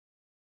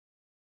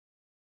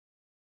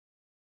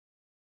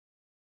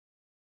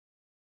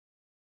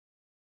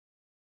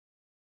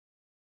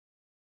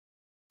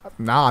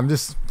Nah,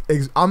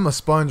 I'm a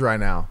sponge right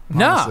now.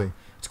 Honestly. No,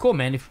 it's cool,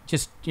 man. If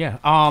just You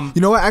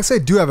know what? Actually,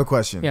 I do have a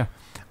question. Yeah.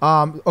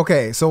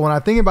 Okay, so when I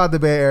think about the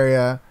Bay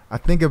Area, I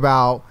think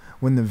about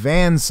when the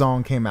Van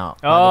song came out.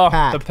 Oh,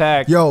 the the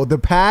Pack. Yo, the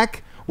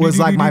Pack was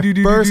like my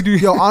first.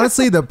 Yo,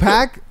 honestly, the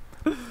Pack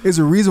is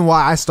the reason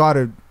why I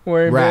started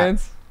Wearing rap.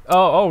 Vans.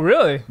 Oh,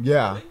 really?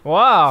 Yeah.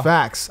 Wow.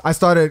 Facts. I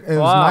started. It was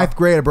Wow. ninth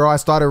grade, bro. I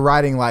started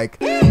writing like.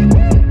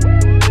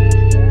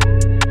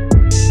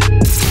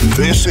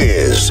 This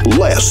is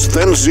Less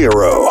Than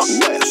Zero.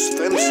 Less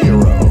Than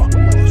Zero.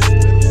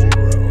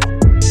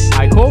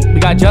 all right, cool. We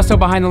got Justo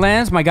behind the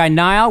lens. My guy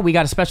Niall. We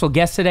got a special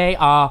guest today.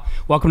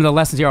 Welcome to the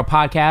Less Than Zero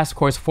podcast. Of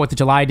course, 4th of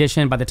July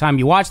edition. By the time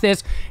you watch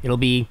this, it'll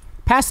be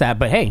past that.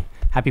 But hey,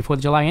 happy 4th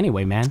of July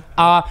anyway, man.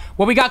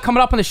 What we got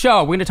coming up on the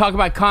show? We're going to talk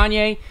about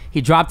Kanye.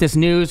 He dropped this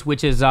news,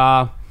 which is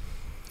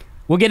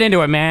we'll get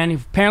into it, man.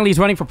 Apparently, he's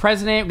running for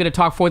president. We're going to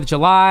talk 4th of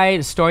July,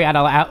 the story out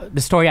of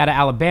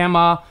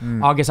Alabama,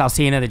 August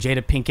Alsina, the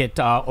Jada Pinkett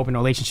open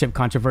relationship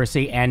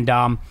controversy. And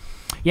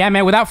yeah,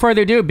 man, without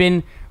further ado,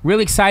 been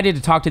really excited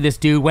to talk to this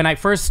dude. When I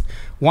first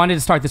wanted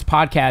to start this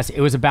podcast, it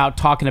was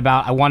about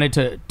I wanted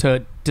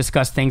to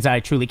discuss things that I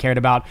truly cared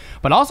about,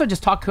 but also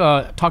just talk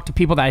to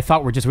people that I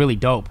thought were just really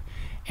dope.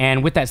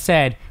 And with that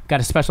said, we've got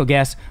a special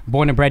guest,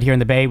 born and bred here in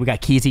the Bay. We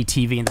got Keezy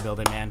TV in the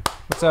building, man.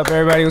 What's up,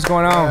 everybody? What's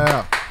going on?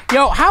 Yeah.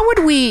 Yo,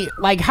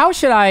 how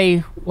should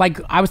I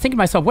was thinking to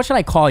myself, what should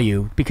I call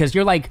you? Because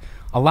you're like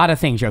a lot of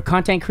things. You're a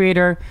content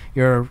creator,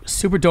 you're a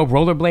super dope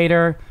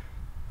rollerblader,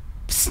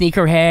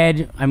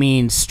 sneakerhead,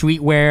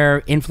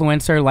 streetwear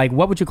influencer. Like,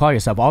 what would you call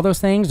yourself? All those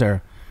things,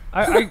 or?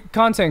 I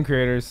content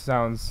creators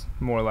sounds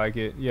more like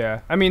it.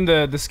 Yeah. I mean,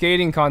 the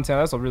skating content,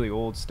 that's a really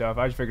old stuff.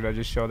 I just figured I'd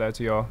just show that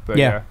to y'all. But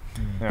yeah.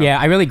 Yeah,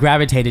 I really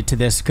gravitated to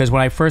this because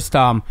when I first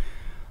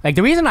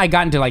the reason I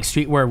got into like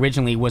streetwear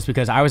originally was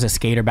because I was a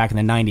skater back in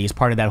the 90s,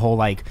 part of that whole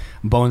like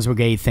Bones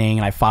Brigade thing,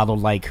 and I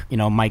followed Mike,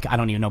 I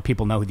don't even know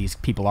people know who these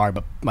people are,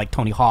 but like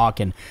Tony Hawk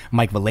and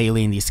Mike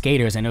Vallely and these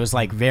skaters, and it was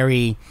like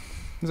very...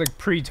 It was like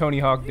pre-Tony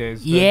Hawk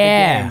days.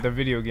 The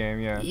video game,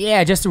 yeah.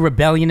 Yeah, just the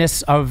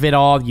rebelliousness of it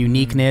all,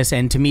 uniqueness,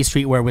 and to me,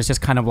 streetwear was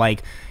just kind of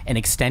like an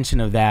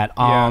extension of that.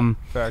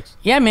 Facts.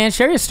 Yeah, man,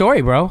 share your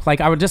story, bro. Like,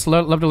 I would just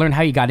love to learn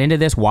how you got into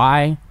this,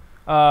 why.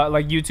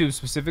 Like YouTube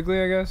specifically,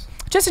 I guess?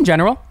 Just in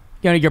general.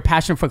 You know, your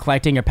passion for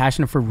collecting, your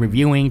passion for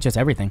reviewing, just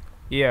everything.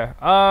 Yeah.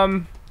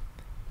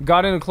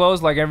 Got into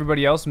clothes like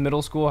everybody else,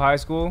 middle school, high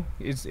school.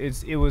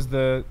 It was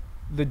the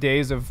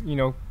days of,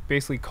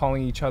 basically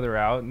calling each other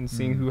out and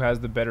seeing who has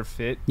the better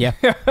fit. Yeah.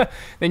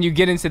 Then you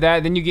get into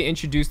that. Then you get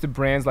introduced to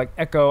brands like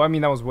Echo. I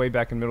mean, that was way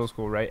back in middle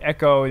school, right?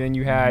 Echo. And then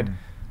you had,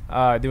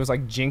 there was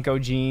like Jenko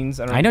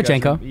jeans. I know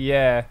Jenko.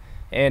 Yeah.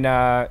 And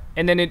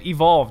then it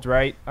evolved,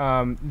 right?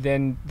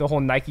 Then the whole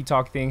Nike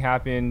Talk thing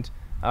happened.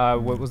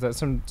 What was that?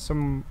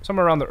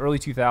 Somewhere around the early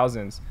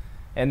 2000s.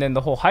 And then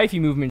the whole hyphy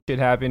movement shit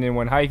happened. And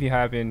when hyphy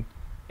happened,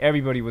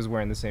 everybody was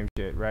wearing the same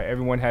shit, right?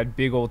 Everyone had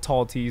big old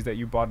tall tees that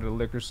you bought at a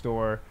liquor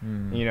store,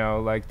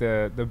 like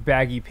the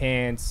baggy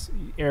pants,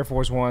 Air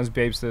Force Ones,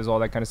 Babesters, all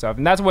that kind of stuff.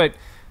 And that's what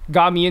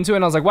got me into it.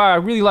 And I was like, wow, I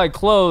really like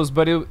clothes,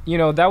 but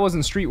that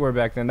wasn't streetwear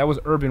back then. That was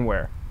urban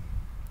wear.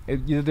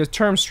 The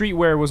term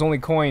streetwear was only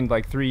coined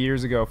like 4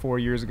 years ago,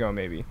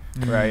 maybe,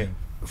 right?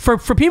 For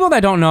people that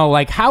don't know,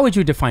 like, how would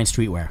you define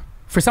streetwear?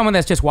 For someone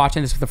that's just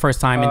watching this for the first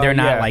time and they're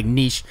not like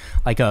niche,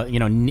 like they're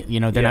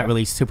not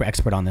really super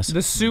expert on this.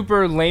 The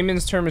super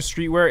layman's term of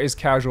streetwear is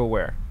casual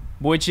wear,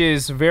 which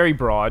is very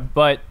broad,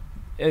 but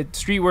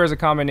streetwear is a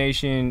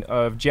combination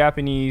of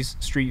Japanese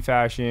street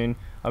fashion,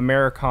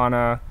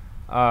 Americana,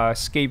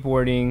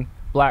 skateboarding,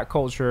 black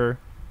culture,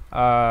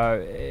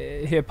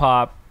 hip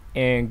hop,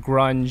 and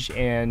grunge,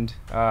 and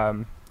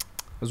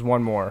there's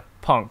one more,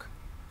 punk,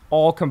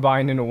 all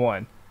combined into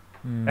one.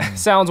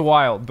 Sounds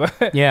wild,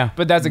 but yeah,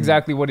 but that's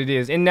exactly what it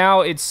is. And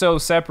now it's so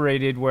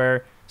separated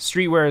where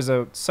streetwear is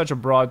such a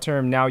broad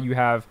term. Now you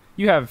have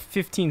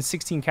 15,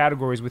 16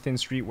 categories within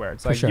streetwear.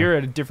 It's like you're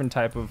at a different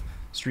type of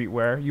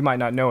streetwear. You might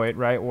not know it,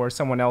 right? Or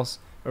someone else,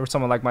 or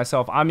someone like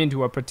myself, I'm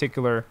into a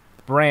particular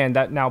brand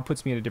that now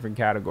puts me in a different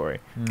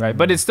category, right?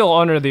 But it's still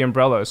under the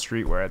umbrella of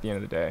streetwear at the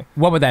end of the day.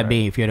 What would that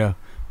be if you had to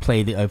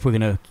play if we're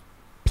gonna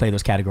play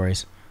those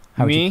categories?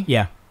 How me? Would you,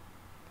 yeah.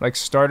 Like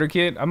starter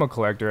kit. I'm a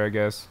collector, I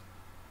guess.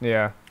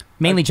 Yeah.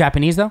 Mainly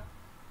Japanese though?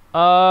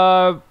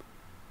 I'm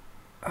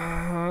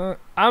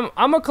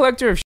a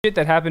collector of shit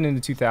that happened in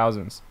the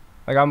 2000s.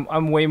 Like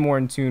I'm way more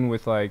in tune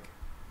with like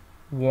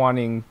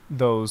wanting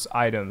those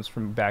items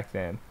from back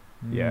then.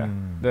 Yeah.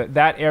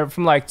 That era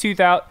from like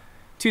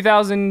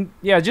 2000,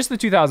 yeah, just the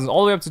 2000s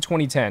all the way up to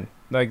 2010.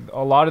 Like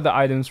a lot of the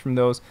items from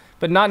those,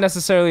 but not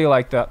necessarily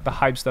like the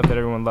hype stuff that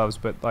everyone loves,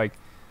 but like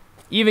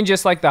even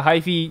just like the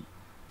hyphy,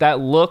 that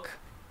look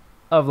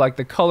of like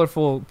the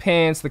colorful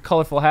pants, the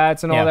colorful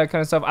hats, and all that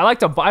kind of stuff. I like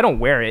to buy. I don't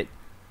wear it.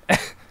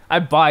 I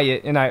buy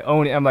it and I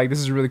own it. I'm like, this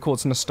is really cool.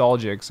 It's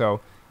nostalgic.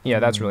 So yeah,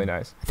 that's really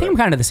nice. I think I'm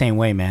kind of the same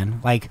way, man.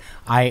 Like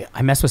I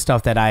mess with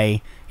stuff that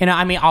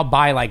I'll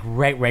buy like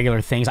regular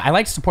things. I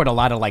like to support a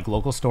lot of like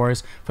local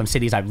stores from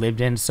cities I've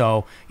lived in.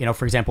 So,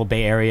 for example,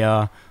 Bay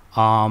Area,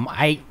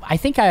 I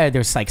think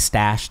there's like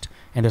Stashed,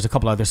 and there's a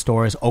couple other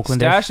stores.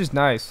 Oakland. Stash is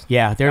nice.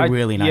 Yeah, they're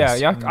really nice.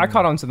 Yeah. I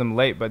caught on to them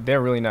late, but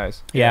they're really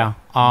nice. Yeah.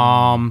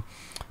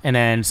 And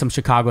then some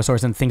Chicago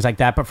stores and things like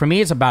that. But for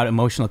me, it's about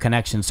emotional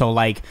connection. So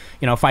like,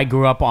 if I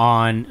grew up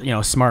on,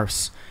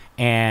 Smurfs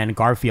and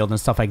Garfield and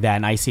stuff like that,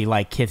 and I see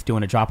like Kith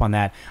doing a drop on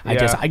that, I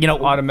just,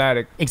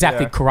 automatic.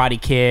 Exactly. Yeah. Karate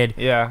Kid.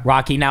 Yeah.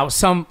 Rocky. Now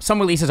some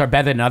releases are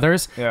better than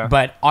others. Yeah.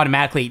 But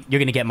automatically you're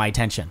gonna get my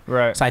attention.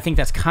 Right. So I think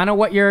that's kind of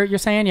what you're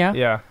saying. Yeah.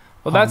 Yeah.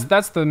 Well,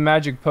 that's the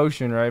magic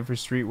potion, right, for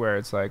streetwear.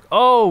 It's like,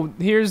 oh,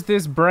 here's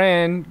this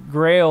brand,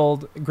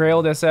 Grailed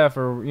SF,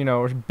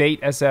 or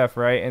Bait SF,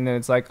 right? And then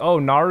it's like, oh,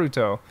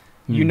 Naruto,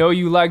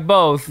 you like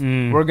both.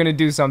 We're gonna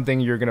do something.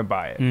 You're gonna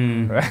buy it.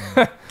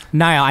 Right?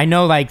 Niall, I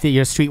know like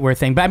your streetwear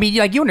thing, but I mean,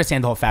 like you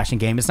understand the whole fashion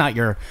game. It's not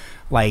your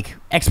like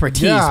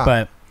expertise,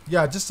 but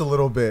yeah, just a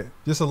little bit.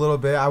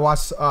 I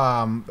watched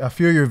a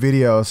few of your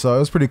videos, so it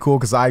was pretty cool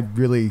because I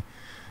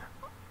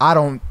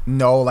don't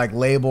know like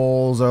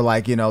labels or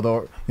like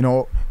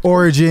the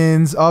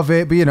origins of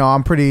it, but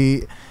I'm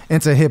pretty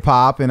into hip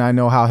hop and I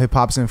know how hip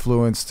hop's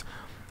influenced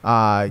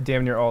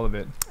damn near all of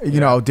it.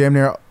 Damn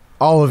near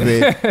all of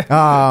it.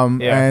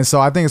 And so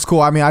I think it's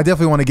cool. I mean, I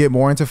definitely want to get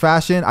more into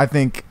fashion. I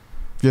think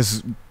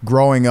just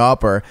growing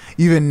up or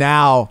even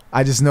now,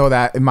 I just know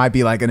that it might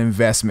be like an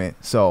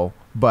investment. So,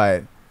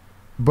 but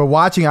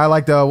watching, I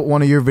like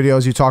one of your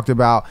videos you talked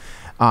about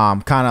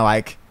kind of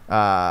like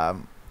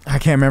I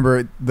can't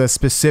remember the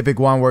specific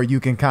one where you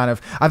can kind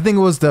of, I think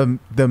it was the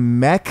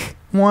mech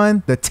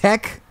one, the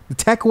tech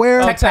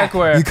wear. Tech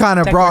wear. You kind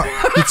of brought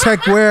the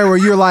tech wear where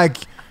you're like,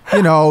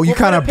 you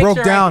kind of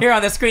broke down. Right here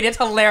on the screen. It's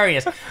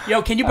hilarious.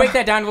 Yo, can you break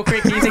that down real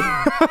quick, easy?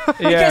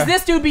 Because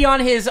this dude be on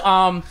his,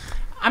 I'm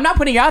not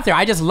putting it out there.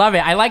 I just love it.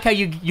 I like how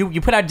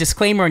you put out a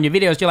disclaimer in your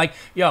videos. You're like,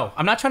 yo,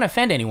 I'm not trying to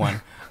offend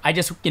anyone. I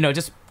just,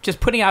 just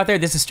putting out there,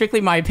 this is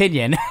strictly my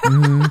opinion.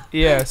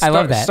 Yeah, I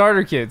love that.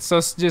 Starter kits. So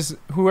just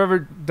whoever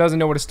doesn't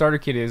know what a starter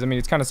kit is, I mean,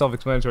 it's kind of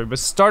self-explanatory, but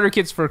starter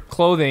kits for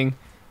clothing,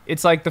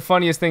 it's like the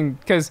funniest thing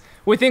because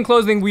within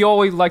clothing, we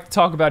always like to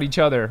talk about each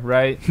other,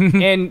 right?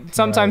 And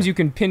sometimes you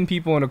can pin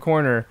people in a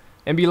corner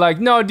and be like,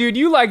 no, dude,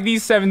 you like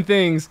these 7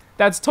 things.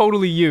 That's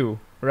totally you,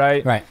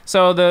 right? Right.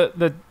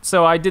 So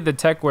so I did the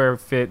techwear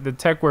fit. The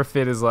techwear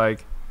fit is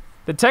like,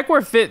 the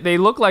techwear fit, they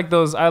look like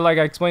those, I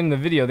explained in the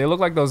video, they look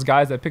like those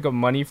guys that pick up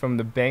money from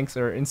the banks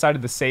or inside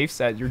of the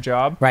safes at your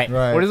job. Right.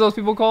 What is those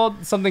people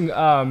called? Something,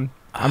 I mean,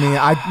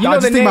 I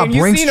just think about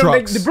Brinks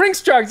trucks. The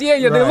Brinks trucks, yeah,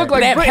 they look like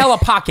They have hella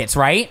pockets,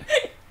 right?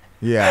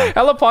 Yeah.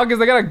 hella pockets,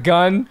 they got a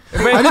gun.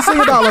 I just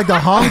think about like the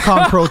Hong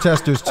Kong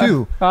protesters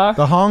too. Huh?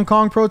 The Hong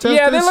Kong protesters.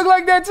 Yeah, they look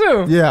like that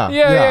too. Yeah.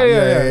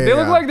 They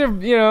look like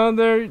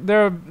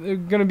they're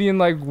gonna be in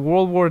like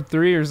World War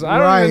III or something. I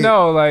don't even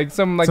know, like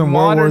some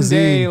modern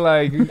day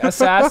like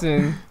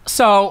assassin.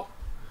 So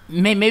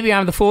maybe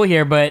I'm the fool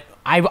here, but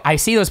I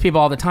see those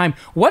people all the time.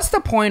 What's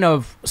the point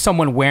of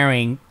someone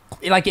wearing,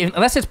 like,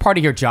 unless it's part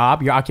of your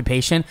job, your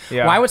occupation?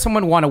 Yeah. Why would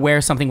someone want to wear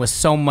something with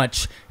so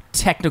much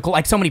technical,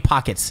 like so many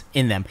pockets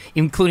in them,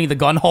 including the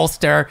gun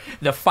holster,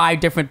 the 5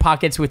 different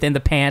pockets within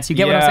the pants? You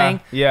get what I'm saying?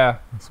 Yeah.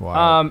 That's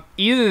wild.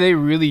 Either they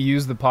really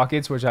use the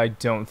pockets, which I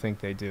don't think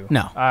they do.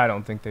 No. I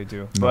don't think they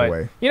do. No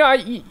way.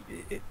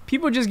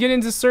 People just get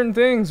into certain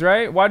things,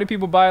 right? Why do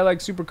people buy like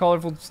super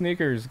colorful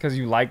sneakers? Because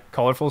you like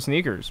colorful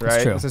sneakers, right?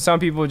 That's true. So some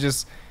people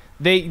just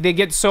they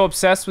get so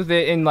obsessed with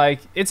it, and like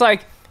it's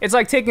like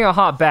taking a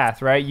hot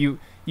bath, right? You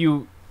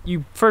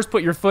first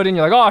put your foot in,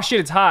 you're like, oh shit,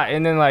 it's hot,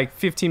 and then like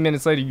 15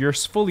 minutes later, you're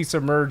fully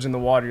submerged in the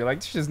water. You're like,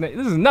 this is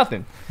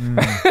nothing.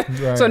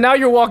 Right. So now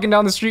you're walking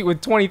down the street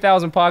with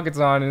 20,000 pockets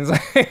on, and it's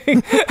like,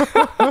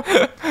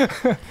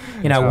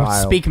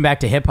 speaking back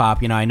to hip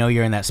hop, I know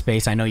you're in that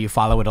space. I know you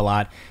follow it a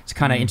lot. It's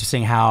kind of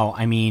interesting how,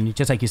 I mean,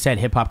 just like you said,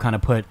 hip hop kind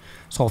of put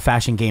this whole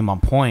fashion game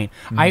on point.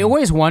 I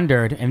always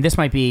wondered, and this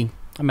might be,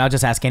 I'll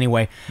just ask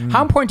anyway,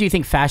 how important do you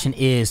think fashion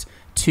is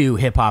to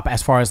hip hop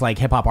as far as like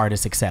hip hop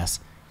artist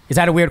success? Is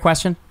that a weird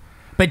question?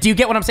 But do you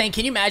get what I'm saying?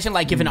 Can you imagine,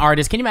 like, if an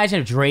artist, can you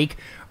imagine if Drake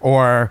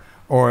or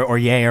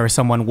Ye or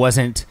someone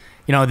wasn't,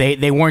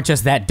 they weren't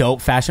just that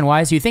dope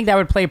fashion-wise? Do you think that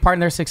would play a part in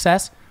their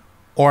success?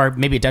 Or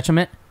maybe a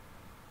detriment?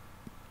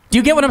 Do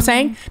you get what I'm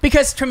saying?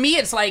 Because to me,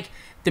 it's like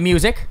the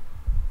music,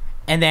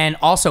 and then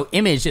also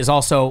image is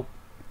also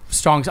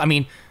strong. I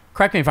mean,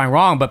 correct me if I'm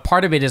wrong, but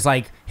part of it is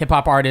like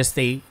hip-hop artists,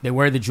 they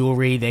wear the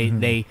jewelry,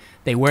 they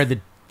wear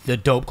the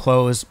dope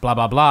clothes, blah,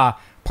 blah, blah.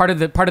 Part of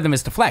them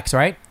is to flex,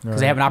 right? Because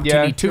they have an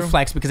opportunity to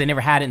flex because they never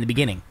had it in the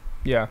beginning.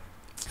 yeah.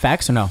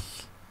 Facts or no?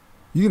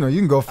 You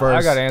can go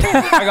first. I got to answer.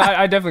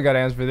 I definitely got to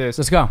answer for this.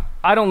 Let's go.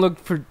 I don't look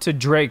to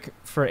Drake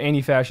for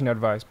any fashion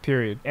advice,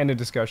 period. End of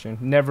discussion.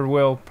 Never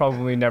will,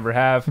 probably never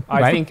have.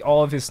 I Right. think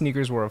all of his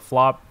sneakers were a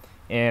flop.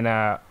 And,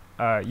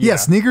 Yeah,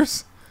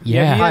 sneakers?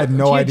 Yeah. he I had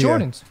no he idea.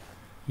 Jordans.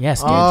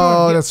 Yes, dude.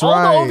 Oh, that's all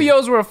right. All the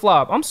OVOs were a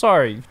flop. I'm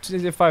sorry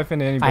if I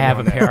offended anybody. I have a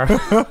on that.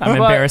 pair. I'm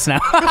embarrassed now.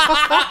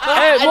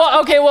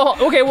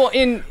 Well,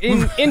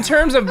 in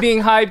terms of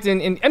being hyped,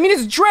 and I mean,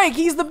 it's Drake.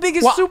 He's the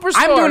biggest superstar.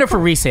 I'm doing it for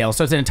resale,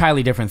 so it's an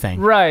entirely different thing.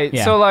 Right.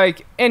 Yeah. So,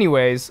 like,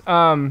 anyways,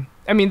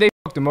 I mean, they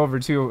fucked him over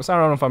too. So I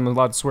don't know if I'm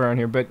allowed to swear on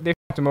here, but they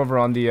fucked him over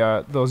on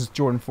the those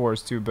Jordan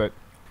 4s too. But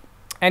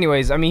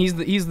anyways, I mean,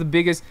 he's the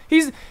biggest.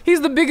 He's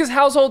the biggest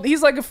household.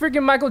 He's like a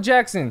freaking Michael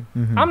Jackson.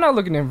 I'm not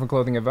looking to him for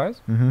clothing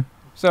advice.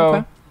 So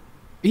Okay.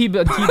 he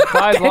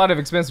buys a lot of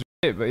expensive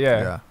shit. But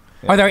yeah.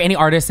 Are there any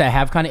artists that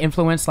have kind of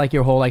influenced like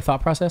your whole like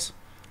thought process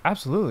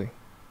Absolutely.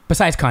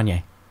 besides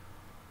Kanye?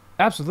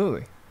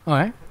 Absolutely. All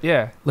right,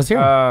 Yeah. let's hear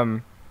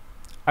it.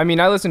 I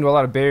mean, I listen to a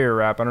lot of Bay Area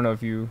rap. I don't know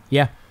if you.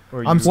 Yeah.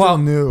 Or I'm you- still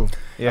new.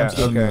 Yeah. I'm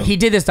still Okay. new. He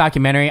did this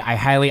documentary.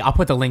 I'll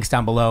put the links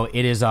down below.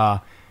 It is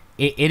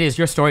it is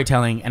your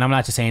storytelling, and I'm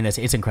not just saying this.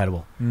 It's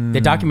incredible. The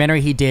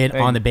documentary he did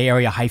on the Bay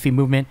Area hyphy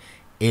movement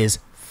is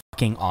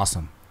fucking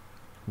awesome.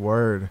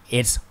 Word.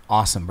 It's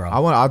awesome, bro.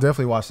 I'll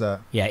definitely watch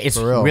that. Yeah, it's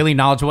For real. really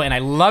knowledgeable, and I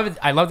love it.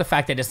 I love the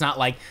fact that it's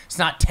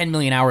not 10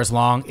 million hours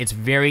long. It's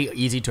very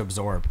easy to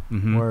absorb.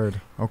 Word.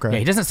 Okay. Yeah,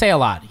 he doesn't say a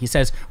lot. He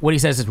says what he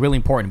says is really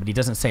important, but he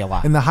doesn't say a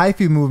lot. In the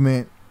hyphy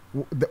movement,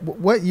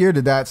 what year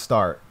did that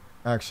start?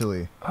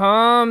 Actually,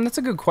 That's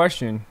a good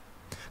question.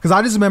 because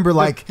I just remember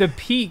like the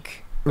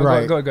peak. Oh,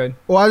 Right. Go ahead.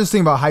 well, I was just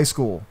thinking about high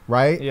school,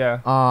 right? Yeah.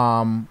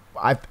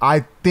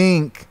 I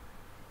think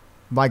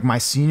like my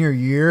senior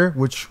year,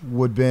 which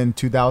would have been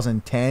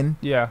 2010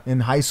 Yeah.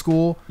 in high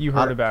school. You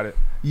heard about it.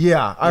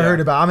 Yeah, I Yeah. heard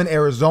about. I'm in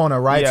Arizona,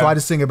 right? So Yeah. I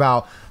just think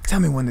about. Tell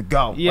me when to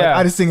go. Yeah. Like,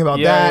 I just think about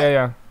Yeah. that.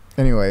 Yeah.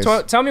 Anyways,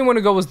 Tell me when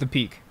to go was the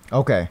peak.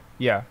 okay,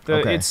 Yeah.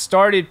 Okay. It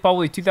started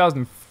probably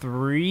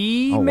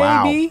 2003, Oh,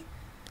 wow. maybe.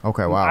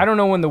 okay, wow. I don't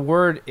know when the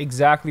word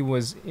exactly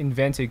was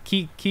invented.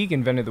 Keek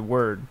invented the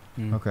word.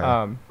 Okay,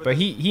 But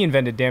he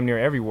invented damn near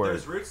every word.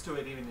 There's roots to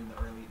it even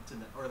in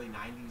the early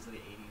 90s,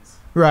 late 80s.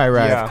 right,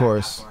 Yeah. of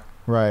course,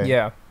 right.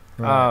 Yeah.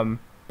 Right.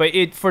 But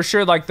it for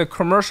sure, like the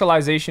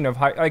commercialization of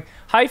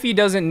hyphy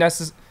doesn't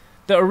necessarily.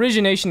 The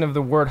origination of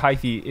the word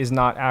hyphy is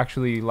not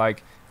actually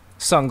like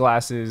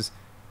sunglasses,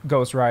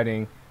 ghost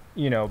riding,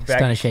 Stunning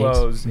baggy shades.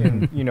 clothes,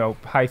 and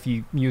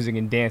hyphy music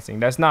and dancing.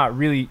 That's not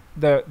really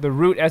the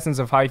root essence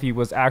of hyphy.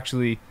 Was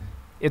actually,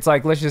 it's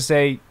like, let's just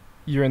say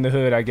you're in the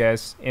hood, I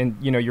guess, and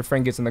your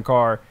friend gets in the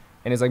car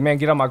and it's like, man,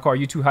 get out of my car.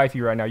 You too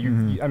hyphy right now.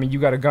 I mean, you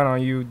got a gun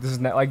on you. This is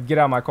not like, get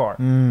out of my car.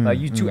 Like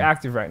you too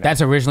active right now.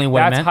 That's originally what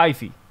it That's meant.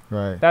 hyphy.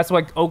 Right. That's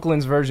like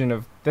Oakland's version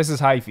of this is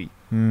hyphy,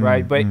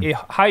 right? But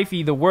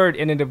hyphy, the word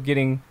ended up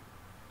getting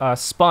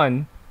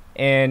spun,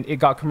 and it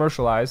got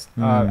commercialized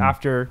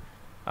after,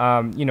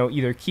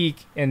 either Keek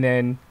and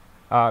then,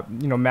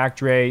 Mac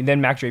Dre.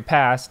 Then Mac Dre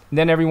passed. And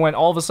then everyone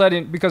all of a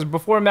sudden, because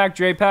before Mac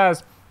Dre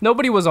passed,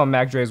 nobody was on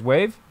Mac Dre's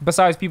wave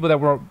besides people that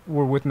were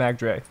with Mac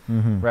Dre,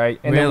 right?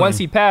 And then Really? once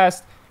he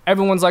passed,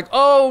 everyone's like,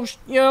 oh,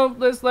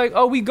 let's like,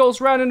 oh, we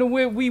ghost riding the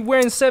whip, we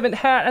wearing 7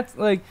 hats,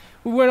 like.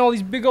 We're wearing all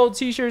these big old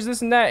T-shirts,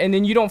 this and that, and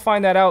then you don't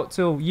find that out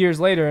till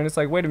years later, and it's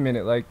like, wait a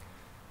minute, like,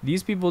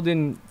 these people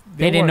didn't.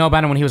 They didn't know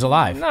about him when he was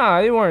alive.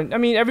 Nah, they weren't. I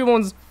mean,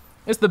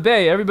 it's the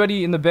Bay.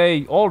 Everybody in the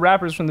Bay, all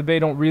rappers from the Bay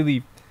don't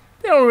really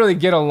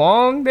get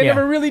along. They Yeah.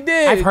 never really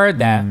did. I've heard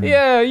that.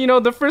 Yeah,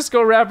 the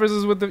Frisco rappers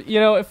is with the,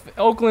 if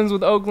Oakland's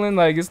with Oakland,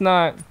 like it's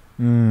not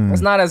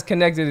as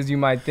connected as you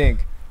might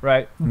think,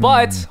 right?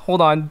 But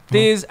hold on,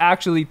 Thiz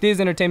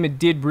Entertainment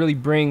did really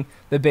bring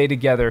the Bay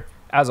together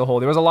as a whole.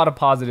 There was a lot of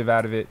positive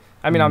out of it.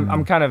 I mean,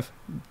 I'm kind of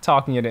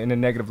talking it in a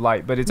negative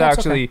light, but it's That's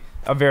actually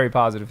a very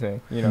positive thing,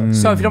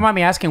 So if you don't mind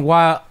me asking,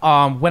 why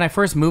when I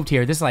first moved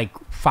here, this is like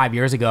 5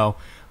 years ago,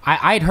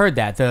 I'd heard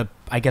that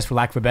I guess for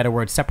lack of a better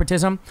word,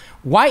 separatism.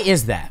 Why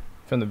is that?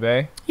 From the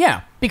Bay.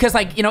 Yeah, because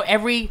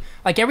every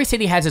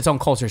city has its own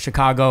culture.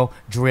 Chicago,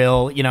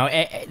 drill,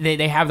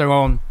 they have their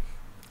own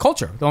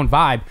culture, their own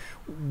vibe.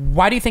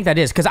 Why do you think that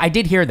is? Because I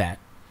did hear that.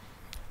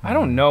 I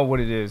don't know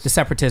what it is. The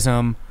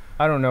separatism.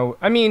 I don't know.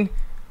 I mean,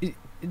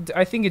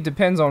 I think it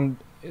depends on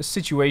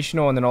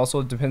situational, and then also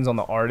it depends on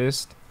the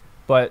artist.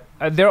 But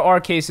there are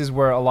cases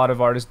where a lot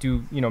of artists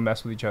do,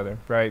 mess with each other,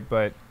 right?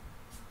 But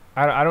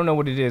I don't know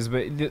what it is.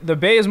 But the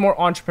Bay is more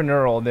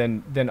entrepreneurial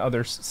than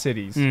other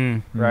cities,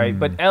 right?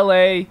 But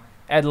LA,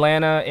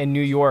 Atlanta, and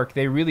New York,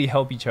 they really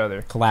help each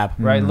other. Collab.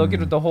 Right, look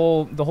at the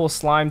whole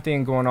slime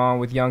thing going on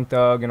with Young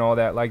Thug and all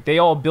that. Like they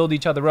all build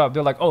each other up.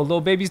 They're like, oh,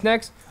 Lil Baby's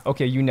next.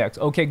 Okay, you next.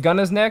 Okay,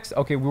 Gunna's next.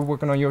 Okay, we're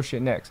working on your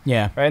shit next.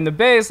 Yeah. Right. In the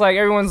Bay, it's like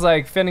everyone's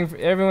like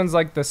everyone's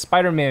like the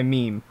Spider-Man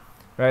meme.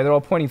 Right, they're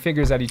all pointing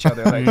fingers at each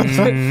other. Like,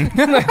 wait.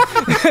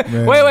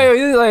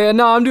 Like,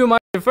 no, I'm doing my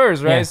shit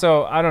first. Right. Yeah.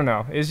 So I don't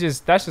know. That's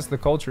just the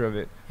culture of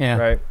it. Yeah.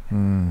 Right.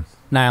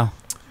 Niall,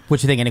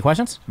 what you think? Any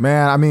questions?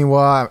 Man, I mean,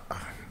 well,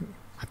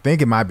 I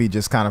think it might be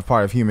just kind of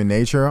part of human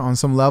nature on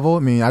some level. I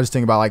mean, I just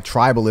think about like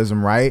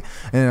tribalism, right?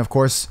 And of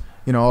course,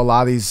 a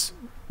lot of these,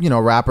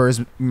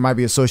 rappers might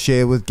be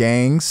associated with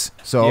gangs.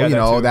 So, Yeah,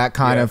 that too. that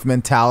kind Yeah. of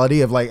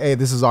mentality of like, hey,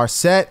 this is our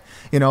set.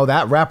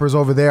 That rapper's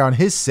over there on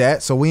his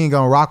set, so we ain't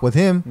gonna rock with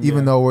him,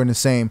 even though we're in the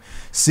same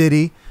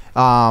city. It's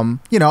kind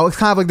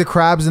of like the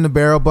crabs in the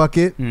barrel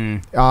bucket.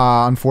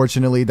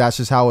 Unfortunately, that's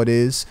just how it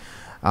is.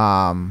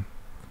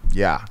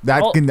 Yeah,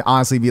 that can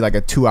honestly be like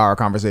a 2-hour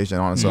conversation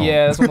on its own.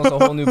 Yeah, that's almost a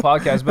whole new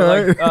podcast.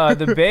 But like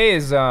the Bay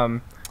is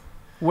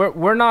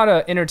we're not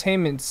an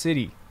entertainment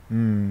city.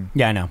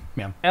 Yeah, I know.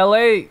 Yeah.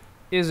 LA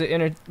is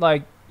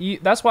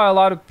that's why a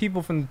lot of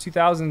people from the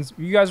 2000s.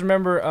 You guys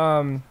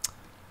remember?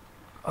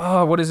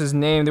 What is his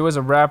name? There was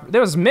a rapper.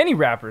 There was many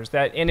rappers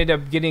that ended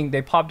up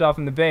they popped off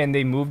in the Bay and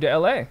they moved to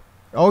L.A.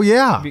 Oh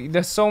yeah.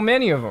 There's so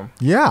many of them.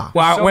 Yeah.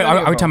 Well, So wait, many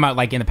are of we them. talking about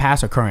like in the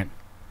past or current?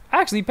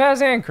 Actually,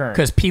 past and current.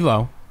 Because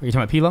Pilo. Are you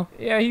talking about Pilo?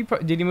 Yeah,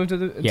 did he move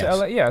to Yes.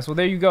 LA? Yeah, so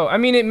there you go. I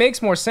mean, it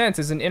makes more sense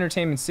as an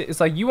entertainment. It's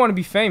like you want to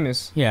be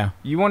famous. Yeah.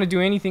 You want to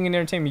do anything in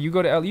entertainment. You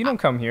go to LA. You don't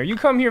come here. You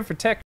come here for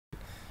tech,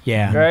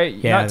 Yeah. right?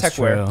 Yeah, Not that's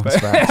techwear. true.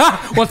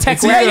 But Well, tech.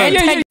 It's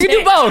either- you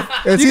do both.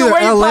 It's You can either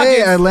wear your LA,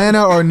 pockets.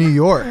 Atlanta, or New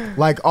York.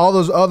 Like all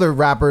those other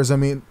rappers. I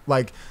mean,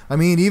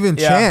 even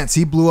Yeah. Chance.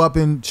 He blew up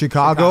in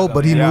Chicago,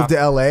 but he yeah. moved to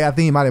LA. I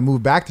think he might have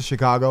moved back to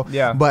Chicago.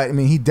 Yeah. But I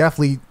mean, he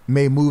definitely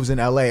made moves in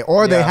LA,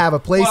 or they Yeah. have a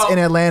place in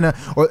Atlanta,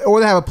 or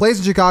they have a place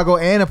in Chicago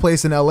and a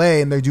place in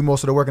LA, and they do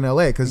most of the work in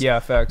LA because Yeah,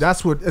 facts.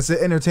 that's what it's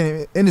the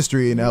entertainment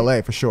industry in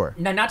LA for sure.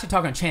 Now, not to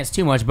talk on Chance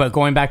too much, but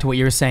going back to what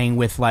you were saying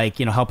with like,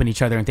 helping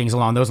each other and things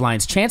along those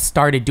lines, Chance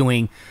started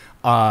doing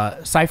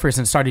ciphers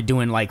and started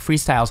doing like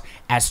freestyles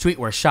at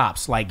streetwear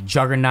shops like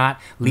Juggernaut,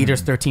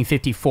 Leaders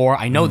 1354.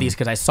 I know these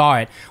because I saw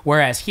it.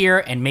 Whereas here,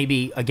 and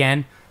maybe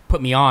again,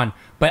 put me on,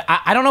 but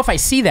I don't know if I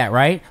see that,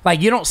 right?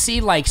 Like you don't see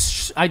like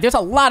there's a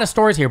lot of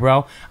stores here,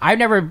 bro. I've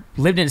never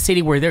lived in a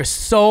city where there's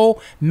so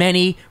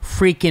many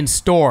freaking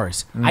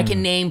stores. I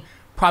can name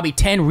probably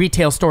 10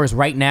 retail stores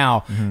right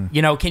now. Can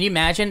you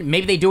imagine?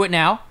 Maybe they do it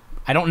now.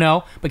 I don't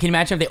know, but can you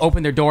imagine if they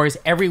open their doors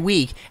every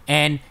week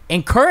and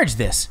encourage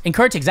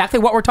exactly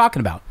what we're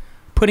talking about,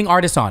 putting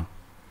artists on.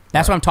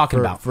 That's what I'm talking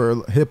about.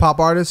 For hip hop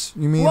artists,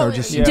 you mean, Well, or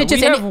just Yeah, Just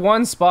we any- have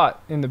one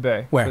spot in the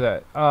Bay Where? for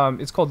that.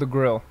 It's called the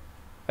Grill.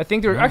 I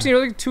think there actually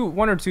like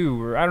one or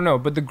two, or I don't know.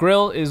 But the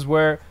Grill is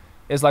where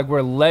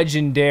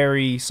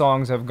legendary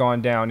songs have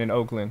gone down in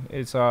Oakland.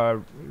 It's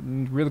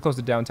really close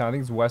to downtown. I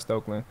think it's West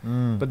Oakland.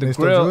 But the they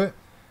still Grill, do it?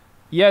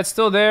 yeah, it's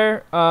still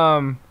there.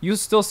 You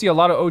still see a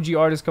lot of OG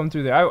artists come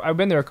through there. I've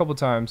been there a couple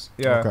times.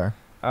 Yeah. Okay.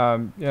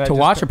 Yeah, To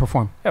watch or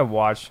perform? Yeah,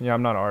 watch. Yeah,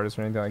 I'm not an artist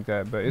or anything like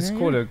that, but it's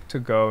cool to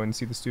go and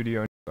see the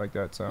studio and shit like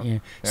that. So Yeah.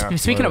 Yeah.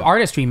 Speaking of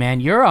artistry, man,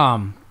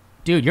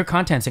 dude, your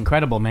content's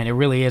incredible, man. It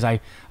really is.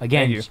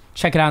 Thank you.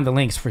 Check it out in the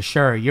links for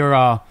sure.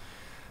 You're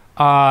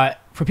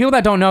for people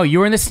that don't know, you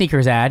were in the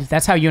sneakers ad.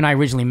 That's how you and I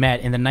originally met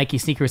in the Nike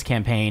sneakers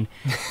campaign.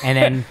 And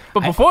then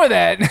But before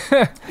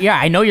that, yeah,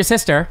 I know your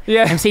sister.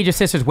 Yeah. MC'd your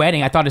sister's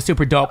wedding. I thought it was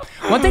super dope.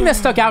 One thing that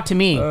stuck out to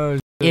me Oh,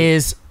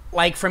 is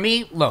like for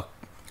me, look,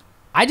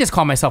 I just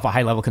call myself a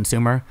high level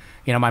consumer.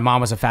 My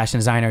mom was a fashion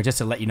designer, just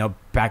to let you know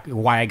back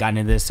why I got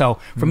into this. So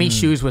for me,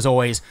 shoes was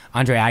always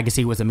Andre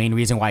Agassi was the main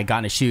reason why I got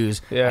into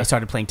shoes. Yeah. I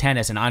started playing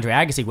tennis, and Andre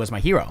Agassi was my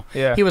hero.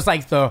 Yeah. He was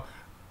like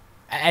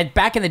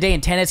back in the day in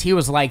tennis, he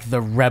was like the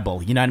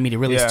rebel. You know what I mean? He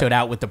really Yeah. stood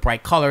out with the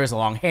bright colors, the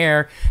long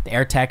hair, the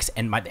Air Tex,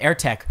 and the Air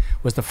Tech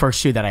was the first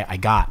shoe that I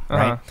got,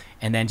 right?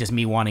 And then just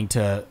me wanting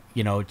to,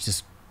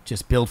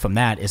 just build from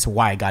that is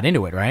why I got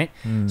into it, right?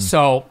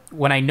 So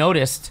when I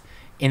noticed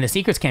in the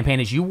Secrets campaign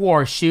is you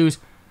wore shoes,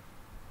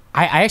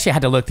 I actually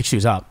had to look the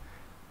shoes up.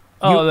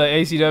 oh, the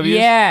ACWs.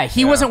 Yeah,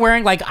 he wasn't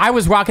wearing like I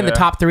was rocking the Yeah.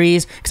 top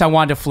threes because I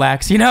wanted to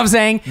flex. You know what I'm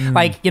saying?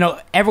 Like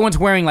everyone's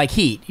wearing like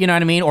Heat. You know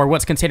what I mean? Or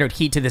what's considered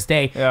Heat to this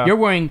day. Yeah. You're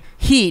wearing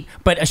Heat,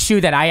 but a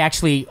shoe that I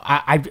actually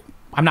I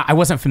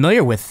wasn't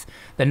familiar with.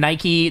 The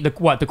Nike, the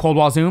Cold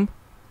Wall Zoom.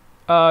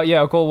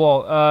 Yeah, Cold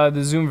Wall.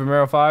 The Zoom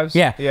Vomero 5s.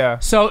 Yeah. Yeah.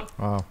 So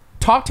Wow.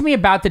 talk to me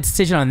about the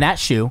decision on that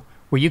shoe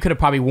where you could have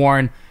probably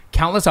worn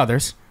countless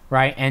others,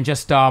 right? And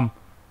just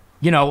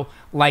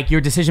like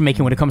your decision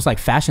making when it comes to like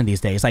fashion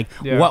these days. Like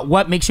Yeah.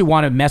 what makes you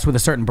want to mess with a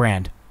certain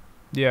brand?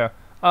 Yeah.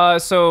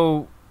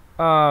 So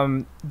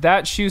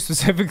that shoe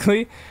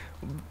specifically,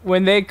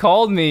 when they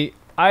called me,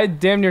 I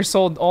damn near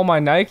sold all my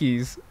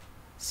Nikes.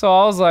 So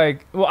I was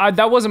like, well,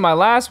 that wasn't my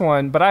last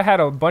one, but I had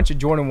a bunch of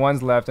Jordan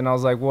 1s left, and I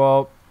was like,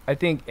 well, I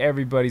think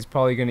everybody's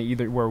probably going to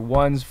either wear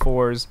 1s,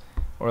 4s,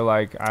 or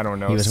like, I don't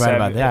know, He was right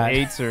about 7s, that.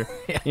 8s, or,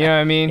 you know what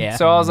I mean? Yeah.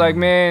 So I was like,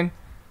 man,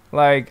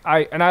 like,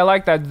 I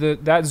like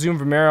that that Zoom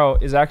Vomero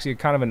is actually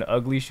kind of an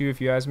ugly shoe, if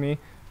you ask me,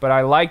 but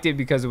I liked it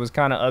because it was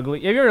kind of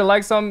ugly. Have you ever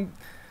liked something,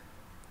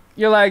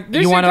 you're like, this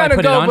You should wanna, like, kind of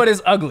put it go, on? but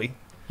it's ugly.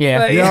 Yeah.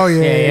 Like-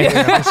 Yeah,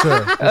 for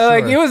sure. For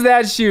Like sure. it was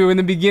that shoe in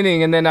the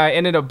beginning, and then I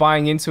ended up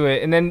buying into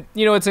it, and then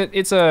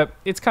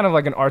it's kind of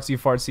like an artsy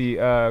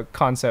fartsy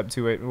concept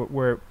to it,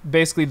 where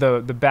basically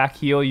the back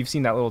heel, you've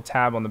seen that little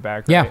tab on the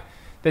back, right? Yeah.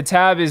 The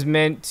tab is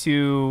meant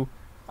to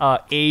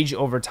age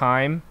over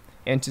time,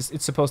 and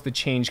it's supposed to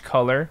change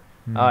color.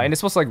 And it's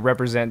supposed to like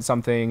represent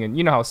something, and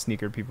you know how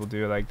sneaker people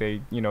do, like they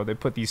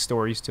put these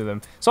stories to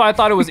them. So I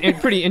thought it was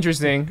pretty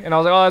interesting, and I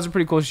was like, oh, that's a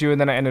pretty cool shoe,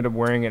 and then I ended up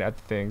wearing it at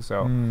the thing.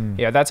 So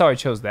yeah, that's how I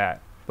chose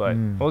that. But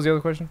what was the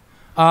other question?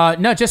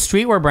 No, just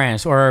streetwear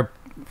brands or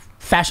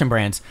fashion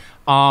brands.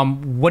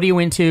 What are you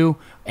into,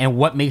 and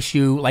what makes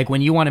you like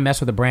when you want to mess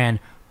with a brand?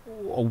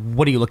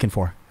 What are you looking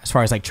for as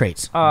far as like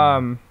traits?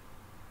 The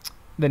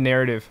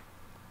narrative.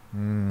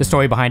 The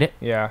story behind it.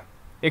 Yeah.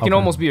 It can Okay.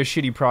 almost be a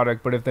shitty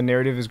product, but if the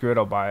narrative is good,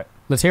 I'll buy it.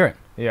 Let's hear it.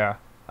 Yeah.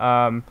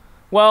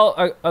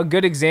 Well, a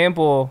good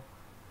example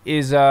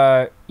is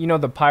the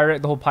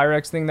whole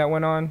Pyrex thing that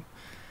went on.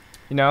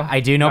 You know? I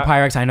do know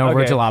Pyrex. I know okay.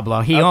 Virgil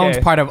Abloh. He Okay. owns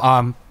part of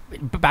I'll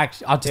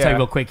just tell Yeah. you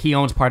real quick. He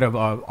owns part of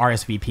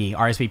RSVP.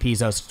 RSVP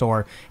is a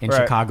store in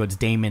Right. Chicago. It's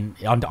Damon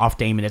off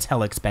Damon. It's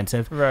hella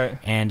expensive. Right.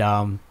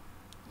 And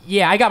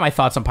yeah, I got my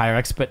thoughts on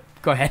Pyrex, but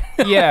go ahead.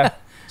 Yeah.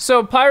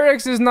 So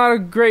Pyrex is not a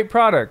great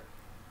product.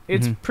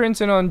 It's Mhm.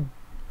 printed on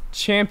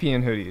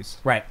Champion hoodies.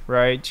 Right.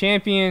 Right?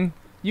 Champion.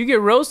 You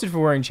get roasted for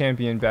wearing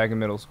Champion back in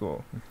middle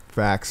school.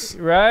 Facts.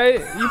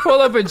 Right? You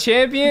pull up a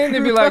Champion,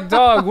 they'd be like,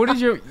 dog, what did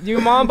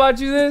your mom bought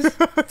you this?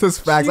 That's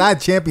facts. I had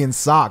Champion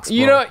socks. Bro.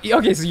 You know,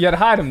 okay, so you had to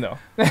hide them though.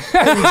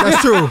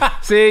 That's true.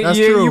 See, That's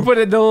you true. put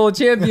the little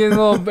Champion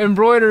little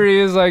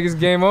embroidery is like it's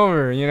game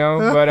over, you know.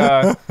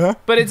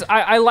 But it's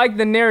I like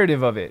the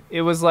narrative of it.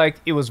 It was like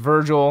it was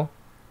Virgil.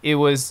 It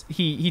was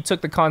he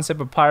took the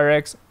concept of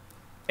Pyrex.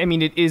 I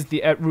mean, it is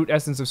the root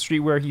essence of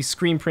streetwear. He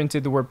screen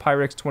printed the word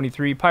Pyrex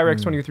 23.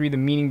 Pyrex 23. The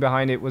meaning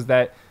behind it was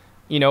that,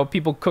 you know,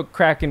 people cook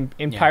crack in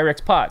Yeah.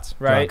 Pyrex pots,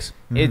 right?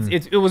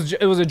 Drugs.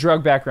 It was a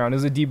drug background. It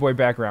was a D-boy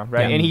background,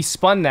 right? Yeah. And he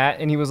spun that,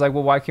 and he was like,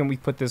 well, why can't we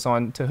put this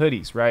on to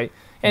hoodies, right?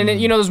 And then,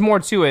 you know, there's more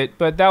to it,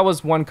 but that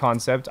was one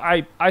concept.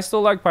 I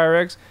still like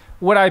Pyrex.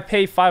 Would I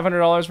pay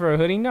 $500 for a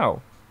hoodie?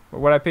 No. Or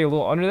would I pay a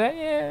little under that?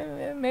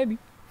 Yeah, maybe.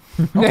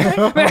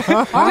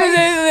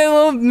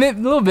 a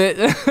little bit.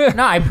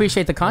 No, I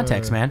appreciate the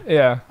context, man.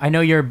 Yeah. I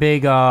know you're a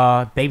big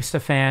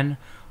Babesta fan.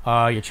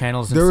 Your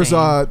channel's There was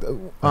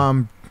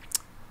insane.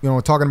 you know,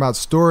 talking about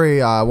story.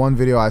 One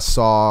video I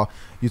saw,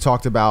 you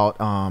talked about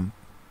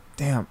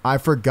damn, I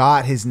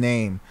forgot his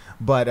name,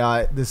 but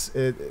I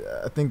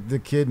think the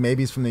kid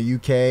maybe he's from the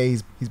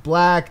UK. He's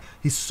black.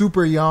 He's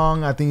super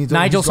young. I think he's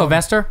Nigel he's going-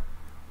 Sylvester.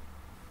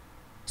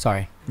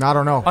 Sorry. I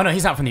don't know. Oh no,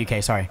 he's not from the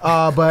UK. Sorry.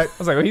 But I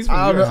was like, well, he's from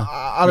I don't Europe.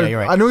 know. Yeah, you're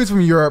right. I know he's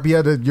from Europe. He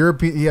had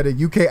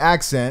a UK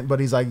accent, but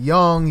he's like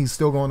young. He's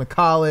still going to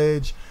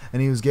college,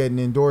 and he was getting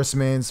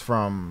endorsements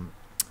from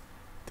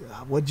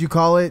what'd you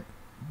call it?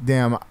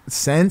 Damn,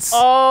 Sense.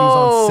 Oh, he was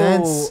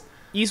on Sense.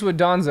 Eastwood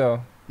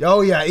Donzo.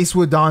 Oh yeah,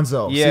 Eastwood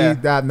Donzo. Yeah.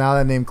 See that now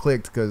that name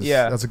clicked because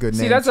Yeah. that's a good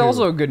name. See, that's too.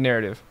 also a good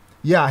narrative.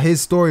 Yeah,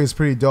 his story is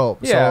pretty dope.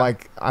 Yeah. So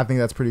like, I think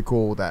that's pretty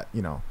cool that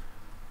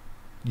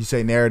you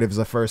say narrative is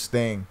the first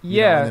thing.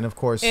 Yeah. and then of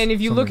course. And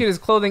if you look at his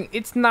clothing,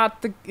 it's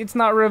not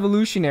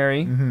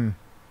revolutionary, hmm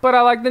but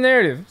I like the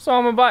narrative. So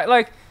I'm gonna buy.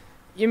 Like,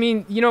 I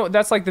mean, you know,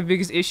 that's like the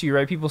biggest issue,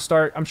 right? People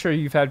start. I'm sure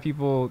you've had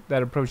people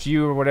that approach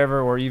you or whatever,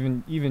 or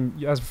even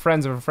as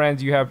friends of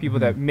friends, you have people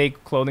that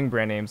make clothing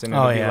brand names, and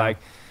it'll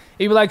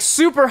be like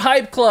Super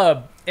Hype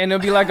Club, and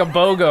it'll be like a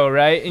BOGO,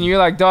 right? And you're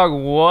like, dog,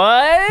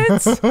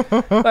 what?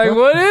 Like,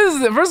 what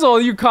is it? First of all,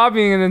 you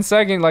copying, and then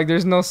second, like,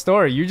 there's no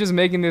story. You're just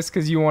making this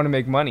because you want to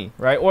make money,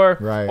 right?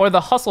 Or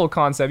the hustle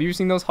concept. You ever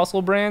seen those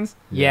hustle brands?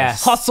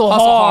 Yes. Hustle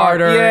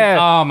harder. Yeah.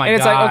 Oh my god. And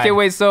it's like, okay,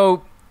 wait,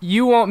 so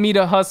you want me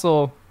to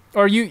hustle,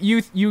 or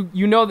you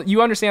know that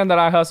you understand that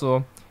I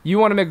hustle. You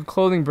want to make a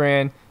clothing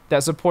brand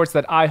that supports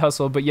that I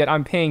hustle, but yet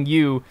I'm paying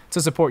you to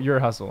support your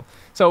hustle.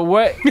 So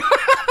what?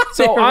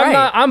 So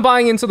I'm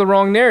buying into the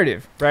wrong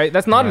narrative, right?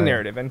 That's not a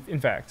narrative,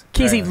 in fact.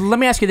 Casey, let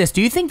me ask you this: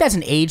 do you think that's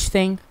an age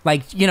thing?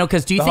 Like, you know,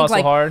 because do you The think hustle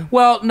like, hard?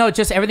 well, no,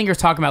 just everything you're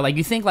talking about. Like,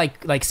 you think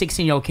like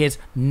 16-year-old kids?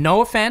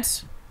 No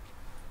offense,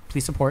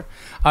 please support.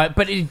 But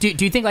do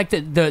you think like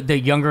the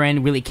younger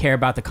end really care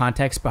about the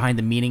context behind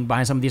the meaning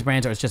behind some of these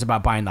brands, or it's just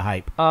about buying the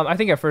hype? I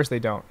think at first they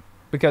don't,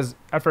 because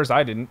at first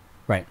I didn't.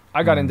 Right.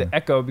 I got into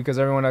Echo because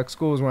everyone at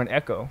school was wearing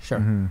Echo.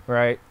 Sure.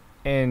 Right.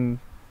 And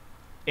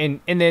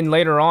then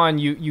later on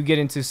you get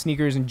into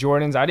sneakers and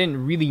Jordans. I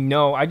didn't really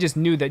know. I just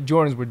knew that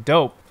Jordans were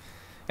dope.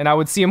 And I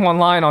would see them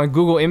online on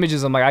Google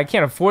Images. I'm like, I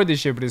can't afford this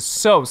shit, but it's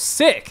so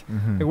sick.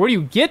 Like, where do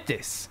you get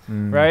this?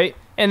 Right?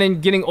 And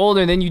then getting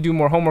older, then you do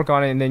more homework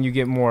on it, and then you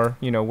get more,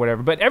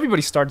 whatever. But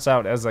everybody starts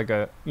out as like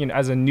as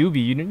a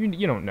newbie.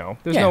 You don't know.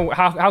 There's no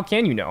how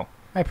can you know?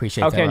 I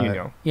appreciate How that. can you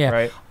know? Yeah.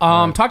 Right.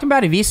 Talking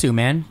about Evisu,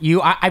 man.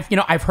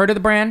 I've heard of the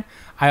brand.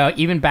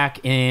 Even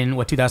back in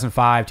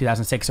 2005,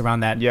 2006, around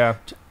that. Yeah.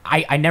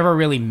 I never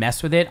really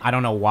messed with it. I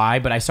don't know why,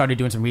 but I started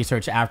doing some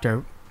research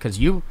after because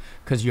your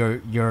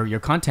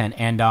content,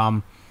 and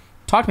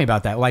talk to me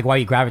about that. Like why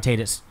you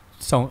gravitated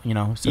so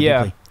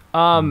deeply.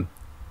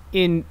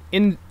 In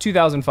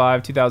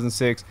 2005,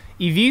 2006,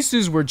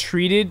 Evisus were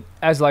treated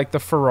as like the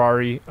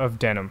Ferrari of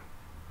denim.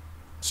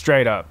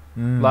 Straight up.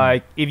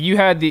 Like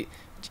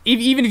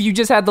even if you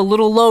just had the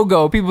little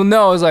logo, people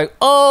know it's like,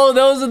 oh,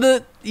 those are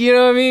the, you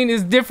know what I mean?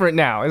 It's different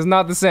now. It's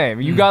not the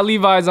same. You got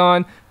Levi's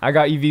on, I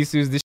got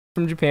Evisus, this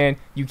from Japan,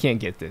 you can't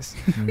get this,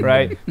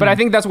 right? But I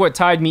think that's what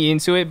tied me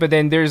into it. But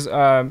then there's,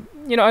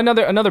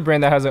 another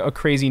brand that has a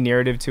crazy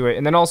narrative to it.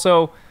 And then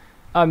also,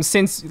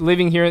 since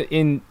living here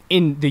in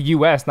the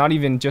U.S., not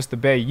even just the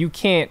Bay, you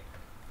can't,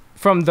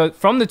 from the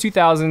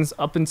 2000s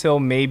up until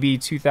maybe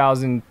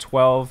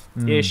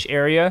 2012-ish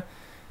area,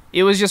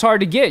 it was just hard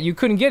to get. You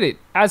couldn't get it.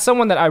 As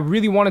someone that I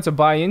really wanted to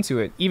buy into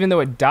it, even though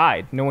it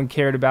died, no one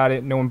cared about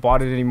it, no one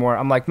bought it anymore.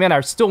 I'm like, man,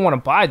 I still want to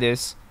buy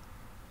this,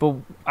 but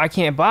I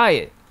can't buy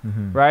it,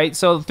 right?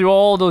 So through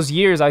all those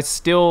years, I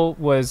still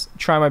was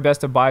trying my best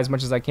to buy as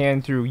much as I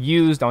can through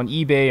used on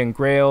eBay and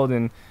Grailed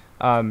and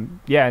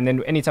Yeah, and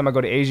then anytime I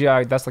go to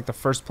Asia, that's like the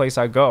first place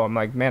I go. I'm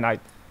like, man,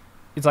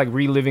 it's like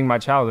reliving my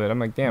childhood. I'm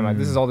like, damn,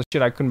 this is all the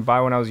shit I couldn't buy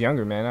when I was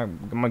younger, man.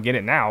 I'm gonna get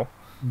it now.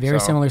 Very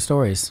similar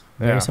stories.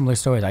 Very Yeah. similar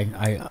stories.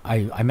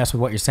 I mess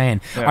with what you're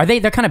saying. Yeah.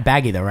 They're kind of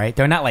baggy though, right?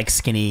 They're not like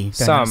skinny.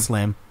 They're not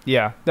slim.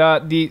 Yeah.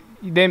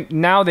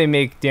 Now they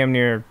make damn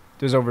near,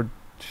 there's over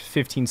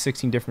 15,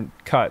 16 different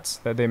cuts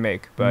that they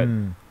make, but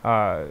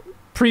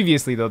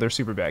previously though they're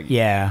super baggy.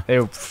 Yeah.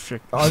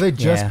 Are they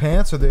just Yeah.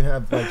 pants or they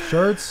have like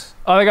shirts?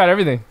 Oh, they got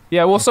everything.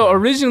 Yeah, well, so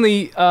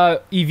originally,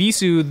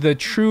 Evisu, the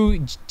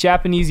true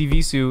Japanese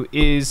Evisu,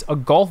 is a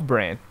golf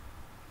brand.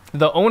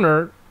 The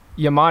owner,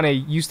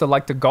 Yamane, used to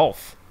like to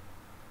golf.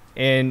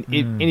 And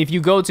if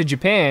you go to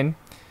Japan,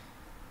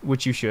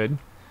 which you should,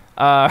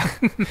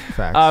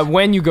 Facts.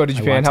 when you go to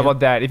Japan, want how to. about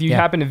that? If you Yeah.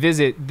 happen to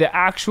visit, the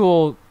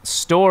actual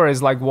store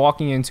is like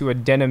walking into a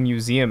denim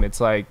museum. It's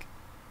like,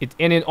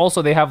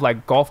 also they have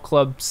like golf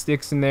club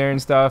sticks in there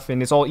and stuff,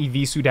 and it's all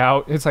Evisu'd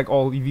out. It's like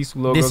all Evisu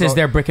logos. This is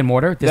their brick and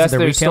mortar. This That's is their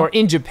their retail. store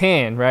in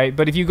Japan, right?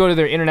 But if you go to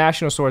their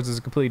international stores, it's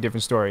a completely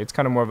different story. It's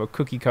kind of more of a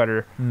cookie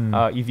cutter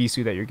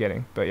Evisu that you're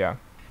getting. But yeah.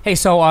 Hey,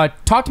 so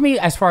talk to me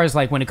as far as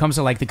like when it comes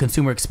to like the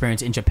consumer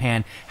experience in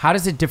Japan. How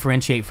does it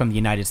differentiate from the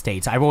United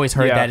States? I've always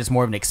heard that it's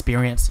more of an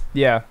experience.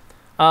 Yeah.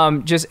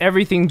 Just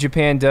everything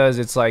Japan does,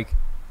 it's like,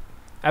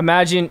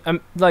 imagine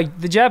like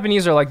the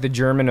Japanese are like the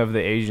German of the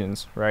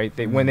Asians, right?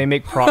 When they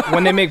make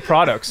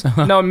products.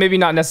 No, maybe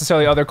not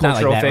necessarily other Not like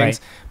cultural that, things,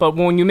 right? but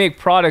when you make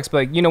products,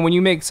 like, you know, when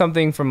you make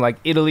something from like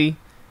Italy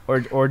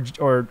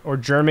or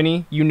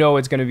Germany, you know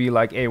it's going to be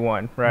like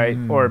A1, right?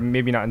 Or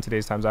maybe not in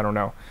today's times, I don't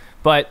know.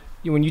 But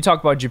when you talk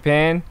about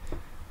Japan,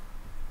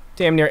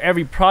 damn near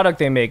every product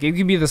they make, it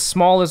could be the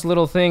smallest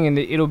little thing and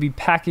it'll be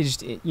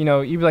packaged, you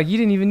know, you'd be like, you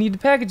didn't even need to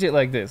package it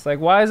like this. Like,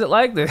 why is it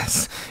like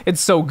this? It's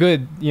so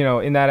good, you know,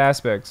 in that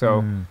aspect.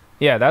 So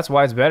yeah, that's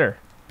why it's better,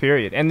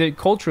 period. And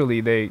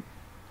culturally,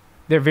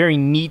 they're very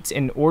neat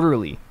and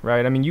orderly,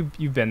 right? I mean,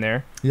 you've been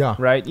there, Yeah.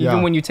 right? Even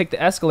Yeah. when you take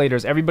the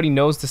escalators, everybody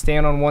knows to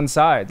stand on one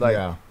side. Like,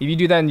 Yeah. if you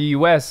do that in the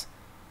U.S.,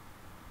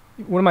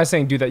 what am I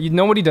saying? Do that?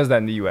 Nobody does that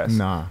in the U.S.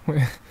 Nah.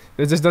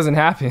 It just doesn't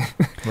happen.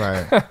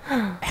 Right.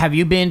 Have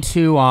you been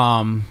to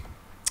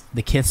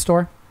the Kith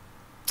store?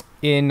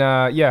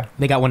 Yeah,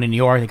 They got one in New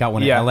York. They got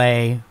one in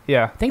L.A.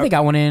 yeah. I think they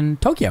got one in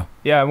Tokyo.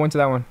 Yeah, I went to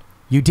that one.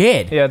 You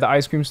did? Yeah, the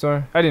ice cream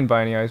store. I didn't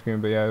buy any ice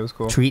cream, but yeah, it was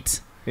cool.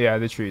 Treats. Yeah,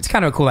 the It's treats.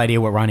 kind of a cool idea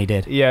what Ronnie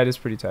did. Yeah, it is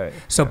pretty tight.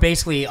 So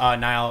basically,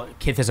 Niall,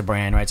 Kith is a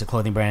brand, right? It's a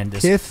clothing brand.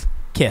 Kith?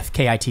 Kith,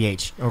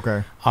 Kith.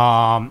 Okay.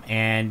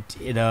 And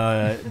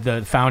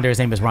the founder, his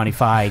name is Ronnie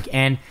Feig,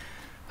 and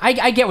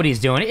I get what he's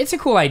doing. It's a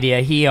cool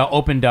idea. He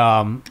opened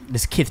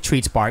this Kith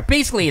Treats bar.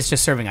 Basically, it's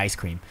just serving ice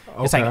cream.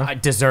 It's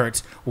like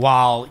desserts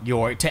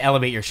to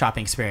elevate your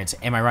shopping experience.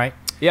 Am I right?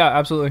 Yeah,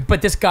 absolutely.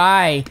 But this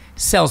guy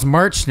sells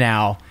merch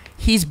now.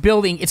 He's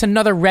building. It's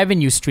another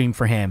revenue stream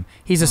for him.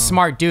 He's a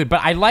smart dude.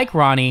 But I like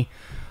Ronnie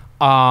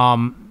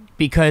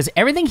because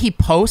everything he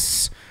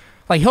posts.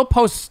 Like, he'll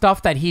post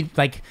stuff that he,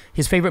 like,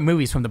 his favorite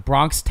movies, from The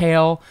Bronx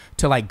Tale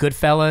to, like,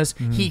 Goodfellas.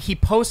 He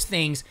posts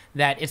things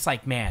that it's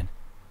like, man,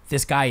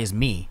 this guy is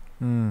me.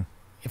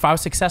 If I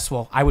was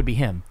successful, I would be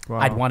him. Wow.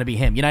 I'd want to be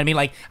him. You know what I mean?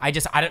 Like,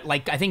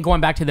 I think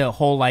going back to the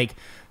whole, like,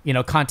 you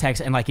know,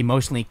 context and, like,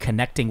 emotionally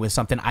connecting with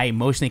something, I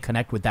emotionally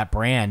connect with that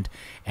brand.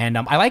 And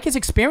I like his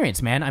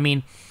experience, man. I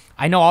mean,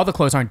 I know all the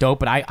clothes aren't dope,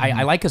 but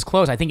I like his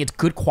clothes. I think it's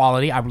good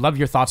quality. I would love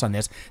your thoughts on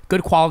this.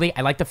 Good quality.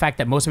 I like the fact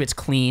that most of it's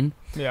clean.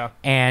 Yeah.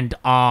 And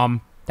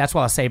that's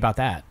what I'll say about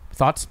that.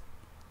 Thoughts?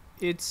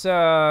 It's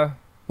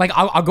Like,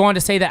 I'll go on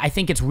to say that I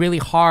think it's really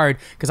hard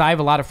because I have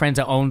a lot of friends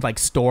that own like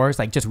stores,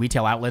 like just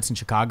retail outlets in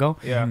Chicago.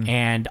 Yeah.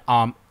 And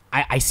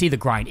I see the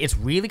grind. It's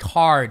really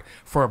hard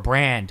for a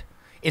brand.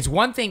 It's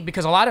one thing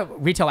because a lot of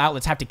retail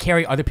outlets have to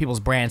carry other people's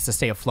brands to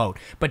stay afloat.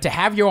 But to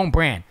have your own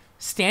brand,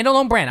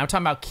 standalone brand, I'm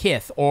talking about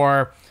Kith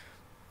or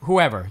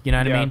whoever, you know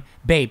what I mean?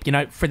 Bape, you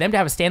know, for them to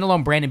have a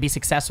standalone brand and be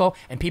successful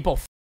and people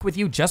with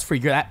you just for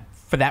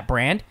that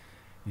brand,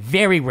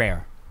 very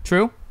rare.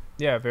 True?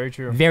 yeah, very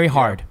true. Very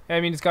hard. Yeah.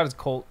 I mean, it's got its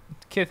cult.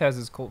 Kith has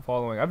its cult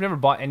following. I've never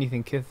bought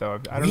anything Kith though.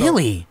 I don't know.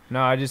 Really?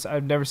 No,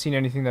 I've never seen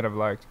anything that I've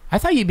liked. I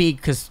thought you'd be,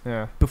 because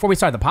Yeah. before we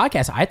started the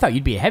podcast, I thought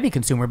you'd be a heavy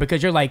consumer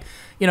because you're like,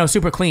 you know,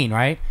 super clean,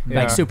 right?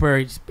 Yeah. Like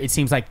super, it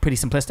seems like pretty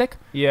simplistic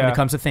Yeah. when it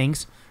comes to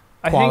things.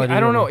 I Quality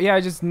don't know. or- Yeah,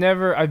 I just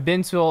never. I've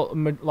been to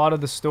a lot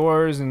of the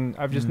stores, and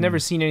I've just never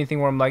seen anything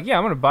where I'm like, yeah,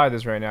 I'm gonna buy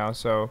this right now.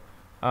 So,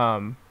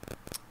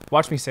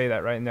 watch me say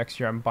that. Right, next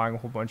year I'm buying a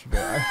whole bunch of it.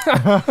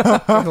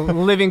 It's a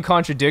living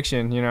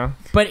contradiction, you know.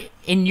 But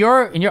in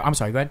your, I'm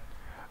sorry, go ahead.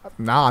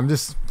 Nah,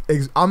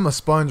 I'm a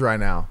sponge right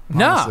now.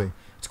 Honestly. No,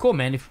 it's cool,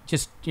 man. If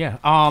just, yeah.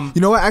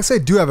 You know what?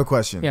 Actually, I do have a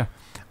question. Yeah.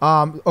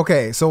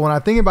 Okay, so when I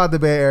think about the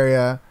Bay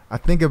Area, I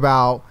think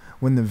about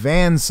when the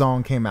Vans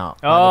song came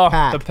out. by Oh, The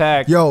Pack. The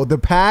Pack. Yo, The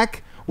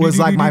Pack was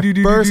like my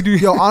first.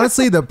 Yo,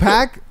 honestly, The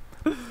Pack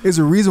is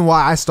the reason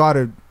why I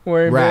started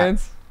Wearing rap.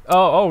 Vans.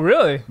 Oh,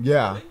 really?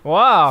 Yeah.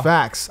 Wow.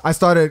 Facts. I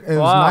started. It was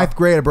Wow. 9th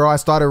grade, bro. I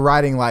started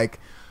writing like,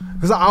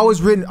 because I've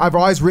always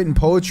written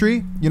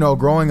poetry. You know,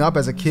 growing up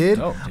as a kid.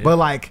 Oh, dude. But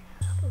like,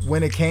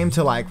 when it came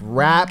to like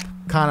rap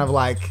kind of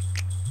like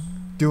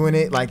doing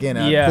it like in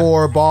a Yeah.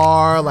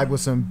 4-bar, like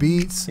with some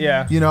beats.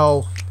 Yeah. You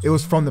know, it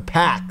was from the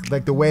pack,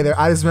 like the way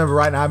I just remember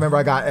right now. I remember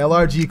I got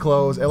LRG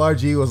clothes.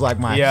 LRG was like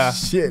my Yeah.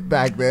 shit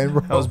back then,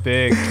 bro. That was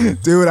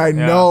big. Dude, I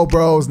know,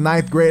 bro. It was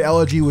 9th grade.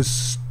 LRG was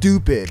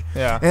stupid.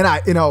 Yeah. And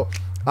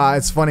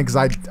it's funny because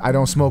I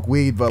don't smoke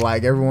weed, but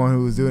like everyone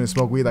who was doing it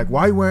smoke weed, like,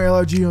 why are you wearing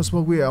LRG? You don't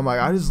smoke weed. I'm like,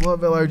 I just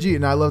love LRG,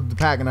 and I love the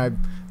pack, and I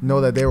know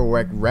that they were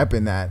like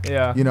repping that.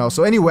 Yeah. You know.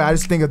 So anyway, I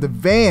just think of the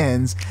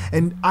Vans,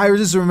 and I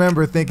just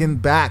remember thinking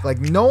back, like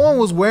no one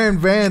was wearing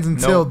Vans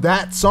until Nope.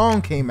 that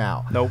song came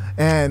out. Nope.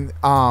 And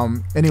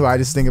anyway, I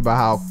just think about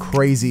how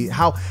crazy,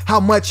 how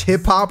much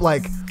hip hop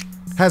like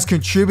has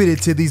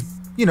contributed to these,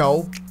 you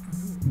know,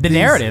 The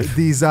narrative.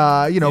 these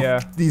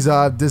these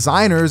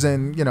designers,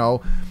 and you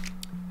know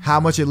how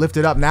much it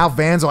lifted up. Now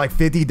Vans are like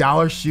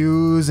 $50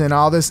 shoes and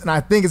all this, and I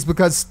think it's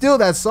because still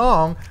that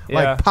song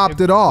like popped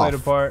it off.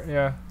 Played a part,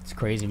 yeah. It's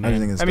crazy, I man.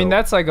 just think it's I mean, dope.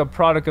 that's like a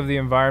product of the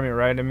environment,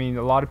 right? I mean,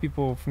 a lot of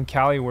people from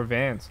Cali wear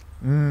Vans.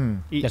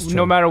 That's true.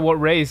 No matter what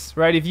race,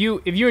 right? If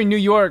you're in New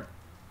York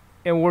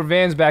and wore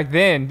Vans back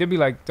then, they'd be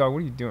like, "Dog, what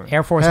are you doing?"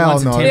 Air Force Hell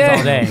Ones and no, Timbs yeah.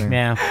 all day.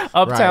 Yeah.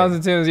 Uptowns Right.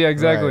 and Timbs, yeah,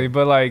 exactly. Right.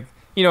 But like,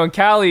 you know, in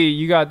Cali,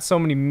 you got so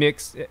many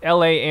mixed.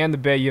 LA and the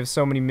Bay, you have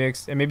so many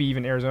mixed, and maybe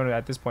even Arizona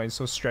at this point is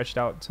so stretched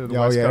out to the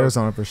Oh West yeah, Coast,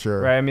 Arizona for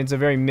sure. right? I mean, it's a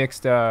very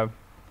mixed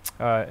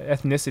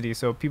ethnicity,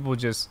 so people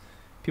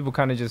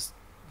kind of just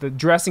the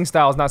dressing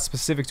style is not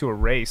specific to a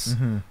race,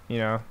 you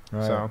know.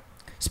 Right. So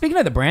Speaking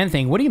of the brand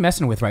thing, what are you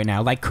messing with right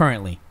now? Like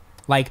currently,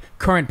 like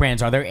current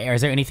brands.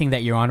 Is there anything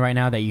that you're on right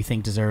now that you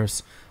think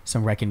deserves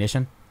some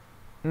recognition?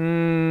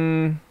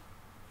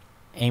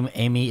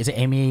 Amy, is it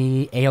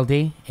Amy ALD?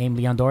 Amy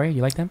Leondori?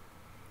 You like them?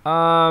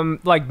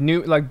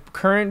 like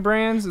current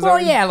brands. Is Well,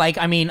 that yeah, like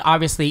I mean,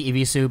 obviously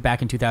Evisu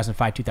back in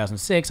 2005,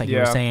 2006, like you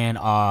were Yeah.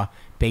 saying,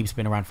 Babe's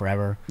been around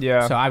forever.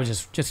 Yeah. So I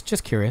was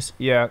just curious.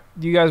 Yeah.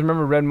 Do you guys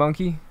remember Red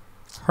Monkey?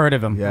 Heard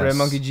of him? Yes. Red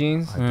Monkey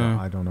jeans.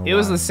 I don't know. It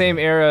was why. the same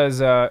era as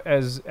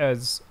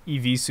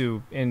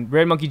Evisu, and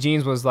Red Monkey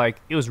jeans was like,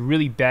 it was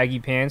really baggy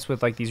pants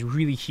with like these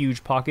really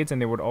huge pockets,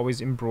 and they would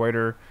always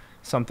embroider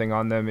something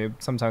on them. It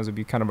sometimes would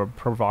be kind of a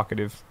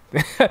provocative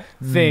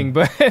thing,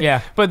 but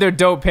Yeah. but they're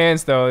dope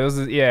pants though. It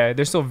was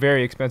they're still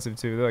very expensive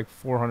too. They're like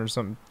 400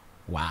 something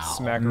Wow.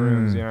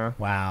 smackaroos, you know.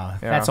 Wow.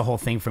 Yeah. That's the whole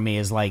thing for me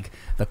is like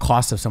the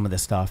cost of some of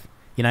this stuff.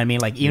 You know what I mean?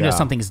 Like even if Yeah.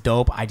 something's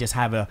dope, I just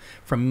have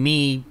for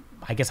me,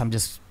 I guess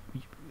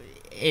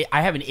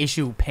I have an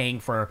issue paying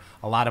for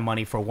a lot of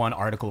money for one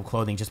article of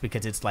clothing just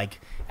because it's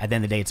like at the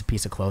end of the day it's a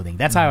piece of clothing.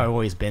 That's how I've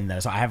always been though.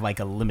 So I have like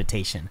a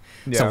limitation.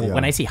 So Yeah.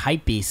 when I see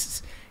hype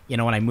beasts, you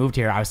know, when I moved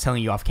here, I was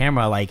telling you off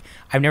camera, like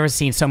I've never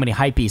seen so many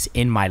hype beasts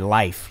in my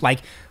life. Like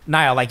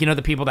Niall, like you know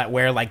the people that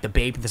wear like the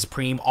Bape, the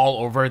Supreme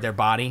all over their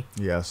body.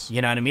 Yes.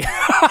 You know what I mean?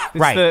 It's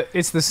Right.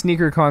 It's the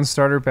Sneaker Con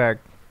starter pack.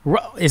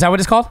 Is that what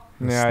it's called?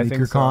 Yeah, I think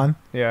Sneaker so. Con?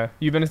 Yeah,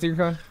 you been to Sneaker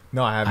Con?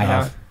 No, I have I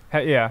not.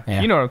 have. Yeah,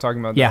 Yeah. you know what I'm talking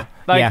about. Yeah,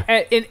 though. Like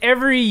yeah. in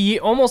every year,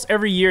 almost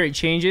every year it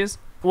changes.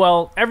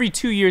 Well, every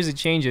 2 years it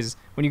changes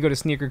when you go to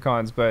sneaker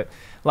cons. But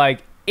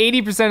like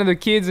 80% of the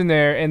kids in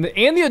there and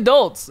the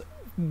adults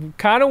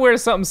kind of wear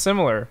something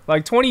similar.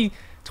 Like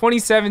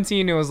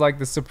 2017, it was like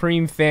the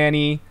Supreme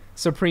Fanny,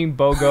 Supreme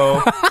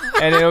Bogo,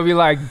 and it'll be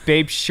like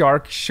Bape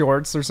Shark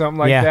shorts or something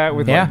like Yeah. that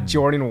with Yeah. like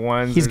Jordan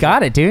 1s. He's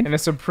got it, dude. and a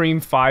Supreme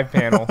 5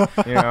 panel.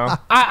 You know,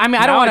 I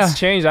mean, I don't Now want it's to.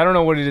 changed. I don't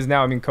know what it is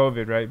now. I mean,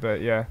 COVID, right?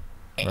 But yeah.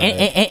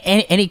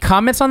 Any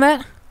comments on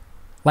that?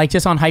 Like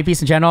just on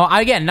hypebeast in general?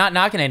 Again, not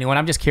knocking anyone.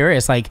 I'm just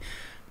curious. Like,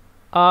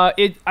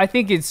 I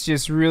think it's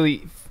just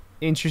really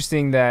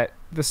interesting that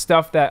the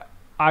stuff that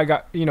I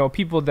got, you know,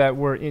 people that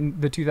were in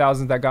the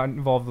 2000s that got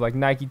involved with like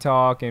Nike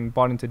Talk and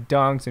bought into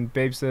Dunks and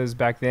Babesas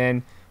back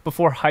then,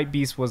 before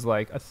Hypebeast was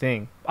like a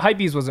thing.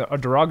 Hypebeast was a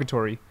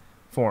derogatory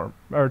form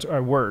or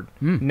a word.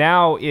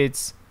 Now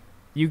it's,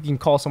 you can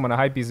call someone a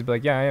Hypebeast and be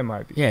like, yeah, I am a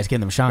Hypebeast. yeah, it's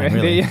getting them shine,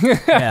 really.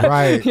 Yeah.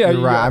 Right. Yeah, You're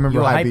you right. go. I remember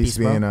You a hype Hypebeast beast,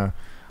 bro. being a.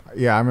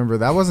 Yeah, I remember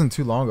that wasn't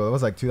too long ago. That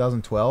was like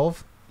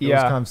 2012. It was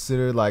Yeah.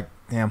 considered like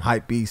damn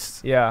hype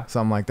beast, Yeah.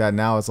 something like that.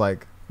 Now it's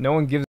like No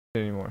one gives a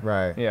shit anymore.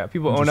 right. Yeah.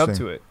 People own up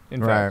Interesting. to it,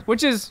 in Right. fact.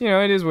 Which is, you know,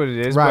 it is what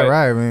it is. Right. but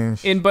Right. I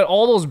mean, But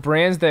all those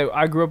brands that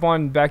I grew up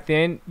on back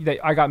then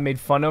that I got made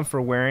fun of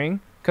for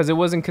wearing because it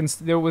wasn't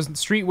there was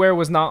streetwear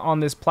was not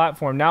on this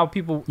platform. Now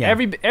people Yeah.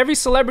 every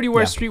celebrity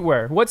wears Yeah.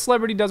 streetwear. What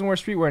celebrity doesn't wear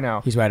streetwear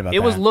now? He's right about It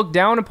that. was looked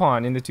down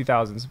upon in the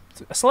 2000s.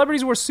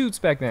 Celebrities wore suits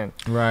back then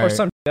right. or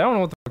some I don't know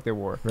what the fuck they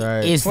wore.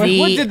 Right. Is What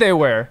did they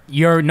wear?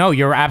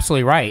 You're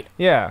absolutely right.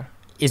 Yeah.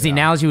 Is the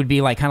analogy would be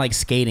like kind of like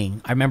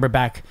skating. I remember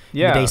back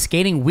in Yeah. the day,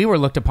 skating, we were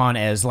looked upon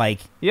as like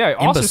Yeah,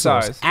 imbeciles.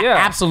 ostracized. Yeah.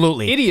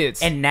 Absolutely.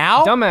 Idiots. And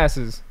now,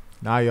 Dumbasses.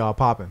 Now y'all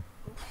popping.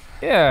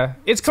 Yeah.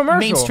 It's commercial.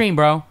 mainstream,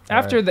 bro.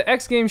 After Right. the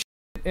X Games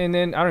and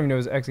then I don't even know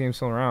if X Games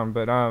still around,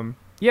 but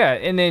yeah,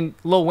 and then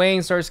Lil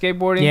Wayne started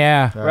skateboarding.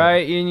 Yeah.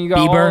 Right, and you got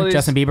all Bieber, this,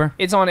 Justin Bieber.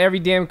 It's on every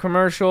damn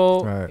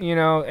commercial. Right. You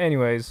know.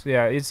 Anyways,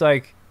 yeah, it's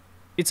like,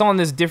 it's on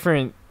this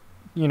different,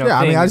 you know. Yeah,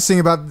 I mean, thing. I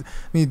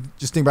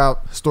just think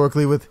about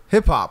historically with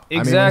hip hop. I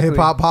mean, Exactly. when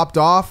hip hop popped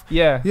off,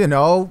 Yeah. you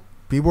know,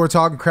 people were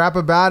talking crap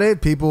about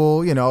it.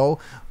 People, you know,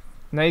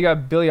 Now you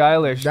got Billie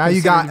Eilish. Now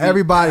you got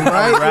everybody,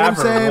 right? You know what I'm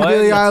rapper. saying? What?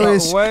 Billie That's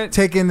Eilish what?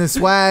 taking the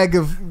swag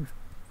of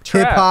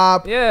Trap. hip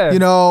hop, Yeah. you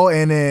know,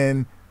 and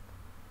then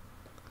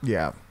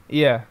Yeah.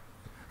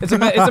 It's a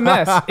mess.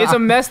 It's a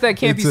mess that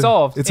can't be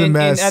solved. It's a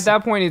mess. And at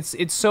that point,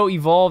 it's so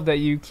evolved that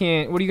you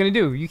can't. What are you gonna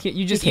do? You can't.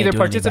 You just can't either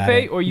do anything about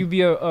participate it. or you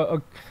be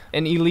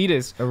an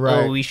elitist.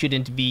 Right. Oh, we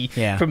shouldn't be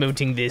Yeah.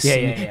 promoting this.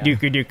 Yeah.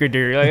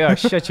 Like, oh,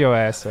 shut your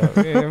ass up.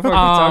 Yeah, what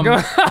are we talking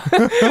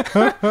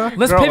about?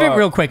 Let's Grow pivot up.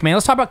 real quick, man.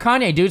 Let's talk about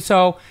Kanye, dude.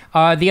 So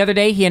the other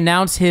day he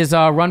announced his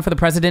run for the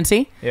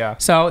presidency. Yeah.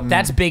 So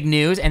that's big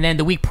news. And then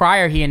the week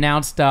prior he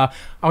announced. I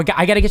got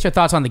to get your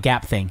thoughts on the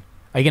Gap thing.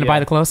 Are you gonna buy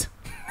the clothes?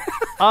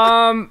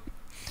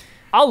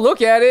 I'll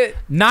look at it.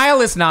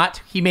 Niall is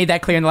not. He made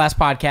that clear in the last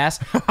podcast.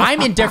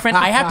 I'm indifferent.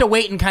 I have to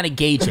wait and kind of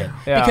gauge it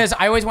Yeah. because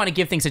I always want to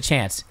give things a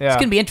chance. Yeah. It's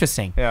gonna be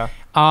interesting. Yeah.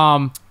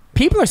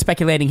 People are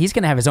speculating he's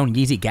gonna have his own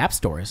Yeezy Gap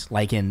stores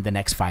like in the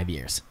next 5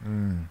 years.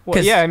 Well,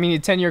 'Cause- yeah. I mean, a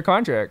 10-year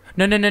contract.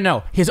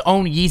 No. His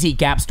own Yeezy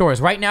Gap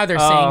stores. Right now they're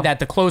saying that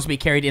the clothes will be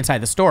carried inside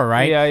the store,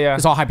 right? Yeah.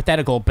 It's all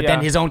hypothetical. But then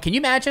Yeah. his own. Can you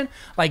imagine?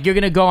 Like you're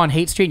gonna go on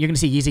Haight Street and you're gonna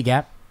see Yeezy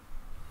Gap.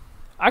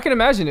 I can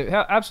imagine it.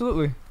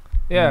 Absolutely.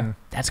 Yeah.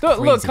 That's Look,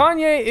 crazy. look,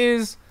 Kanye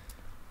is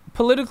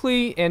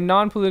politically and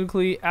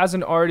non-politically as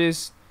an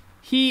artist,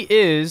 he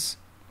is,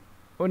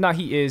 or not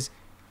he is.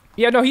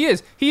 Yeah, no, he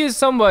is. He is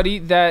somebody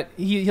that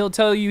he'll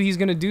tell you he's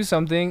gonna do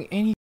something,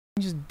 and he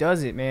just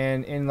does it,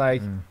 man. And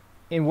like,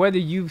 and whether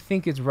you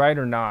think it's right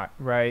or not,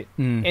 right?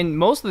 And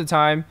most of the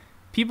time,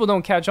 people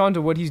don't catch on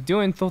to what he's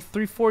doing till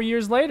 3-4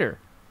 years later.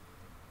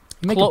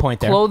 You make a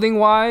point there. Clothing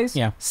wise,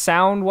 Yeah.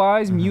 sound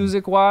wise,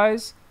 music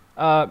wise,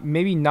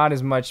 maybe not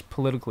as much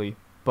politically,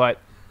 but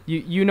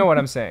you know what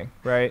I'm saying,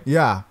 right?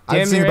 yeah. I Damn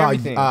was thinking near about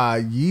everything.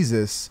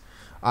 Yeezus.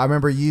 I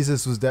remember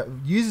Yeezus was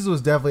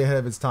definitely ahead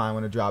of its time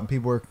when it dropped.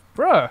 People were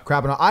Bruh,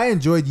 crapping on. I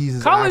enjoyed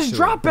Yeezus. College actually,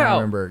 Dropout. I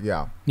remember,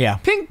 yeah. Yeah.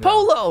 pink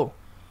polo.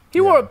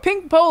 He wore a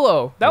pink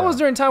polo. That was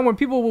during time when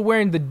people were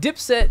wearing the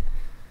Dipset.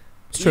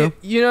 It's true.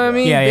 You know what I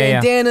mean? Yeah.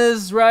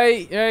 Bandanas,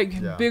 right?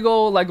 Yeah. Big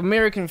old like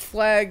American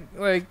flag.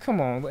 Like, come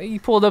on. He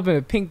pulled up in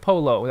a pink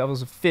polo that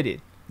was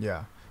fitted.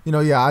 Yeah.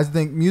 I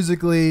think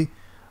musically,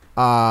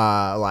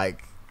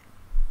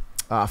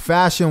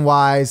 fashion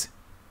wise,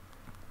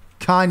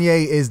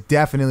 Kanye is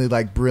definitely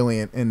like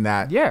brilliant in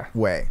that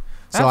way.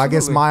 So I guess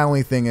Absolutely. my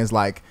only thing is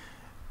like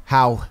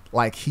how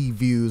like he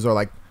views or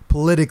like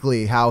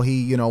politically how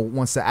he,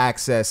 wants to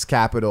access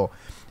capital.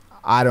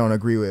 I don't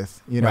agree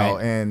with, Right.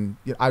 and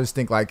I just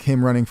think like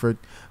him running for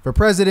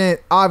president,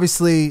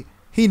 obviously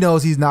he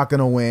knows he's not going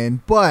to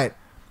win, but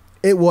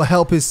it will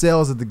help his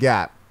sales at the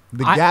Gap.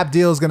 The Gap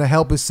deal is going to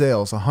help his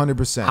sales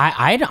 100%.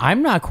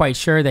 I'm not quite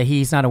sure that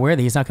he's not aware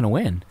that he's not going to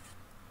win.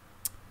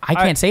 I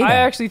can't say that. I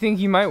actually think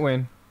he might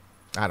win.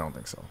 I don't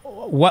think so.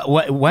 What?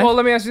 Well,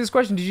 let me ask you this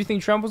question. Did you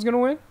think Trump was going to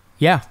win?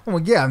 Yeah.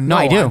 Well, yeah, no,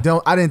 I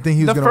do. I didn't think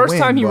he was The going to win. first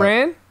time he but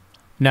ran?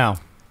 No.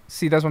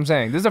 See, that's what I'm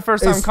saying. This is the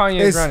first time Kanye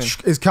is running.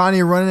 Is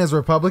Kanye running as a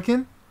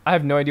Republican? I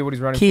have no idea what he's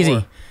running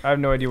Keezy. for. I have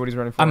no idea what he's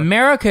running for.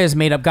 America is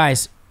made up,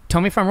 guys. Tell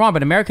me if I'm wrong,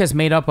 but America is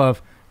made up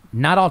of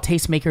not all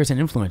tastemakers and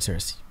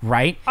influencers,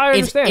 right? I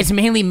understand. It's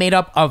mainly made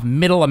up of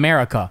middle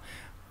America.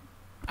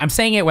 I'm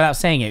saying it without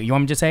saying it. You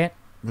want me to say it?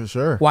 For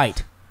sure.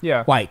 White.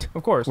 Yeah. White.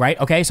 Of course. Right?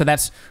 Okay, so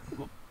that's,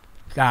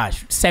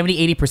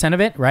 70, 80%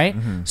 of it, right?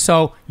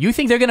 So you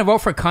think they're going to vote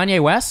for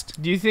Kanye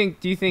West? Do you think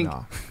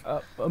No.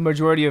 a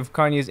majority of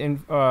Kanye's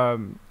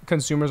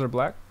consumers are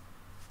black?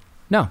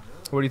 No.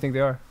 What do you think they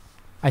are?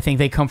 I think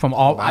they come from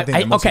all... I think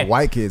they're mostly okay,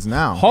 white kids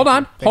now. hold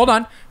on.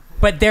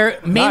 But they're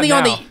mainly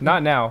not on now. the...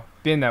 Not now.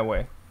 Been that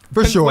way.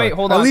 For sure. Wait,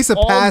 hold At on. least the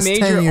all past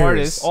major 10 years.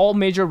 artists, all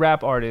major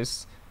rap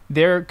artists,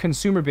 their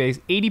consumer base,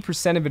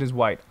 80% of it is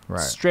white. Right.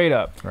 Straight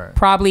up. Right.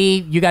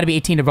 Probably, you got to be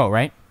 18 to vote,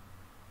 right?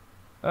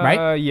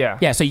 Right? Yeah.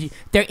 Yeah, so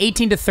they're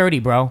 18 to 30,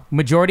 bro.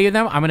 Majority of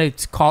them, I'm going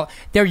to call...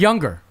 They're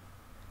younger.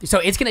 So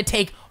it's going to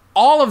take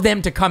all of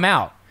them to come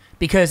out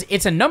because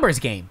it's a numbers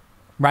game,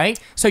 right?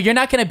 So you're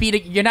not going to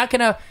beat... You're not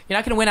going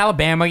to win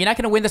Alabama. You're not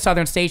going to win the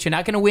southern states. You're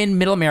not going to win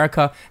middle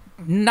America.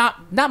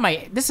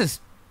 This is...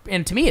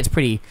 And to me, it's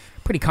pretty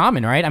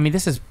common, right? I mean,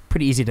 this is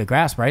pretty easy to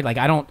grasp, right? Like,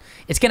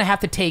 it's going to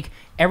have to take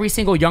every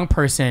single young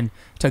person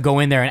to go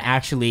in there and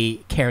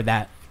actually care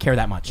that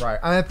much. Right.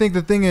 And I think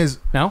the thing is,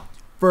 No?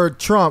 for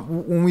Trump,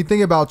 when we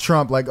think about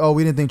Trump, like, oh,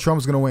 we didn't think Trump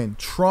was going to win.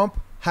 Trump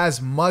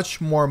has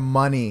much more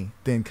money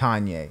than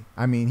Kanye.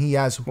 I mean, he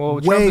has Well,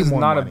 way Trump is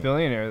more not money. a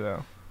billionaire,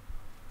 though.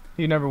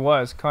 He never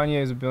was.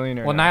 Kanye is a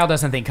billionaire. Well, now. Niall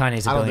doesn't think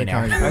Kanye's a I don't think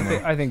billionaire. Kanye's a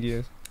billionaire. I think he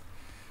is.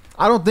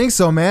 I don't think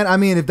so, man. I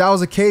mean, if that was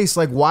the case,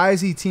 like, why is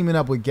he teaming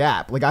up with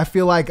Gap? Like, I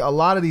feel like a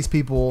lot of these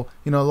people,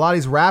 a lot of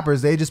these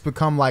rappers, they just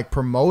become like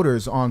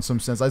promoters on some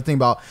sense. I think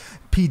about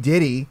P.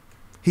 Diddy.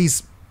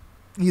 He's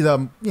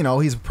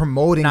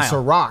promoting Niall.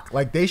 Ciroc.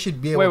 Like, they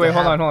should be able to Wait,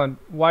 hold have- on.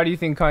 Why do you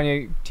think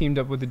Kanye teamed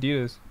up with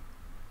Adidas?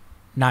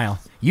 Niall,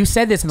 you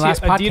said this in the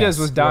last podcast. Adidas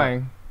was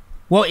dying.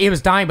 Well, it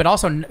was dying, but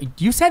also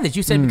you said this.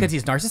 You said because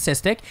he's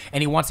narcissistic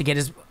and he wants to get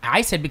his.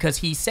 I said because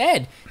he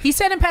said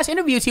in past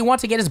interviews he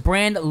wants to get his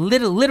brand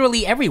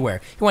literally everywhere.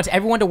 He wants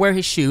everyone to wear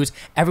his shoes,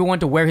 everyone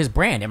to wear his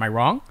brand. Am I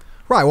wrong?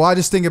 Right. Well, I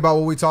just think about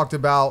what we talked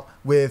about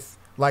with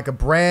like a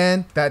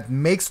brand that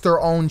makes their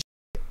own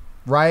shit,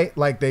 right?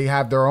 Like they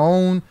have their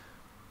own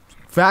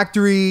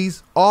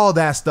factories, all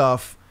that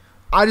stuff.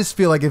 I just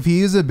feel like if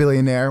he is a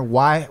billionaire,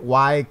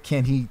 why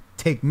can't he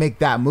make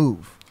that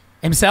move?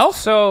 Himself?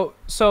 So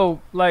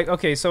like,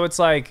 okay, so it's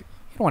like,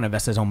 He don't want to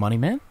invest his own money,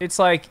 man. it's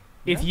like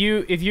if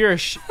you're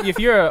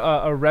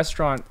a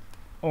restaurant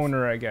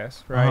owner, I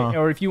guess, right? Uh-huh.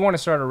 Or if you want to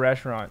start a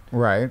restaurant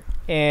Right.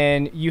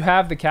 and you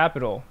have the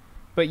capital,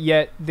 but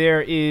yet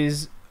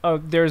there's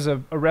a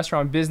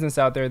restaurant business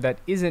out there that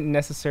isn't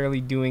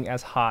necessarily doing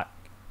as hot,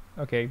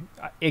 okay,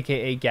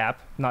 aka Gap,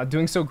 not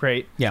doing so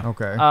great, Yeah.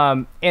 Okay.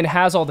 and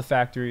has all the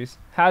factories,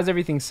 has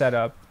everything set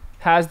up,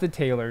 has the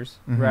tailors,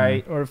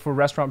 right, or for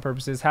restaurant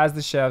purposes, has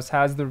the chefs,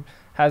 has the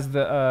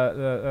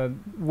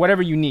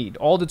whatever you need,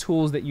 all the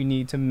tools that you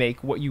need to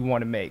make what you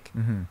want to make,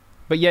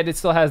 but yet it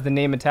still has the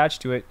name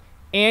attached to it,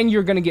 and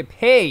you're gonna get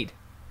paid.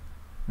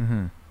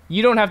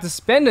 You don't have to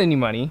spend any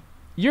money.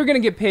 You're gonna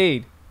get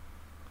paid.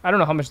 I don't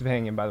know how much they're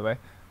paying him, by the way,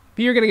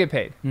 but you're gonna get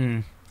paid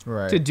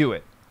Right. to do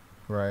it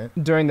Right.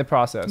 during the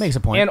process. Makes a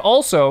point. And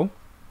also,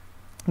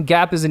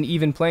 Gap is an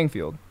even playing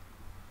field.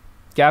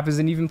 Gap is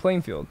an even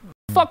playing field.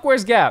 Fuck,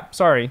 where's Gap?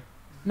 Sorry.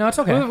 No, it's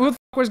okay. Who the fuck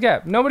wears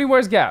Gap? Nobody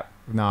wears Gap,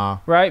 Nah.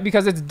 right?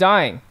 Because it's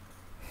dying.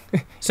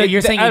 So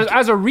you're saying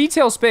as a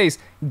retail space,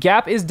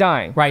 Gap is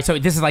dying. right? So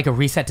this is like a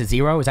reset to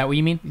zero. Is that what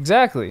you mean?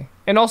 Exactly.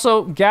 And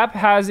also, Gap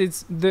has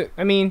its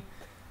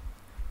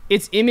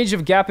image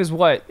of Gap is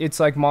what? It's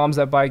like moms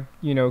that buy,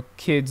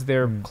 kids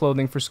their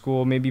clothing for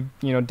school. Maybe,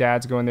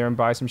 dads go in there and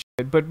buy some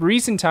shit. But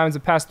recent times, the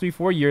past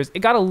 3-4 years, it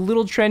got a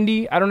little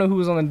trendy. I don't know who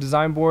was on the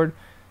design board.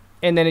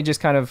 And then it just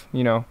kind of,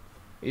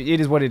 it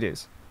is what it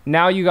is.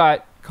 Now you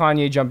got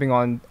Kanye jumping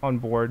on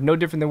board. No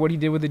different than what he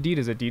did with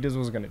Adidas. Adidas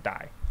was going to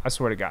die. I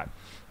swear to God.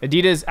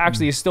 Adidas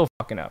actually is still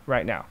fucking up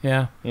right now.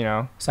 Yeah.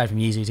 Aside from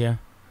Yeezys, yeah.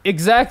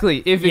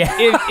 Exactly. If Yeah.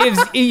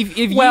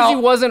 if Well-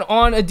 Yeezy wasn't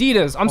on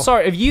Adidas, I'm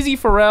sorry. If Yeezy,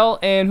 Pharrell,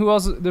 and who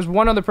else? There's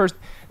one other person.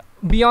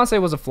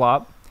 Beyonce was a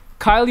flop.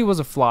 Kylie was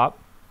a flop.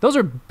 Those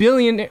are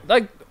billionaire.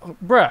 Like,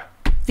 bruh.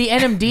 The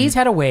NMDs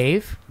had a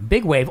wave,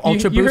 big wave.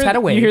 Ultra Boost had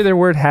a wave. You hear their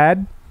word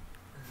 "had"?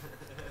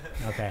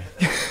 Okay.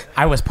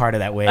 I was part of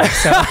that wave.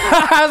 So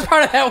I was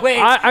part of that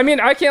wave. I mean,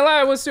 I can't lie.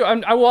 I was too.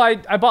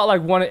 I bought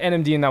like one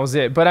NMD and that was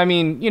it. But I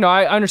mean,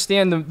 I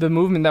understand the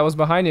movement that was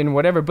behind it and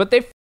whatever. But they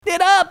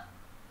f***ed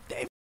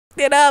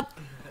it up.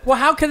 Well,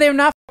 how could they have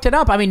not f***ed it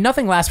up? I mean,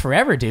 nothing lasts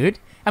forever, dude.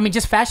 I mean,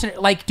 just fashion.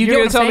 Like, do you You're get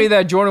gonna what tell I'm me saying?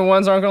 that Jordan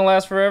 1s aren't gonna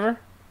last forever?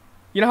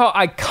 You know how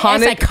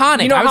iconic. It's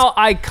iconic. You know I was-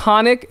 how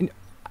iconic.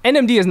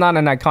 NMD is not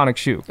an iconic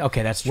shoe.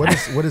 Okay, that's true.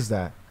 What is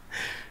that?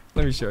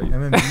 Let me show you.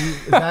 MMD,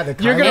 is that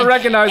a You're kind gonna of-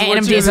 recognize what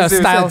NMD shoe is a this is.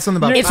 style. Something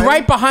about It's Kylie?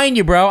 right behind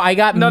you, bro. I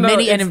got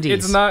many it's, NMDs.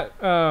 It's not.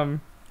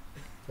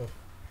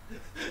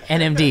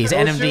 NMDs, Those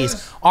NMDs,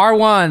 shoes?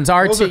 R1s,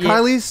 R2. Those are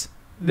Kylie's?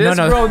 This,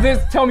 No. bro.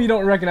 Tell me you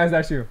don't recognize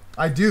that shoe.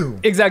 I do.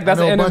 Exactly. That's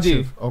I know an a bunch NMD.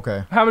 of-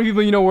 okay. How many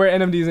people wear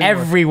NMDs anymore?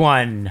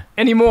 Everyone.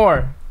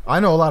 Anymore? I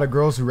know a lot of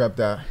girls who rep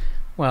that.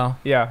 Well,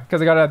 Yeah,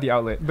 because I got it at the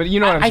outlet. But you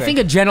know what I'm I saying. think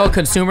a general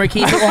consumer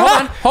key. Hold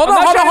on, hold I'm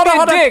on, not hold on, trying to hold be on, a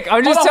hold on. dick.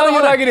 I'm just Hold on, telling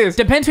hold you on. like it is.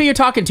 Depends who you're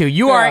talking to.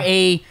 You are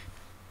Yeah.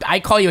 I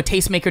call you a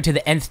tastemaker to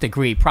the nth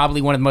degree.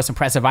 Probably one of the most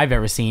impressive I've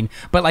ever seen.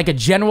 But like a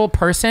general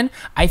person,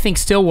 I think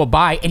still will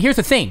buy. And here's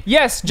the thing.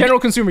 Yes, general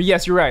consumer.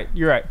 Yes, you're right.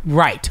 You're right.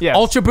 Right. Yes.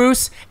 Ultra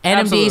Boost, NMDs.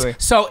 Absolutely.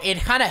 So it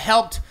kind of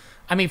helped.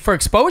 I mean, for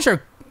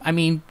exposure,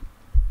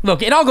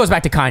 look, it all goes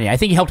back to Kanye. I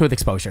think he helped with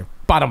exposure.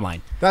 Bottom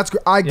line. That's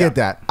I get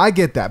that. I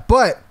get that.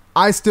 But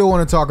I still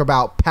want to talk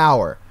about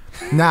power.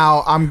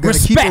 Now, I'm going to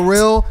keep it Respect.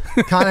 real.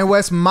 Kanye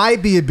West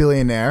might be a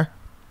billionaire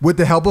with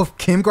the help of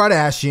Kim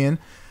Kardashian.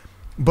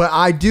 But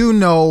I do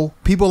know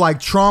people like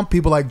Trump,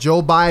 people like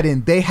Joe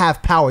Biden, they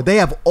have power. They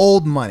have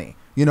old money.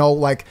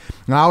 Like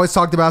and I always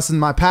talked about this in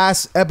my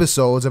past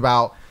episodes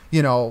about,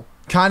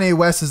 Kanye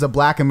West is a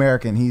black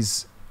American.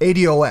 He's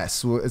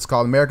ADOS. It's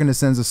called American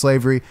Descendants of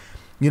Slavery.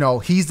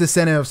 He's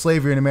descendant of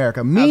slavery in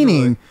America.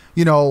 Meaning,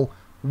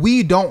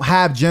 we don't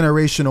have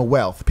generational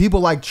wealth.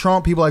 People like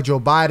Trump, people like Joe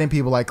Biden,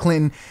 people like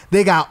Clinton,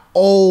 they got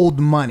old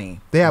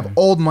money. They have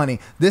old money.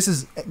 This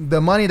is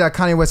the money that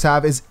Kanye West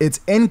have is its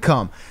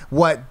income.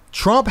 What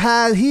Trump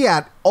had, he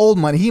had old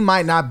money. He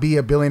might not be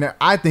a billionaire.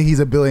 I think he's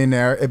a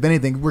billionaire. If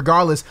anything,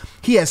 regardless,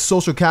 he has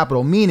social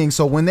capital. Meaning,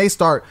 so when they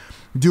start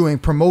doing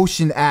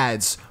promotion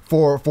ads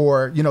for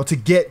to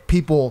get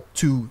people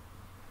to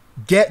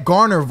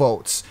garner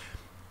votes,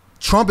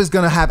 Trump is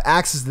going to have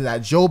access to that.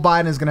 Joe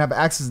Biden is going to have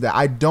access to that.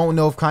 I don't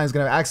know if Kanye's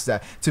going to have access to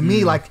that. To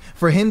me, like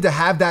for him to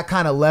have that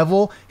kind of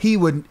level, he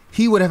would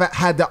have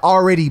had to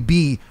already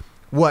be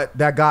what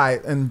that guy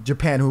in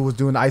Japan who was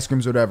doing the ice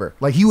creams or whatever.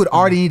 Like he would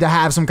already need to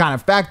have some kind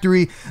of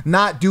factory,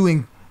 not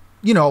doing,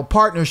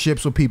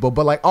 partnerships with people,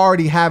 but like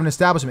already have an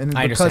establishment. And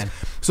I understand.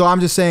 So I'm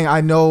just saying, I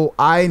know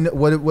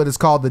what is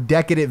called the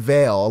decadent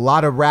veil. A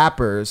lot of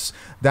rappers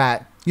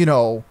that,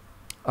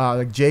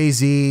 like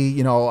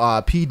Jay-Z,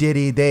 P.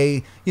 Diddy,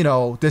 they,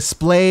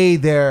 display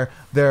their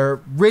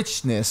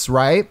richness,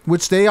 right?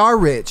 Which they are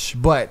rich,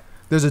 but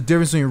there's a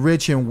difference between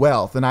rich and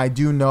wealth. And I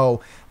do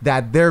know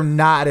that they're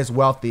not as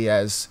wealthy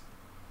as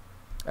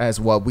as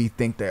what we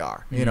think they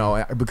are. You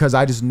know, because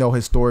I just know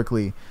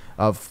historically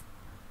of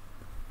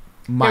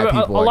my but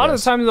people. A lot of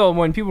the time, though,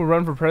 when people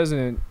run for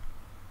president,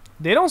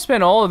 they don't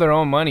spend all of their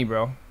own money,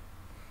 bro.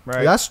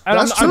 Right? That's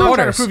I'm true. not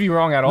trying to prove you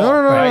wrong at all.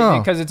 No, right? no.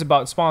 Because it's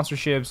about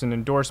sponsorships and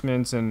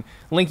endorsements and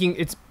linking.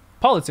 It's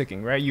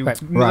politicking, right? You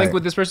Right. link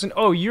with this person.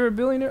 Oh, you're a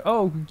billionaire.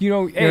 Oh, you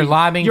know, hey, You're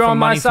lobbying you're for on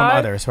my money from side?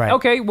 others, right?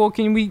 Okay, well,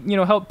 can we,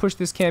 help push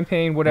this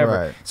campaign, whatever.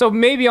 Right. So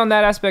maybe on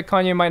that aspect,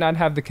 Kanye might not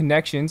have the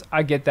connections.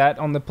 I get that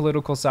on the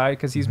political side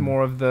because he's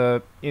more of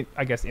the,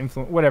 I guess,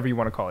 influence, whatever you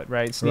want to call it,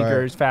 right?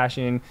 Sneakers,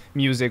 fashion,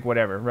 music,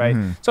 whatever, right?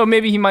 So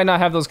maybe he might not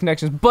have those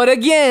connections. But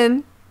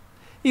again,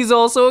 he's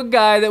also a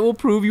guy that will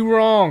prove you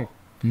wrong.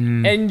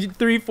 And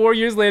 3-4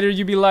 years later,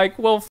 you'd be like,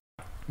 well,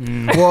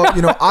 Well,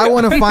 you know, I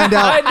want to find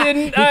out. I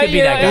didn't. He could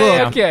be that guy,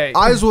 yeah. Okay.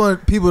 I just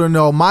want people to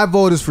know my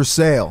vote is for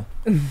sale.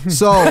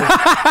 So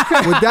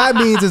what that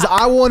means is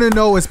I want to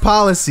know his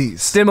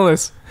policies.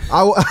 Stimulus.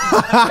 My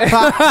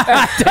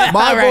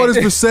vote is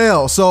for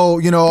sale. So,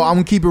 you know, I'm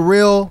gonna keep it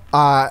real.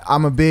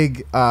 I'm a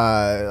big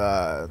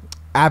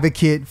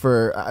advocate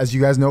for, as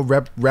you guys know,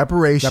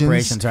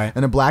 reparations, right.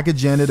 and a black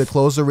agenda to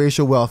close the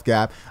racial wealth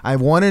gap. I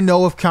want to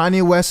know if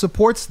Kanye West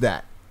supports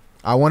that.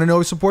 I want to know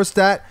if he supports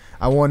that.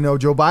 I want to know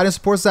Joe Biden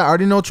supports that. I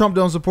already know Trump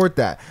don't support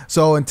that.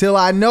 So until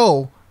I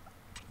know,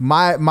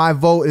 my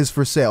vote is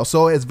for sale.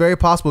 So it's very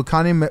possible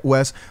Kanye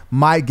West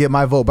might get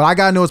my vote. But I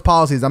got to know his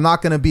policies. I'm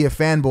not going to be a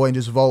fanboy and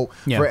just vote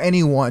for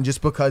anyone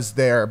just because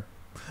they're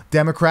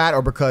Democrat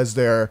or because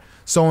they're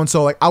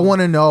so-and-so. Like, I want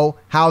to know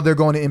how they're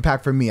going to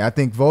impact for me. I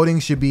think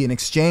voting should be an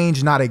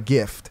exchange, not a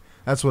gift.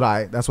 That's what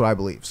I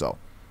believe. So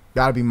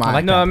got to be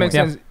my. No, that makes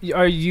sense.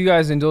 Are you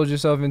guys indulge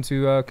yourself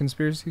into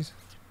conspiracies?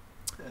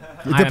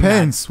 It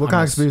depends. What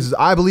kind of conspiracies?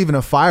 I believe in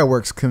a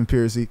fireworks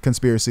conspiracy.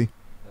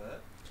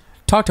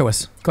 Talk to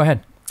us. Go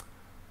ahead.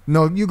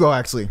 No, you go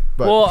actually.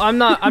 But. Well, I'm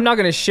not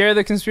going to share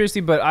the conspiracy,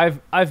 but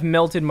I've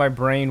melted my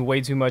brain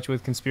way too much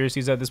with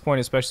conspiracies at this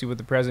point, especially with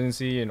the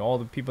presidency and all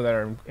the people that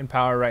are in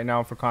power right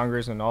now for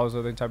Congress and all this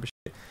other type of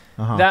shit.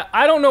 That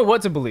I don't know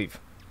what to believe.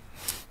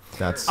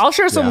 I'll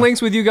share some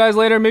links with you guys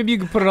later. Maybe you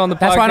can put it on the podcast.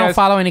 That's why I don't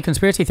follow any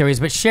conspiracy theories,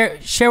 but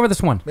share with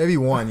us one. Maybe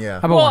one, yeah.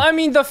 How about well, one? I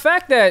mean, the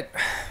fact that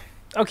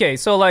okay,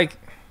 so like,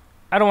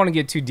 I don't want to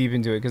get too deep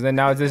into it because then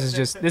now this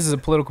is a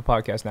political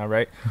podcast now,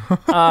 right?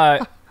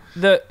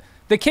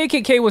 The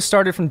KKK was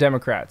started from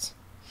Democrats.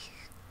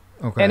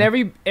 Okay.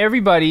 And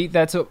everybody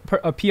that's a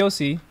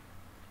POC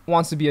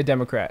wants to be a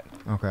Democrat.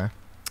 Okay.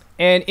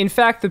 And in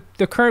fact,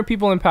 the current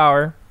people in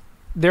power,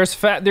 there's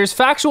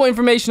factual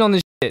information on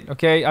this shit.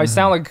 Okay, I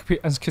sound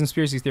like a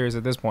conspiracy theorist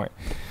at this point.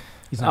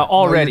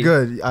 Already.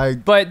 No, you're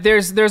good. But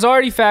there's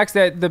already facts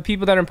that the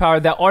people that are in power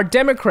that are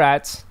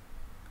Democrats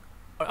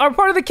are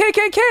part of the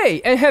KKK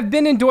and have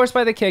been endorsed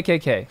by the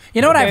KKK.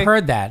 You know what? I've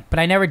heard that, but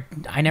I never.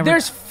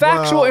 There's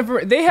factual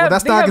information.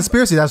 That's not a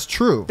conspiracy. That's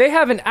true. They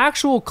have an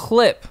actual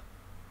clip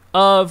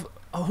of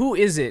who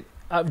is it?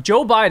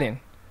 Joe Biden,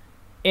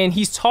 and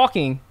he's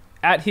talking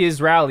at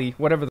his rally,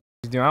 whatever the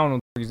he's doing. I don't know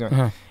what he's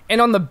doing. And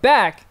on the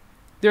back,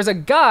 there's a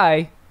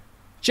guy,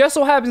 just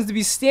so happens to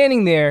be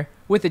standing there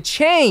with a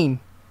chain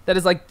that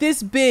is like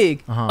this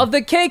big of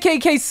the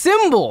KKK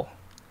symbol.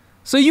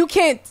 So you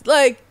can't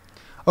like.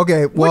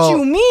 Okay, well, what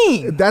you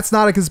mean? That's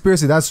not a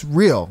conspiracy. That's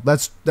real.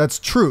 That's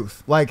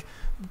truth. Like,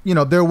 you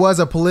know, there was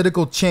a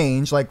political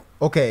change. Like,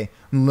 okay,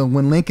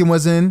 when Lincoln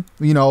was in,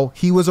 you know,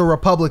 he was a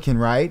Republican,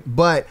 right?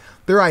 But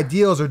their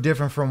ideals are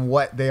different from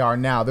what they are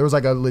now. There was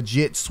like a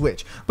legit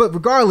switch. But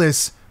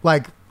regardless,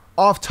 like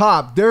off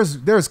top, there's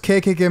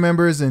KKK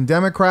members and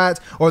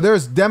Democrats, or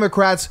there's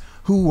Democrats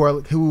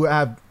who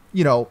have,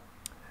 you know,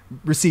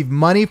 received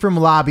money from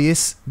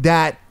lobbyists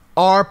that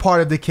are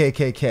part of the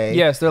KKK.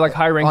 Yes, they're like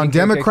high-ranking on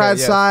Democrat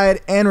KKK,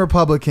 side and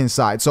Republican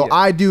side. So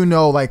I do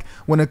know, like,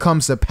 when it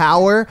comes to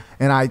power,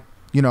 and I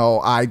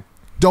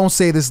don't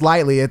say this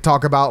lightly. I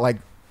talk about like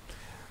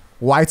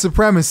white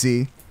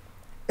supremacy.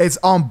 It's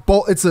on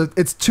both.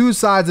 It's two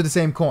sides of the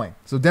same coin.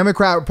 So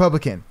Democrat,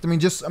 Republican. You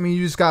just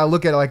gotta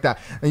look at it like that.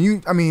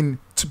 And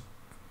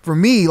for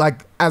me,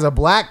 like as a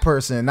black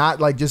person, not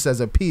like just as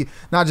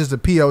not just a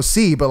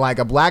POC, but like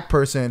a black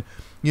person,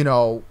 you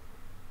know.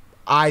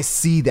 I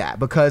see that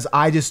because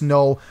I just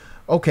know,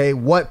 okay,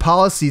 what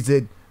policies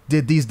did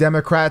these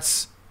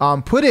Democrats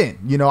put in?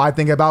 You know, I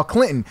think about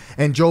Clinton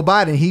and Joe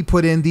Biden. He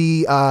put in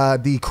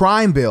the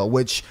crime bill,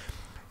 which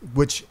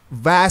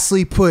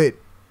vastly put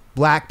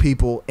black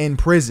people in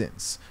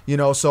prisons. You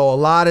know, so a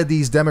lot of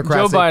these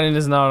Democrats. Joe Biden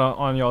is not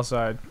on y'all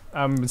side.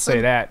 I'm gonna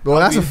say that. Well,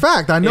 that's a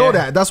fact. I know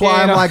that. That's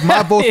why I'm like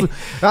my vote.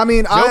 I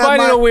mean, Joe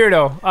Biden a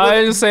weirdo.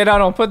 I just say that. I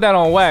don't put that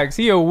on wax.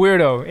 He a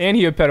weirdo and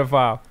he a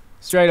pedophile.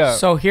 Straight up.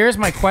 So here's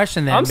my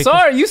question then. I'm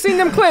sorry. You seen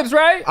them clips,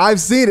 right?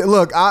 I've seen it.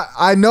 Look,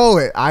 I know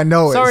it. I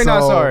know sorry, it.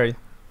 Not sorry.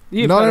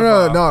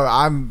 No.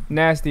 I'm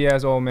nasty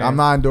ass old man. I'm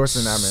not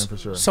endorsing that man for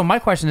sure. So my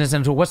question is,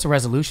 then, so what's the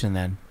resolution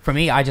then? For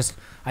me, I just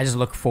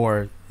look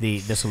for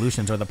the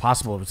solutions or the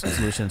possible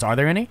solutions. Are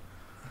there any?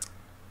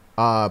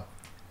 Like,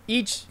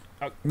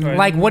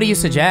 what do you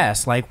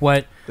suggest? Like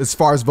what? As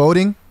far as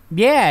voting?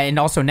 Yeah, and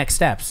also next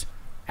steps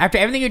After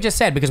everything you just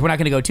said, because we're not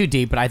going to go too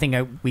deep, but I think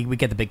we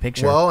get the big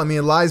picture. Well, I mean,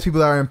 a lot of these people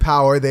that are in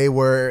power, they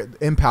were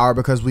in power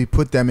because we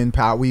put them in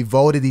power. We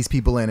voted these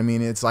people in. I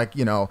mean, it's like,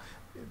 you know.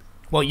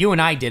 Well, you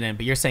and I didn't,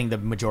 but you're saying the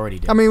majority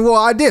did. I mean, well,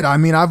 I did. I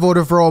mean, I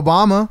voted for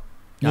Obama.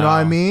 You know what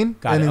I mean?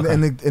 Got it,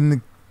 okay.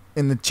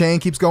 And the chain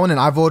keeps going. And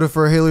I voted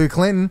for Hillary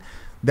Clinton.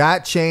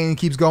 That chain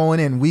keeps going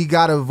in. We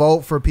got to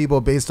vote for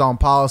people based on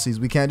policies.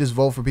 We can't just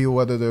vote for people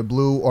whether they're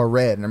blue or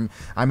red. And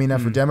I mean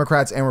that for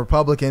Democrats and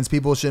Republicans,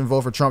 people shouldn't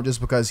vote for Trump just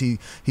because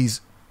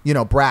he's you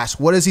know, brash.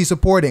 What is he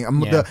supporting?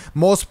 The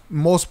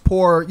most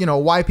poor, you know,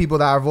 white people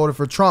that are voted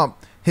for Trump,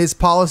 his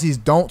policies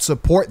don't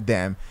support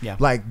them. Yeah.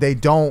 Like they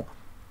don't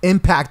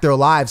impact their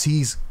lives.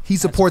 He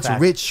supports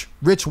rich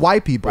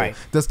white people. Right.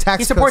 Does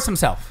tax He supports cuts.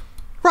 himself.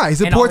 Right, he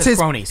supports his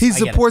cronies. he I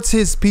get it. supports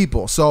his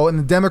people. So, and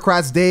the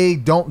Democrats, they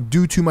don't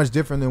do too much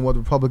different than what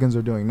Republicans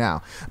are doing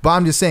now. But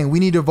I'm just saying, we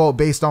need to vote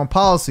based on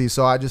policy.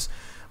 So I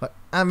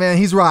mean,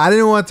 he's right. I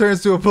didn't want to turn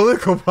this to a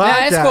political podcast.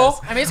 Yeah, it's cool.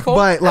 I mean, it's cool.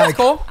 But like, That's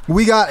cool.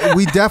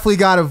 we definitely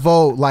got to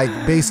vote like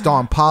based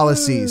on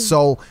policies.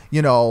 So,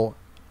 you know,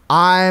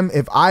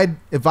 if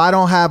I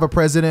don't have a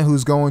president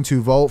who's going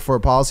to vote for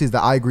policies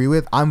that I agree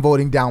with, I'm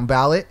voting down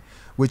ballot,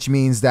 which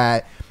means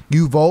that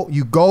you vote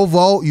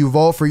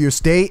for your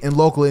state and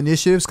local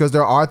initiatives, because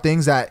there are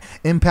things that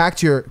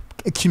impact your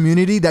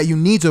community that you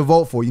need to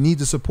vote for, you need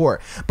to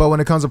support. But when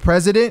it comes to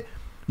president,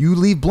 you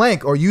leave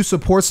blank or you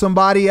support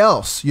somebody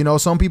else. You know,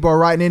 some people are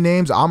writing in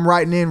names. I'm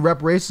writing in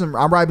reparations.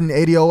 I'm writing in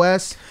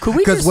ADOS.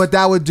 Because what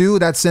that would do,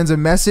 that sends a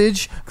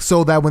message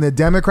so that when the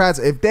Democrats,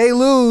 if they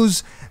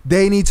lose,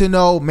 they need to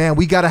know, man,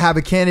 we got to have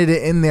a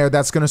candidate in there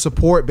that's going to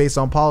support based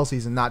on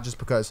policies and not just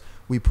because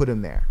we put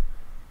him there.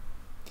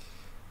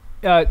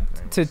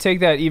 To take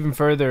that even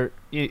further,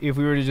 if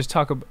we were to just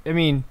talk about, I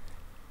mean,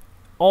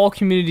 all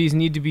communities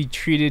need to be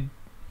treated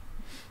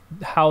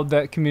how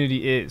that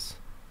community is.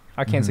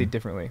 I can't say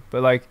differently,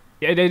 but like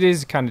it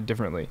is kind of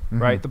differently,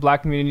 right? The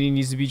black community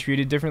needs to be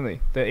treated differently.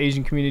 The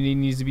Asian community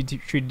needs to be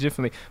treated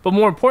differently. But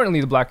more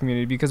importantly, the black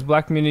community, because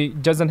black community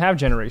doesn't have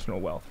generational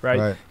wealth,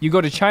 right? You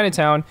go to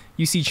Chinatown,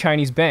 you see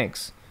Chinese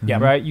banks. Yeah,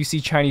 right. You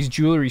see Chinese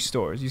jewelry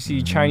stores. You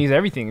see Chinese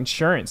everything,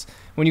 insurance.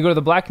 When you go to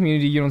the black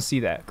community, you don't see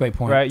that. Great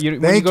point. Right.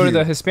 When you go to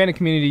the Hispanic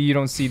community, you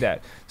don't see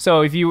that.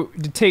 So if you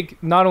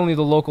take not only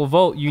the local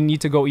vote, you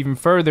need to go even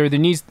further. There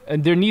needs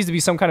to be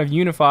some kind of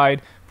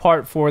unified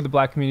part for the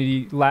black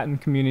community, Latin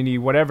community,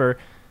 whatever,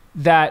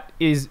 that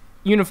is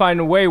unified in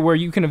a way where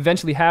you can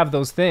eventually have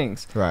those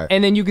things. Right.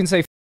 And then you can say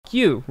 "F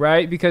you,"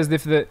 right? Because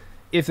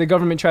if the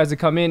government tries to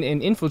come in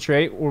and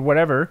infiltrate or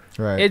whatever,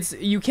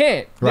 you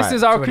can't. Right. This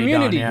is our It's already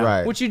community. done, yeah.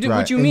 Right. What you do, Right.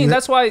 what you mean.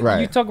 That's why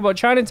Right. you talk about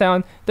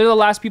Chinatown. They're the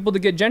last people to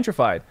get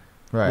gentrified.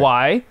 Right.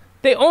 Why?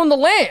 They own the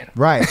land.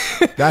 Right.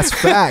 That's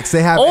facts.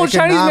 They have Old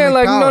Chinese man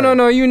like, power.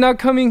 no, you're not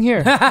coming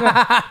here.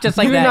 Just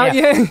like You're that. not-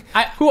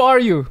 Yeah. Who are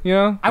you? You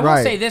know. I will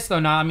Right. say this though.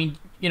 Now, I mean,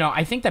 you know,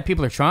 I think that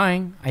people are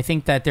trying. I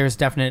think that there's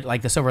definite,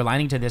 like, the silver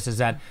lining to this is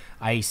that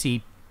I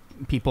see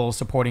people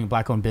supporting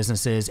black-owned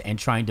businesses and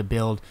trying to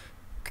build,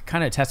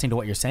 kind of attesting to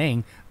what you're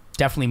saying,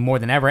 definitely more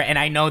than ever. And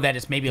I know that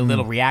it's maybe a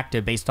little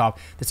reactive based off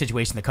the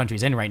situation the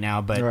country's in right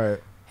now, but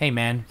hey,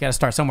 man, you got to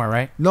start somewhere,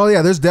 right? No,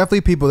 yeah, there's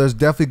definitely people. There's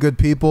definitely good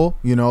people,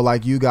 you know,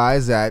 like you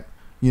guys that,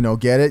 you know,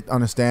 get it,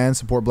 understand,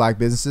 support black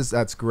businesses.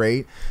 That's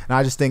great. And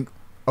I just think,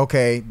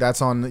 okay, that's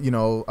on, you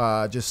know,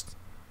 just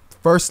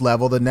first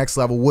level. The next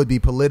level would be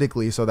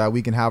politically, so that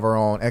we can have our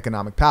own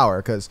economic power,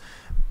 because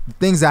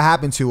things that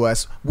happen to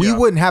us, we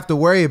wouldn't have to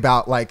worry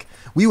about. Like,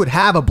 we would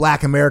have a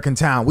black American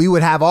town. We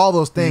would have all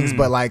those things,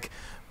 but like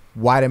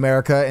white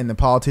America and the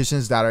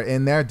politicians that are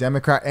in there,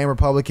 Democrat and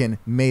Republican,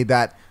 made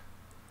that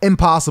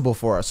impossible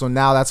for us. So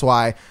now that's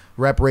why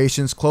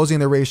reparations, closing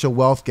the racial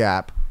wealth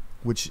gap,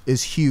 which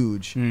is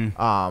huge. Wait,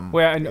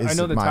 I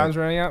know the time's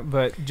running out,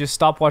 but just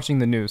stop watching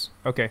the news.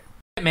 Okay.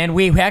 Man,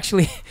 we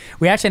actually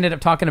ended up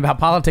talking about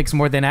politics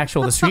more than the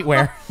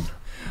streetwear.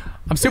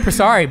 I'm super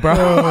sorry, bro.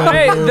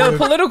 Hey, the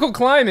political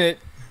climate.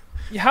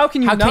 How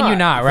can you not? How can you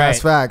not? Right.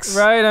 That's facts.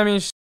 Right. I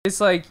mean, it's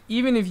like,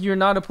 even if you're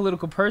not a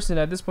political person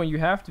at this point, you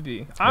have to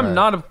be. I'm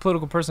not a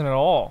political person at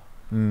all.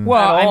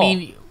 Well, I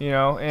mean, you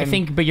know, and I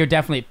think, but you're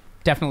definitely,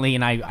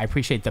 and I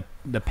appreciate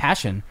the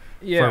passion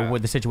for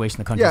what the situation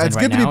the country's in right now. Yeah, it's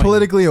good to be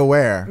politically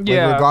aware.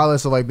 Yeah. Like,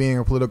 regardless of like being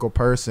a political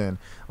person,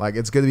 like,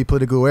 it's good to be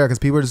politically aware, because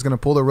people are just gonna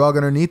pull the rug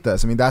underneath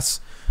us. I mean,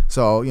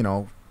 so, you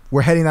know,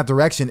 we're heading that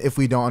direction if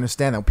we don't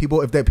understand that.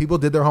 If people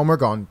did their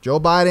homework on Joe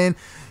Biden,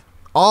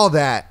 all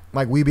that,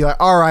 like, we'd be like,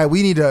 all right,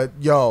 we need to,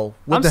 what the hell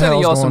is going on? I'm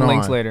sending y'all some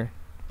links later.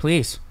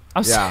 Please.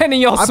 I'm sending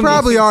y'all some I've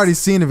probably links. already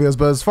seen the videos,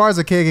 but as far as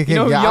the KKK, You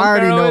know who I Young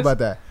already Pharaoh know is? about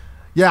that.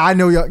 Yeah, I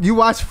know. You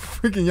watch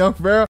freaking Young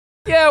Pharaoh?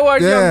 Yeah, I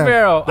watch Young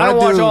Pharaoh. I that don't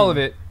watch dude- all of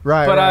it.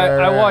 Right, But right, I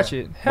right. watch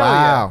it. Hell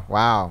yeah.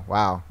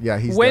 Wow. Yeah,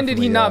 he's When did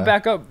he definitely, not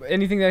back up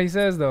anything that he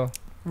says, though?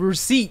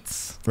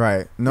 Receipts.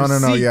 Right. No.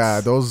 Receipts. Yeah,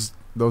 those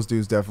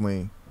dudes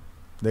definitely,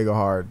 they go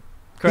hard.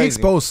 Crazy. He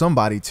exposed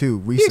somebody too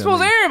recently. He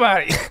exposed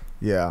everybody.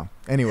 Yeah.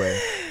 Anyway,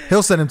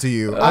 he'll send him to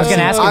you. I was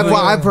gonna ask you who-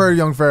 I've heard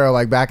Young Pharaoh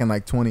like back in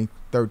like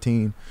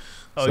 2013.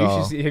 Oh, So, you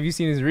should see, have you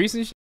seen his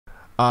recent shit?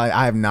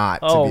 I have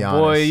not. To Oh be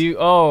boy,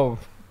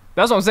 honest.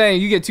 That's what I'm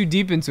saying. You get too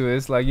deep into it,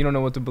 it's like you don't know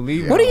what to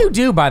believe. What do you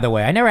do, by the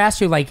way? I never asked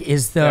you. Like,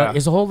 is the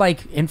whole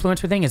like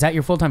influencer thing? Is that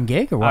your full time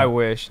gig or what? I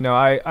wish. No,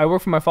 I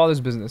work for my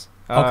father's business.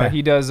 Okay.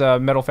 He does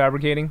metal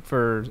fabricating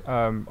for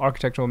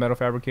architectural metal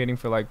fabricating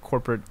for like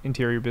corporate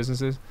interior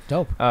businesses.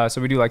 Dope. So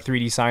we do like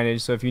 3D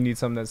signage. So if you need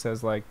something that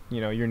says like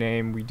your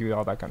name, we do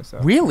all that kind of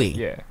stuff. Really?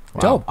 Yeah.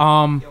 Dope.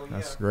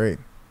 That's great.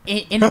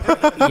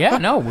 Yeah.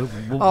 No.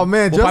 Oh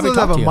man, we'll Justin probably doesn't have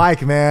talk a to you.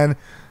 mic, man.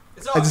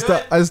 It's all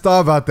good. I just thought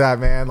about that,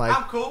 man. Like,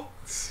 I'm cool.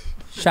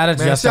 Shout out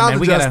to Man, Justin, shout out man. to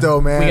We gotta,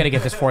 Justo, man. we gotta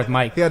get this fourth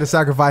mic. he had to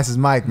sacrifice his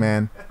mic,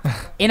 man.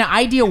 In an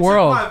ideal Took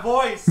world, my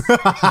voice.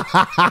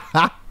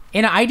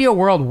 in an ideal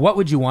world, what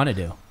would you want to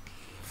do?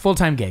 Full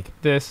time gig.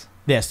 This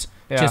This.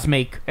 Yeah. Just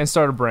make. and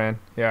start a brand.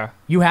 Yeah.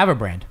 You have a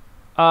brand.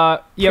 Yeah,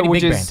 Pretty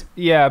which big is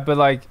brand. but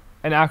like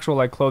an actual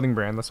like clothing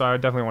brand. So I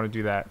definitely want to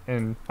do that,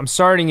 and I'm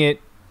starting it.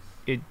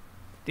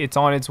 It's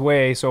on its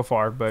way so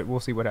far, but we'll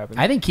see what happens.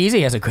 I think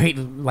Keezy has a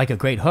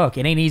great hook.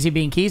 It ain't easy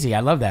being Keezy. I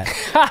love that.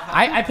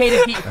 I paid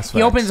it. He facts.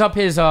 opens up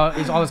his all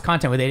his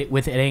content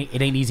with it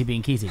ain't easy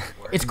being Keezy.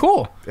 It's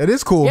cool. It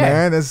is cool, Yeah.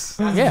 man. It's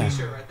That's Yeah. a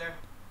t-shirt right there.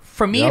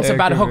 For me, Yep. it's Yeah,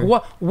 about a could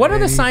hook. be. What are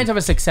the Easy. signs of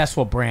a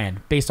successful brand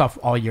based off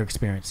all your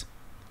experience?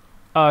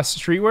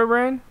 Streetwear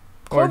brand,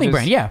 Or Clothing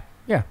just- brand,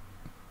 yeah.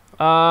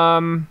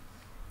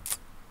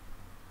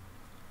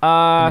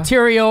 Uh,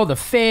 Material, the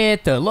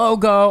fit, the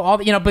logo, all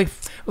the, but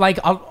like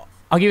I'll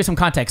give you some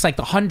context. Like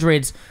the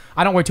hundreds,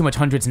 I don't wear too much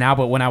hundreds now,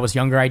 but when I was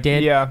younger, I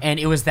did. Yeah. And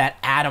it was that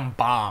Atom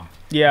Bomb.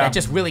 Yeah. That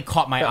just really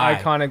caught my the eye.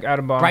 iconic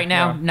Atom Bomb. Right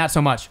now, not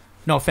so much.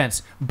 No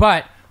offense,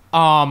 but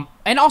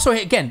and also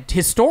again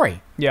his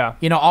story. Yeah.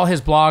 All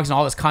his blogs and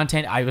all his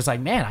content. I was like,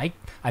 man,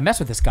 I mess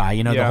with this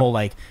guy. The Yeah. whole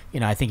like,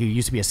 I think he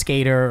used to be a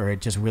skater, or it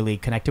just really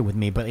connected with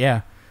me. But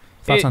yeah,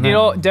 thoughts on It that?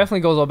 all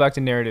definitely goes all back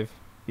to narrative.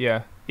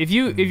 Yeah. If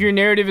your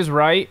narrative is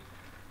right,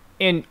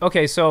 and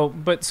okay, so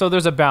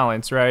there's a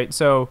balance, right?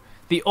 So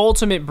the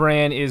ultimate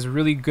brand is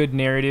really good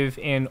narrative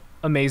and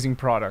amazing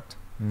product.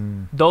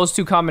 Those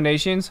two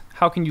combinations,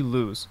 how can you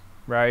lose,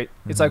 right?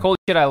 It's like, holy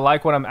shit, I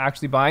like what I'm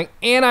actually buying,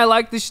 and I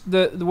like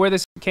the where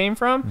this came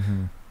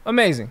from.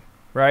 Amazing,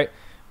 right?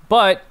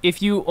 But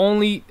if you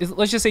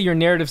let's just say your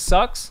narrative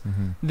sucks,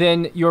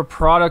 then your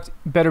product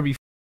better be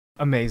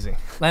amazing.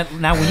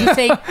 Now,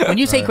 when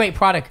you say great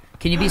product,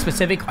 can you be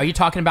specific? Are you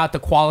talking about the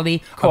quality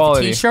of the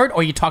Quality. T-shirt,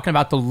 or are you talking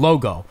about the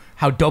logo?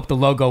 How dope the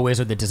logo is,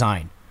 or the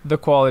design? The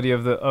quality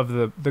of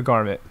the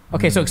garment.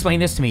 Okay, so explain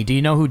this to me. Do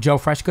you know who Joe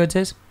Fresh Goods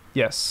is?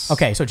 Yes.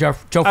 Okay, so Joe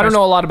Fresh. I don't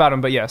know a lot about him,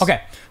 but yes.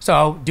 Okay,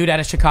 so dude out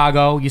of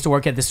Chicago, used to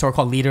work at this store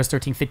called Leaders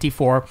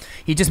 1354.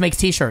 He just makes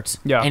T-shirts.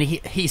 Yeah. And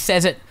he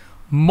says it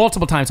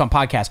multiple times on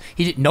podcasts.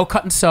 He did no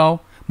cut and sew.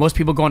 Most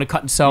people go into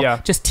cut and sew.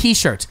 Yeah. Just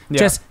T-shirts. Yeah.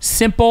 Just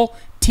simple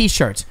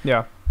T-shirts.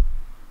 Yeah.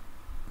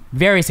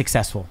 Very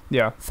successful.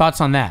 Yeah.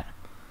 Thoughts on that?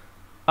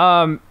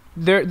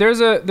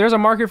 There's a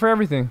market for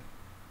everything.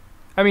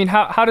 I mean,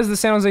 how does the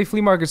San Jose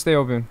flea market stay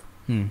open?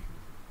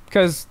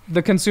 Because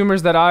the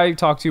consumers that I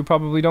talk to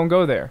probably don't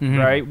go there, Mhm.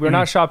 right? We're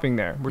not shopping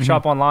there. We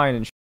shop online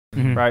and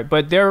Mhm. right?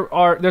 But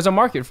there's a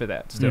market for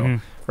that still,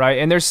 Mhm. right?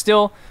 And there's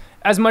still,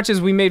 as much as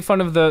we made fun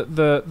of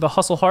the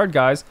hustle hard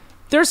guys,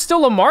 there's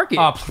still a market.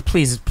 Oh,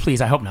 please,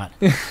 I hope not.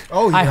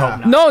 oh yeah, I hope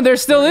not. No, there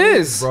still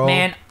is. bro.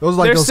 Man, those are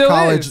like there those still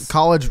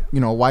college, is.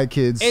 white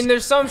kids. And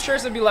there's some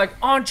shirts that be like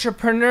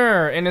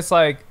entrepreneur, and it's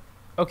like,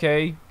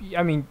 okay,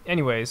 I mean,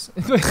 anyways,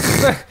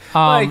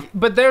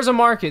 but there's a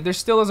market. There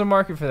still is a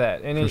market for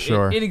that, and For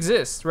sure. it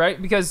exists,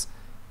 right? Because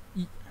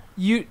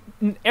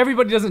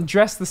everybody doesn't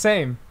dress the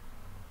same.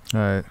 All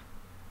right.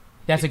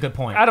 that's a good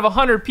point. Out of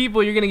 100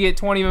 people, you're gonna get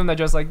 20 of them that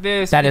dress like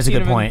this. That is a 15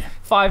 good of them, point.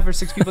 5 or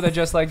 6 people that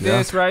dress like Yeah.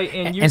 this, right?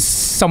 And you And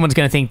someone's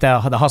gonna think the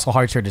hustle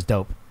hard shirt is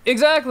dope.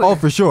 exactly. Oh,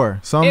 for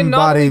sure. And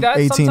not only Somebody that,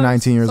 18, sometimes-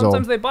 19 years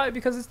Sometimes old. they buy it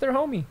because it's their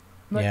homie.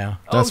 Like, Yeah.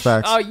 That's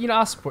facts.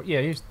 I'll support.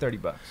 Yeah, here's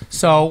 $30.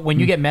 So when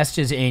you get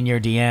messages in your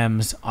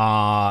DMs,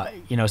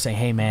 saying,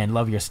 "Hey man,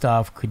 love your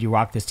stuff. Could you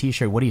rock this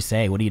T-shirt?" What do you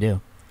say? What do you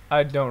do?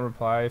 I don't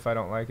reply if I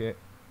don't like it.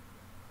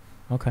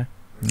 Okay.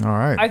 All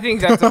right. I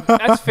think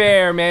that's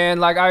fair, man.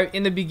 Like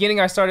in the beginning,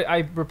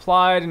 I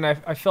replied, and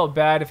I felt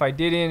bad if I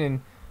didn't,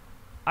 and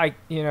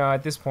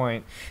at this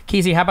point,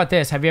 Keezy, how about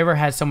this? Have you ever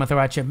had someone throw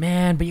at you,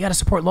 "Man, but you gotta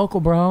support local,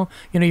 bro.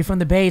 You're from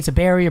the Bay. It's a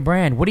Bay Area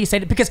brand." What do you say?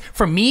 Because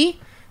for me,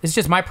 this is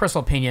just my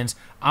personal opinions.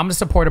 I'm gonna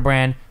support a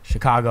brand,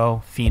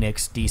 Chicago,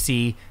 Phoenix,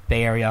 DC,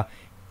 Bay Area.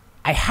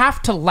 I have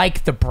to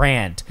like the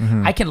brand.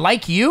 I can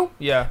like you,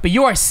 yeah, but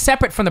you are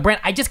separate from the brand.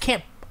 I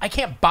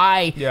can't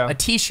buy Yeah. a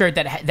T-shirt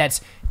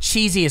that's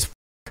cheesy as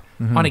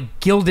on a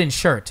Gildan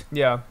shirt.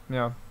 yeah.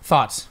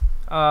 Thoughts?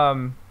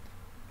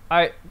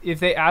 If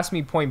they ask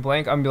me point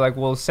blank, I'm gonna be like,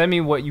 well, send me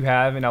what you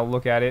have, and I'll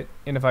look at it.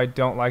 And if I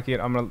don't like it,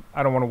 I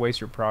don't want to waste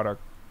your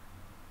product.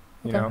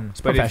 You know, It's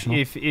but professional.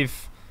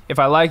 if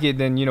I like it,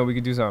 then we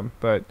could do something.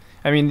 But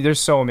I mean, there's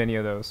so many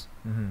of those.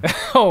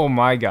 Oh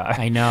my god.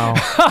 I know,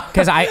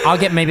 because I'll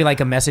get maybe like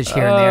a message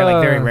here and there,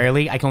 like very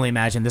rarely. I can only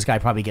imagine this guy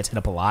probably gets hit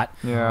up a lot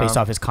Yeah. based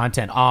off his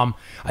content.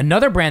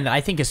 Another brand that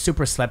I think is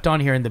super slept on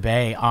here in the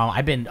Bay.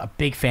 I've been a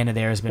big fan of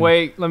theirs.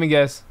 Wait, let me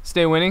guess.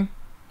 Stay Winning?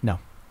 No.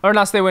 Or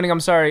not Stay Winning.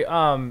 I'm sorry.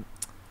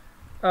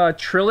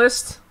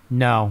 Trillist.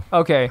 No.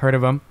 Okay. Heard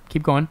of him?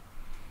 Keep going.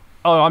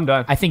 Oh, I'm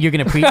done. I think you're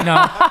gonna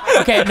no.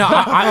 Okay, no.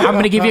 I'm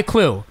gonna give you a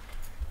clue.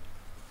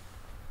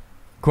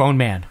 Grown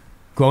man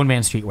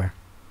streetwear.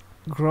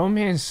 Grown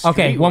man.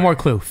 Okay, one streetwear. more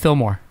clue.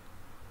 Fillmore.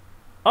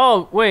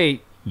 Oh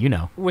wait, You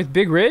know. with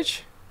Big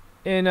Rich,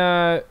 in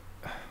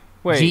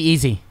wait.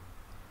 G-Eazy.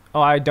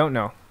 Oh, I don't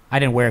know. I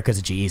didn't wear it because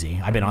of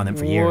G-Eazy. I've been on them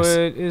for years. What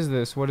is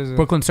this? What is it?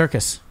 Brooklyn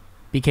Circus.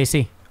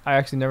 BKC. I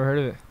actually never heard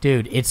of it.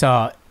 Dude,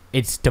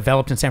 it's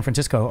developed in San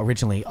Francisco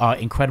originally.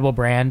 Incredible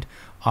brand.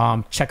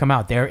 Check them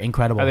out. They're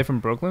incredible. Are they from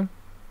Brooklyn?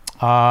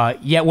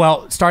 Yeah,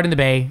 well, start in the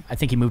Bay. I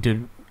think he moved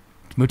to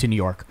New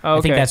York. Oh,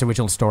 I think okay. that's the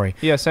original story.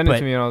 Yeah, send it But-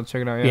 to me and I'll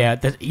check it out. Yeah.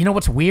 Yeah, you know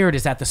what's weird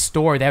is that the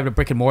store, they have a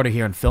brick and mortar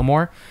here in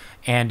Fillmore,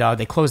 and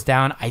they closed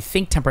down. I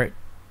think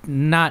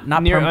not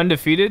Near perm-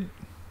 Undefeated?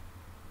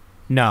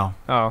 No,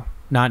 Oh.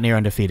 not near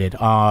Undefeated.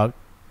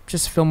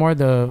 Just Fillmore.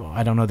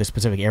 I don't know the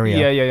specific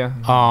area.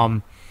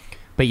 Yeah.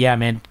 But yeah,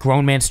 man,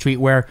 grown man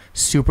streetwear,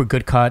 super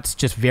good cuts,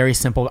 just very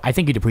simple. I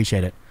think you'd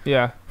appreciate it.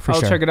 Yeah. For I'll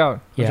sure. check it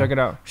out. Yeah. I'll check it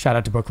out. Shout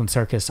out to Brooklyn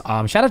Circus.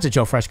 Shout out to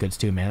Joe Freshgoods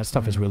too, man. That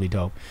stuff is really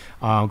dope.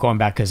 Going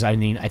back because I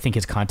think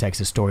his context,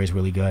 his story is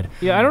really good.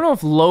 Yeah, I don't know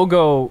if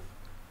logo.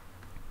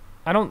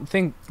 I don't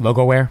think.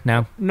 Logo wear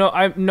now. No,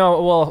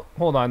 Well,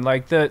 hold on.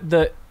 Like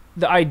the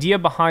idea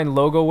behind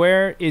logo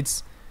wear,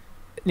 it's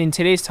in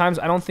today's times.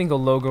 I don't think a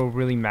logo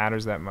really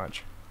matters that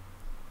much.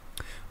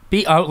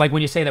 Like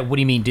when you say that, what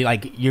do you mean?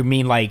 You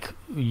mean like?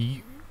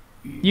 You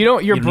know,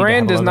 your You need to brand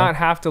have a does logo? not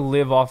have to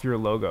live off your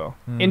logo.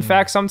 In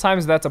fact,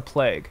 sometimes that's a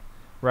plague,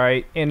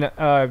 right? In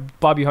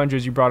Bobby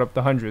Hundreds, you brought up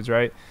the Hundreds,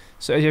 right?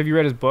 So have you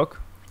read his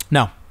book?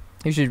 No.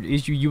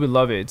 You would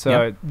love it. It's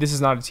Yep. This Is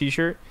Not a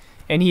T-Shirt,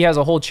 and he has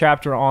a whole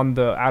chapter on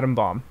the atom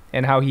bomb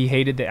and how he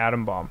hated the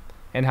atom bomb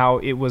and how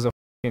it was a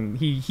fucking,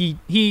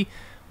 he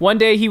one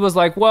day he was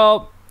like,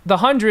 well, the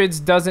Hundreds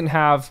doesn't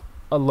have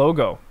a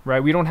logo,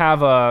 right? We don't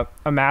have a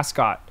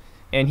mascot,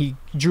 and he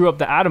drew up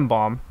the atom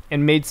bomb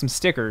and made some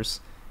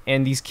stickers.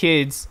 And these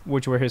kids,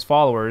 which were his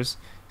followers,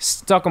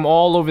 stuck them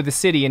all over the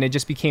city, and it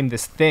just became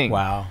this thing.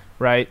 Wow.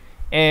 Right?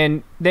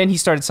 And then he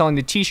started selling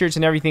the T-shirts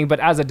and everything.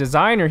 But as a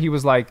designer, he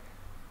was like,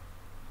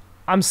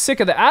 I'm sick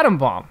of the atom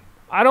bomb.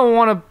 I don't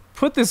want to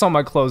put this on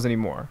my clothes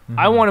anymore.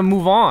 I want to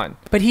move on.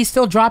 But he's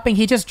still dropping.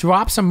 He just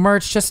dropped some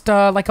merch just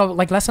like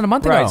less than a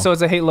month ago. Right. So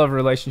it's a hate-love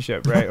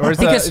relationship, right? Or it's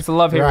a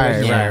love-hate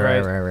Right,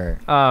 relationship,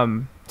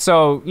 right.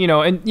 So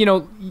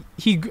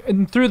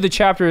and through the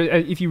chapter,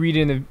 if you read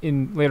it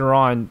in later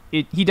on,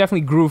 he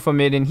definitely grew from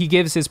it, and he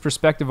gives his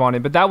perspective on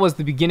it. But that was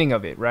the beginning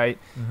of it, right?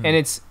 And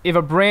it's, if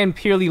a brand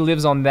purely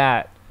lives on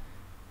that,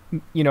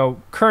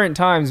 current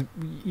times,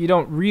 you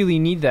don't really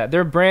need that.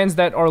 There are brands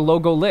that are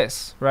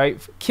logo-less, right?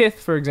 Kith,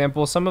 for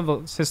example, some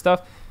of his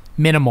stuff,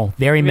 Minimal,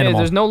 very minimal.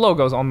 there's no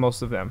logos on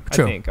most of them.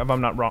 True. I think, if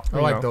I'm not wrong. I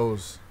like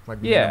those. Like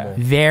Yeah.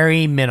 minimal.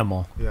 Very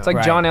minimal. Yeah. It's like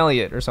Right. John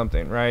Elliott or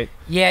something, right?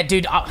 Yeah,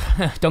 dude,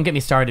 don't get me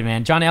started,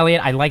 man. John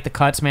Elliott, I like the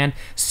cuts, man.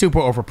 Super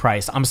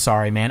overpriced. I'm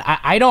sorry, man.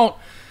 I don't.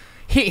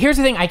 Here's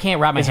the thing I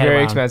can't wrap my It's head very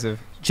around. expensive.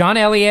 John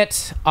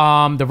Elliott,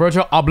 the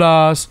Virgil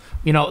Ablohs,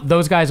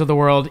 those guys of the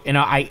world,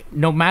 I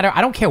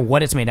don't care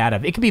what it's made out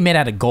of. It could be made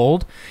out of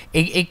gold.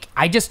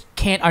 I just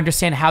can't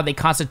understand how they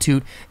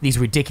constitute these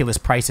ridiculous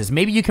prices.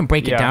 Maybe you can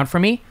break it Yeah. down for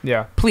me,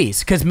 Yeah.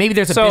 please, because maybe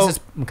there's a So- business.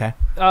 Okay.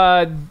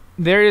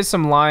 There is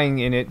some lying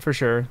in it for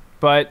sure,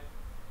 but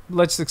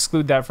let's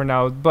exclude that for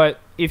now. But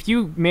if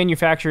you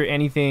manufacture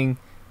anything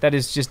that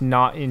is just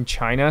not in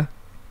China,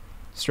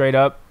 straight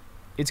up,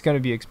 it's going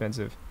to be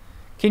expensive.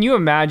 Can you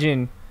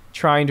imagine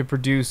trying to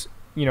produce,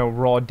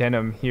 raw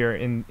denim here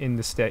in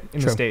the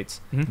True. States?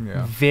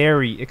 Yeah.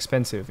 Very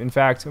expensive. In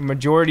fact, a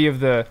majority of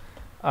the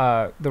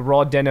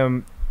raw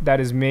denim that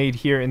is made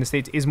here in the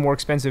States is more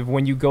expensive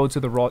when you go to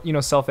the raw,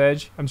 Self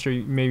Edge. I'm sure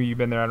maybe you've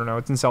been there. I don't know.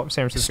 It's in San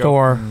Francisco.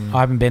 Store. I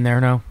haven't been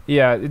there, no.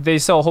 Yeah, they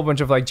sell a whole bunch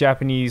of like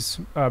Japanese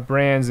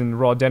brands and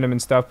raw denim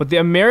and stuff, but the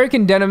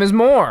American denim is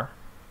more,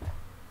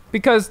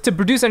 because to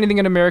produce anything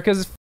in America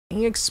is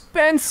f***ing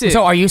expensive.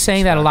 So are you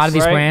saying that a lot of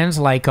these Right. brands,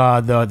 like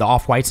the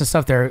Off-Whites and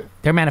stuff, they're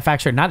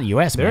manufactured not in the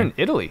U.S., They're man? in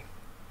Italy,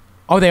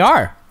 Oh, they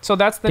are? so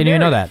that's the Didn't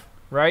even know narrative,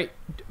 that. right?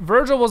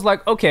 Virgil was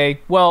like, okay,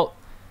 well,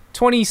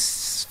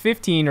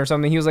 2015 or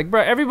something, he was like,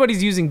 bro,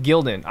 everybody's using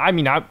Gildan. I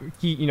mean,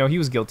 he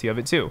was guilty of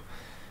it too.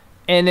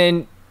 And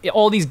then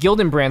all these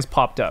Gildan brands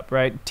popped up,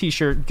 right?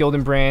 T-shirt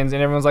Gildan brands,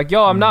 and everyone's like,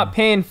 yo, I'm not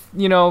paying,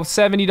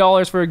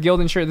 $70 for a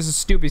Gildan shirt. This is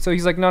stupid. So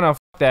he's like, no, fuck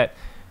that.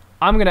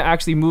 I'm gonna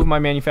actually move my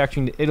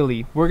manufacturing to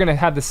Italy. We're gonna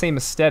have the same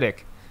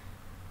aesthetic,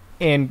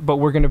 but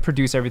we're gonna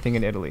produce everything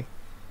in Italy.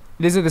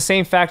 These are the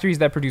same factories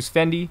that produce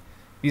Fendi.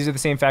 These are the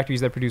same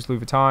factories that produce Louis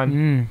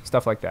Vuitton,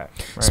 stuff like that.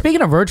 Right?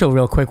 Speaking of Virgil,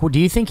 real quick, do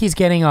you think he's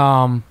getting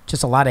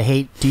just a lot of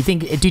hate? Do you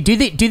think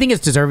it's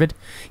deserved?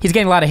 He's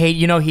getting a lot of hate.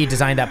 He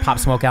designed that Pop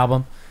Smoke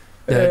album,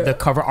 the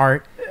cover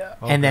art,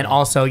 and then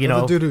also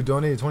The dude who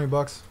donated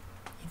 $20.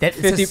 that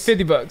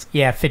 $50.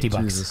 Yeah,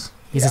 $50. Jesus.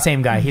 He's the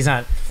same guy. He's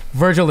not.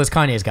 Virgil is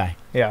Kanye's guy.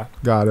 Yeah.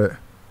 Got it.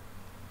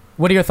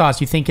 What are your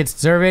thoughts? You think it's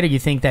deserved, or you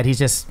think that he's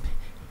just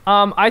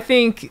I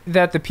think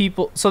that the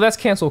people. So that's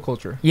cancel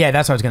culture. Yeah,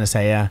 that's what I was gonna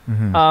say. Yeah.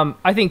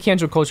 I think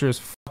cancel culture is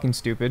fucking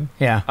stupid.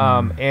 Yeah.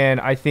 And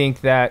I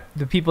think that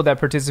the people that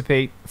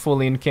participate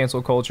fully in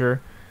cancel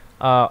culture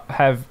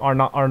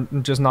are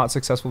just not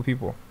successful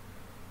people.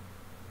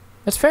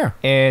 That's fair.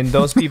 And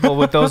those people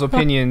with those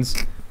opinions,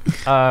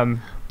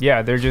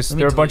 yeah, they're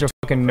a bunch of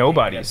fucking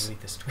nobodies.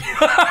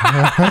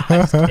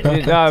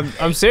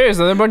 I'm serious.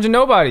 They're a bunch of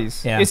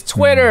nobodies. Yeah. It's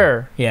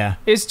Twitter. Yeah.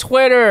 It's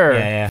Twitter.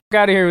 Yeah. Fuck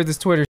out of here with this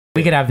Twitter.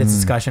 We could have this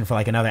discussion for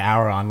like another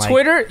hour on like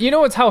Twitter. You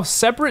know how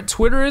separate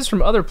Twitter is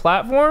from other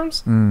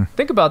platforms?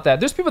 Think about that.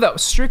 There's people that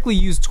strictly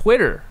use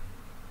Twitter.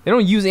 They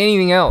don't use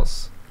anything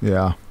else.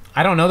 Yeah.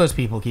 I don't know those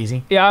people,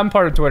 Keezy. Yeah, I'm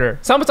part of Twitter.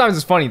 Sometimes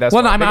it's funny. That's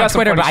well, no, why. I'm They on got some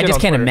Twitter, funny but I shit just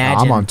on can't Twitter.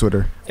 imagine. I'm on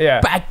Twitter.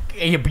 Yeah. But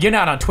you're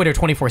not on Twitter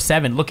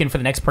 24/7 looking for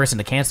the next person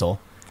to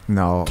cancel.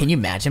 No. Can you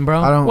imagine, bro?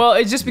 I don't. Well,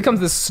 it just becomes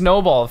this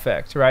snowball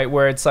effect, right?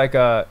 Where it's like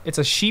it's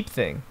a sheep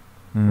thing,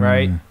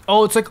 right?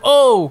 Oh, it's like,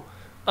 I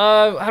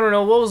don't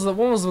know, what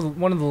was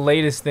one of the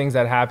latest things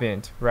that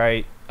happened,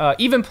 right?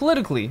 Even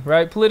politically,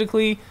 right?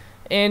 Politically,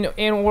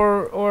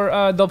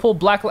 or the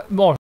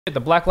whole the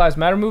Black Lives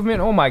Matter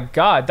movement. Oh my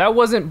God, that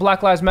wasn't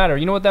Black Lives Matter.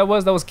 You know what that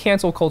was? That was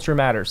cancel culture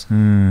matters.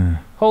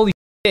 Holy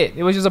shit!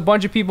 It was just a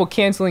bunch of people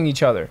canceling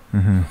each other.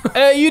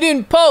 Hey, you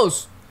didn't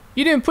post.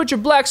 You didn't put your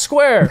black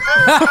square.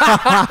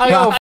 I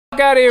go,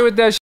 fuck out of here with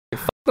that shit.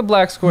 Fuck the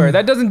black square.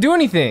 That doesn't do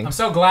anything. I'm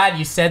so glad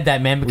you said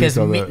that, man, because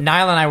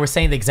Niall and I were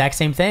saying the exact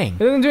same thing.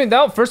 It doesn't do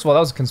that. First of all, that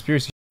was a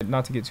conspiracy shit,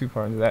 not to get too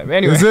far into that. But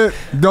anyway. Is it?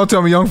 Don't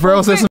tell me Young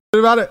Pharrell said some shit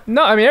about it.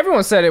 No, I mean,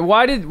 everyone said it.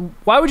 Why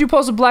would you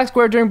post a black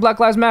square during Black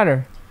Lives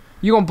Matter?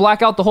 You gonna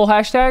black out the whole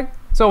hashtag?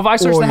 So if I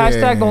search the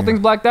hashtag, the whole thing's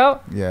blacked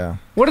out? Yeah.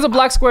 What does a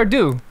black square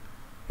do?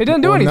 It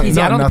doesn't do anything.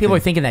 I don't think people are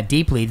thinking that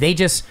deeply. They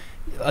just,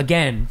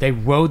 again, they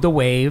rode the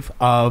wave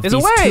of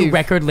these two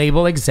record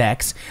label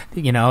execs.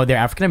 You know, they're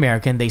African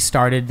American. They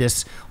started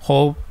this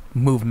whole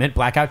movement,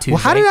 Blackout Tuesday.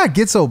 Well, how did that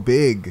get so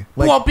big?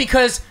 Like, well,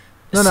 because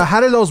no.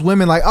 How did those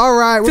women like? All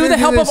right, through the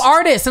help of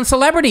artists and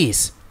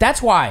celebrities.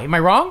 That's why. Am I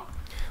wrong?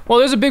 Well,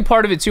 there's a big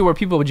part of it too where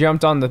people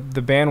jumped on the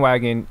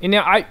bandwagon. And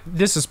now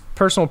this is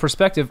personal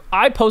perspective.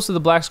 I posted the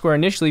black square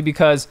initially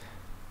because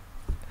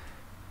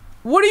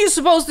what are you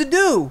supposed to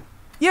do?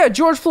 Yeah,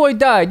 George Floyd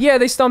died. Yeah,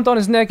 they stomped on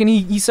his neck and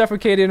he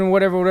suffocated and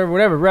whatever,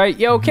 right?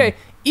 Yeah, okay.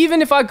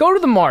 Even if I go to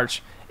the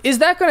march, is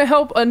that going to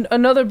help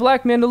another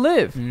black man to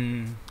live?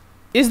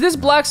 Is this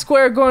black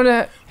square going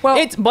to...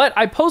 Well, but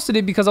I posted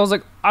it because I was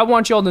like, I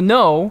want y'all to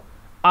know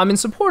I'm in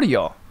support of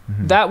y'all.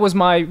 That was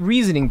my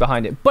reasoning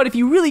behind it. But if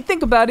you really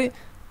think about it,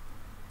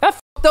 that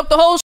fucked up the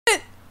whole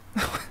shit.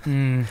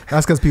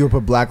 That's because people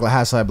put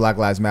hashtag Black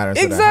Lives Matter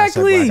instead of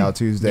hashtag Blackout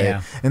Tuesday,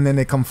 and then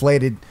they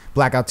conflated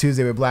Blackout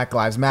Tuesday with Black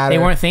Lives Matter. They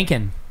weren't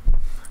thinking.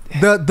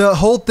 The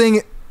whole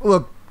thing.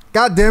 Look,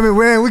 God damn it,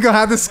 man, we gonna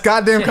have this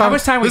goddamn how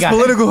much time we got?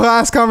 Political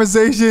ass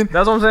conversation.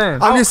 That's what I'm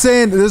saying. I'm just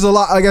saying, there's a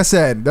lot. Like I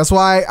said, that's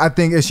why I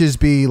think it should just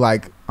be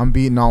like I'm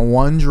beating on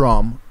one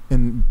drum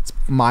and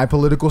my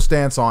political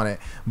stance on it,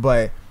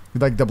 but.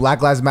 Like the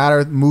Black Lives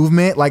Matter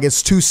movement, like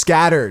it's too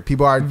scattered.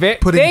 People are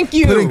putting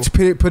people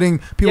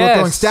are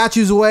throwing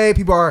statues away.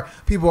 People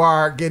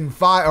are getting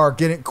fired or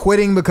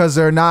quitting because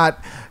they're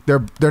not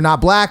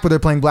black, but they're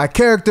playing black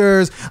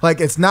characters.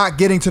 Like it's not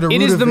getting to the root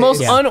of it. It is the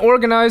most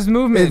unorganized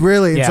movement. It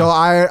really. Yeah. So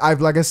I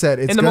like I said,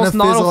 it's gonna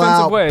fizzle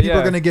out. Way, people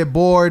are gonna get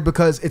bored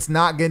because it's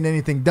not getting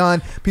anything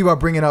done. People are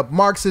bringing up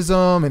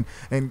Marxism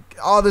and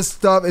all this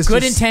stuff. It's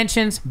good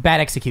intentions, bad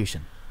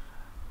execution.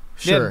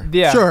 Sure.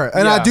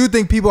 And I do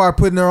think people are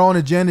putting their own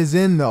agendas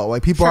in though.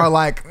 Like people are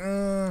like,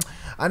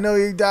 I know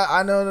you die,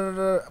 I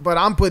know, but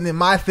I'm putting in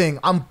my thing.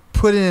 I'm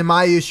putting in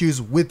my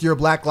issues with your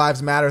Black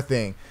Lives Matter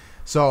thing.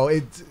 So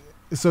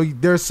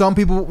there's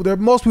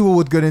most people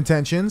with good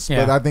intentions,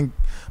 but I think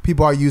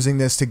people are using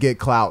this to get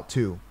clout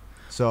too.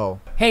 So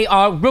hey,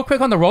 real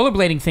quick on the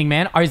rollerblading thing,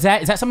 man. Is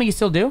that something you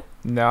still do?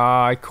 No,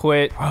 I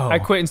quit. Bro. I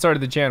quit and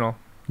started the channel.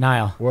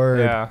 Niall. Word.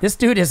 Yeah. This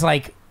dude is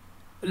like,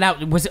 now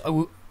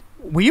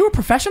were you a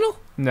professional?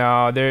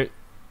 No,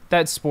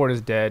 that sport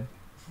is dead.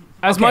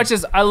 As much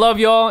as I love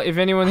y'all, if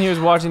anyone here is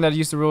watching that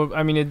used to roll,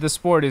 I mean, the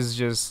sport is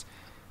just,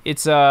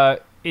 it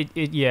got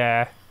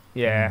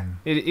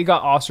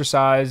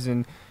ostracized,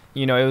 and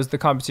you know, it was the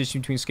competition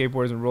between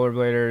skateboarders and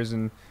rollerbladers,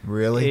 and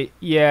really,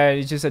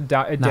 it's just a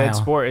dead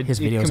sport. His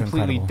videos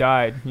completely incredible.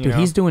 died. Dude,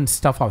 he's doing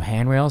stuff off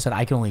handrails that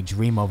I can only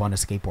dream of on a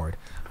skateboard.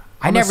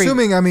 I'm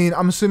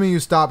assuming you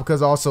stopped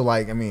because also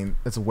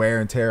it's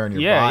wear and tear on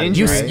your body.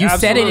 You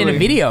said it in a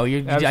video.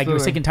 You're Absolutely.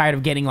 sick and tired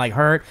of getting like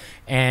hurt.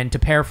 And to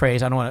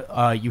paraphrase, I don't want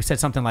to. You said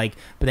something like,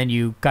 but then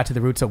you got to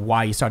the roots of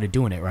why you started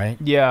doing it, right?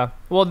 Yeah.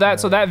 Well,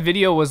 so that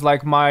video was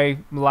like my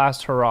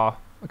last hurrah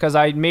because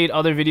I made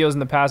other videos in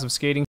the past of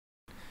skating,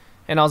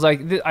 and I was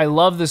like, I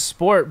love this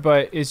sport,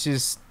 but it's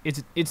just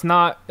it's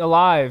not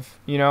alive.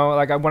 You know,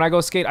 like when I go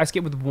skate, I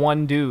skate with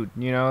one dude.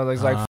 You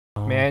know,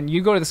 man,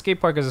 you go to the skate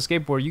park as a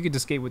skateboarder, you get to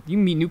skate you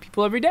meet new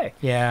people every day.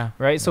 Yeah.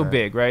 Right? So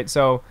big, right?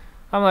 So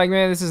I'm like,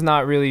 man, this is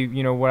not really,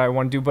 what I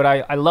want to do. But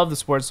I love the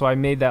sport, so I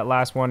made that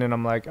last one, and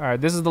I'm like, all right,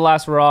 this is the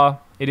last Raw.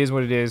 It is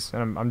what it is,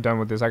 and I'm done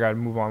with this. I got to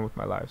move on with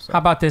my life. So. How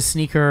about this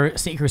sneaker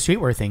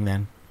streetwear thing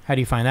then? How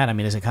do you find that? I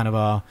mean, is it kind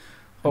of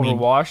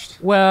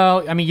overwashed?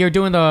 Well, I mean, you're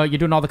doing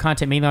all the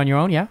content mainly on your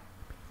own, yeah?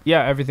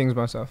 Yeah, everything's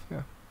myself.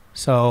 Yeah.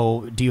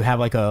 So do you have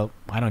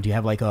do you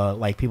have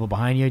like people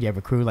behind you? Do you have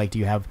a crew? Like, do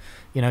you have,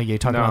 you're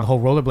talking about the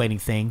whole rollerblading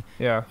thing.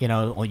 Yeah. You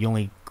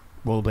only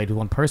rollerblade with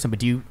one person, but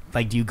do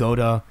you go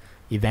to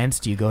events?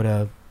 Do you go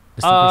to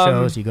the sneaker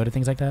shows? Do you go to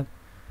things like that?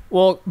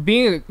 Well,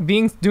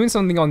 doing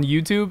something on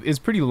YouTube is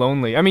pretty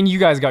lonely. I mean, you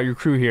guys got your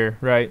crew here,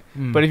 right?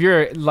 But if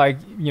you're like,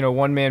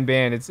 one man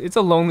band, it's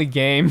a lonely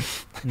game.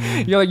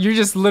 You're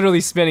just literally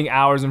spending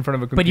hours in front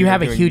of a computer. But you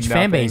have a huge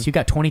fan base. You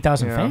got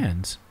 20,000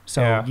 fans.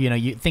 So, Yeah.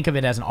 You think of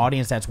it as an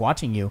audience that's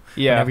watching you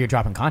whenever you're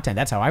dropping content.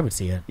 That's how I would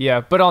see it.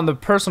 Yeah, but on the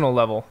personal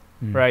level,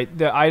 right?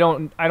 I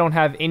don't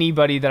have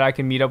anybody that I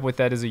can meet up with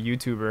that is a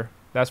YouTuber.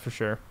 That's for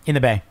sure. In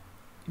the Bay.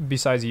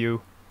 Besides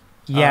you.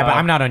 Yeah, but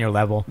I'm not on your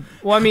level.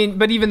 Well, I mean,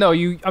 but even though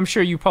I'm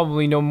sure you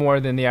probably know more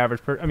than the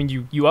average person. I mean,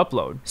 you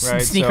upload,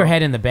 right?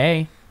 Sneakerhead in the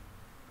Bay.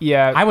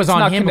 Yeah. I was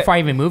on him before I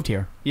even moved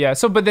here. Yeah,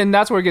 but then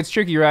that's where it gets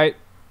tricky, right?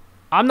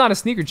 I'm not a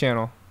sneaker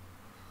channel.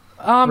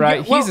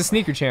 Right? He's a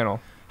sneaker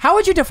channel. How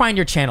would you define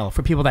your channel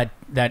for people that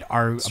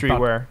are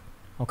streetwear?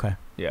 Okay.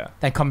 Yeah.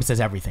 That encompasses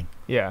everything.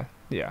 Yeah.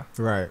 Yeah.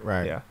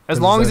 Right. Yeah. As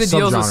long as it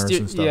deals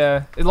with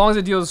as long as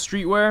it deals with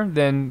streetwear,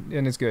 then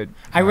it's good.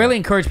 I really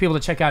encourage people to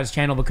check out his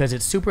channel because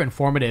it's super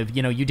informative.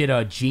 You did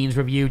a jeans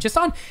review just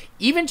on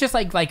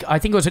like I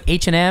think it was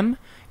H&M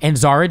and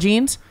Zara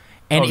jeans.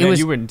 And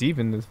you went deep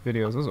in the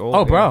videos. It was old.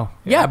 Oh, bro.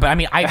 Yeah, but I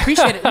mean, I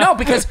appreciate it. No,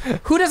 because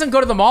who doesn't go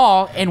to the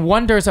mall and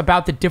wonders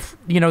about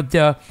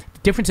the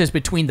differences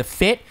between the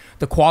fit,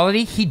 the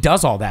quality? He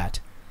does all that.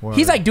 Word.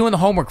 He's like doing the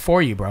homework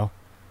for you, bro.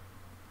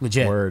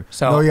 Legit. Word.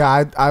 So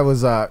I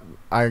was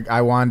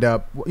I wound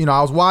up,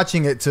 I was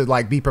watching it to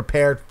like be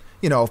prepared,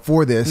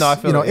 for this,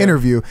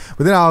 interview.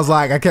 But then I was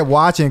like, I kept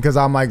watching because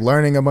I'm like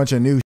learning a bunch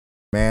of new shit,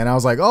 man. I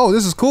was like, oh,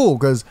 this is cool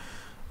because,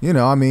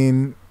 I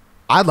mean,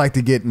 I'd like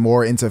to get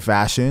more into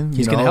fashion.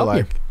 He's gonna help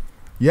you.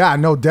 Yeah,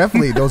 no,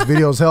 definitely. Those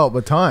videos help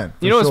a ton.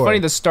 You know what's funny?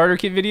 The starter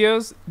kit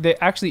videos, they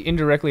actually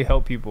indirectly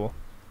help people.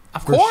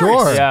 Of course.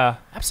 Sure. Yeah.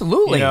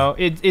 Absolutely.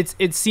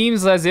 It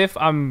seems as if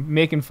I'm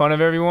making fun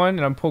of everyone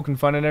and I'm poking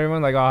fun at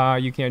everyone,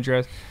 like, you can't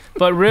dress.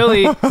 But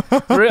really,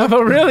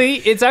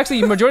 it's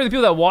actually majority of the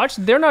people that watch,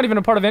 they're not even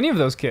a part of any of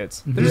those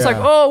kits. They're just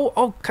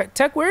like,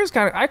 tech wear is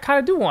I kind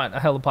of do want a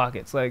hella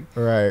pockets. Like,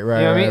 right. You know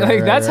what I mean?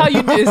 Like, that's how you,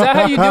 is that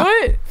how you do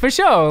it? For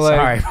sure.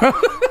 Like, sorry,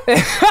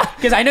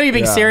 because I know you're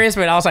being serious,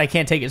 but also I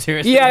can't take it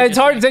seriously. Yeah, it's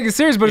hard to take it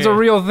serious, but it's a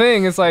real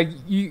thing. It's like,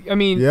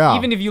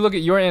 even if you look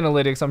at your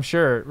analytics, I'm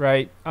sure,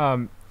 right?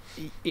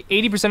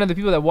 80% of the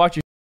people that watch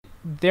your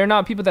they're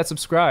not people that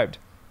subscribed.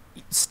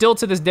 Still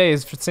to this day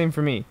is the same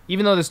for me.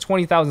 Even though there's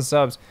 20,000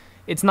 subs,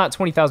 it's not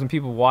 20,000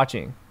 people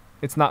watching.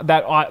 It's not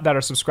that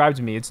are subscribed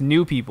to me. It's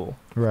new people.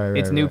 Right.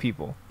 It's new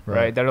people,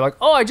 right? That are like,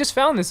 oh, I just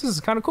found this. This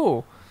is kind of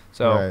cool.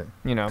 So,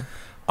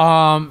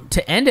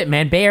 To end it,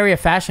 man, Bay Area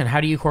fashion.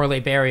 How do you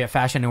correlate Bay Area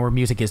fashion and where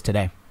music is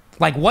today?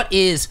 Like,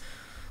 is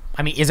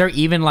there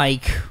even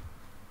like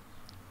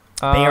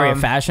Bay Area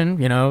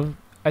fashion?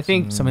 I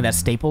think something that's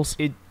staples.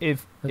 It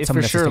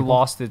for sure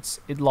lost its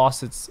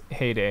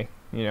heyday.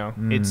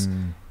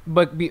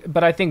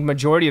 But I think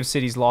majority of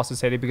cities lost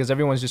its heyday because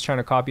everyone's just trying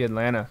to copy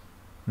Atlanta.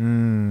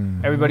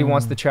 Everybody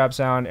wants the trap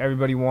sound.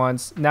 Everyone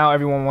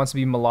wants to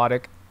be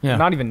melodic. Yeah.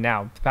 Not even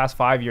now. The past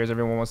 5 years,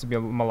 everyone wants to be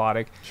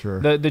melodic.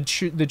 Sure.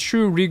 The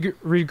true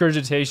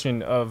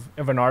regurgitation of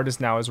an artist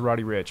now is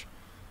Roddy Ricch.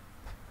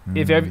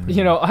 If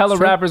hella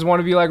rappers want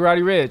to be like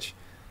Roddy Ricch.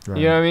 Right.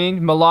 You know what I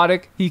mean?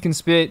 Melodic. He can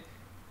spit.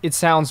 It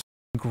sounds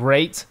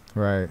great.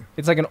 Right.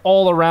 It's like an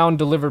all-around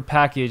delivered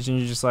package, and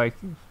you're just like,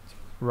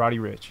 Roddy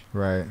Ricch.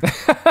 Right.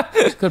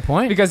 That's a good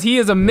point. Because he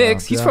is a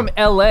mix. He's from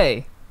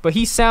L.A., but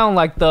he sound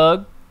like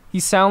Thug. He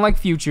sound like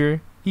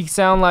Future. He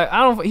sound like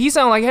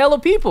hella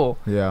people.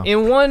 Yeah.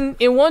 In one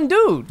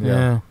dude.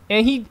 Yeah.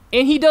 And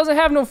he doesn't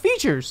have no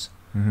features.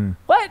 Mm-hmm.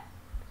 What?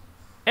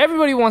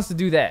 Everybody wants to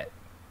do that.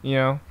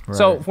 Right.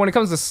 So when it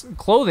comes to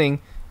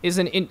clothing,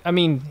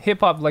 hip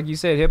hop, like you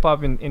said, hip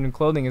hop and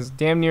clothing is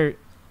damn near,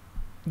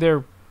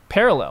 they're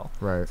parallel.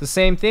 Right. It's the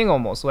same thing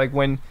almost. Like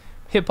when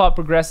hip hop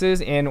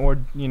progresses or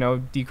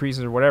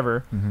decreases or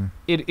whatever,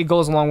 it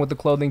goes along with the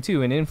clothing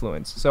too and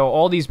influence.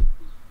 So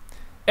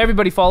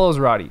everybody follows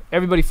Roddy.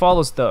 Everybody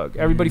follows Thug.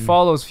 Everybody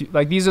follows,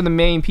 like, these are the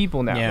main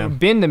people now. Yeah. They've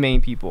been the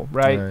main people,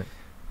 right?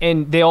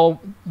 And they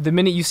all, the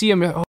minute you see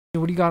them, oh,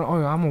 what do you got? Oh,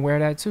 I'm gonna wear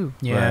that too.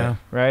 Yeah.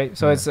 Right.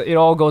 So it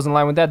all goes in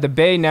line with that. The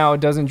Bay now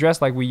doesn't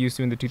dress like we used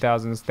to in the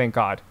 2000s. Thank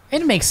God.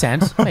 It makes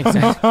sense.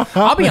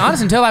 I'll be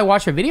honest. Until I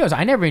watched your videos,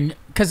 I never,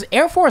 because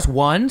Air Force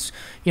Ones,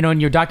 in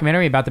your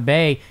documentary about the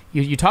Bay,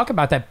 you talk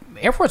about that.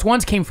 Air Force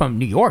Ones came from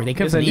New York. They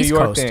came from the East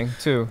Coast. It's a New York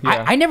thing too.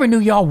 Yeah. I never knew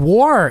y'all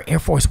wore Air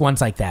Force Ones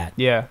like that.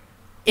 Yeah.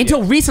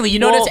 Until recently,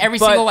 notice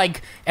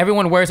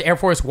everyone wears Air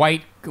Force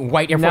white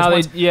Air Force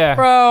Ones. Yeah.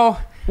 Bro.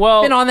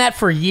 Well, been on that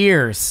for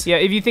years. Yeah,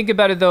 if you think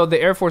about it though, the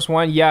Air Force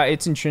One, yeah,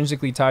 it's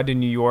intrinsically tied to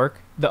New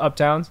York, the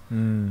Uptowns,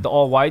 the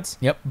all whites.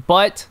 Yep.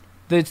 But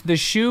the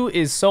shoe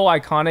is so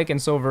iconic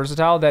and so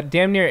versatile that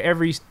damn near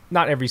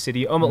not every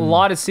city, a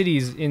lot of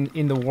cities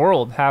in the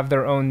world have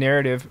their own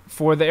narrative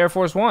for the Air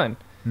Force One.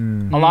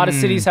 A lot of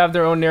cities have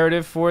their own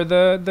narrative for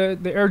the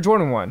Air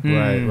Jordan One.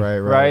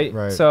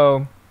 Right.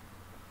 So,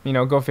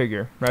 go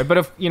figure, right? But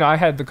if I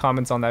had the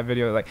comments on that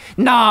video like,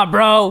 nah,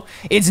 bro,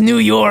 it's New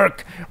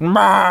York.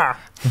 Shut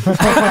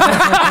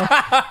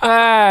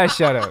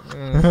up.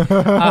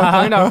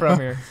 You're not from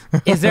here.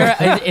 Is there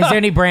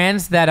any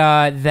brands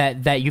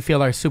that you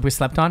feel are super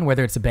slept on,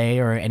 whether it's the Bay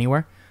or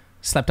anywhere?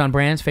 Slept on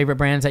brands, favorite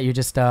brands that you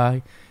just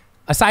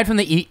aside from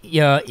the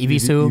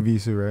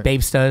Evisu, right?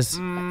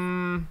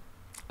 Babestas.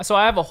 So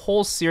I have a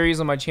whole series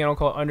on my channel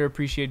called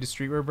Underappreciated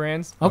Streetwear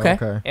Brands.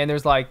 Okay. And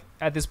there's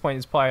at this point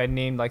it's probably I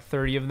named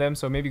 30 of them.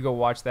 So maybe go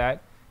watch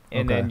that,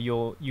 and then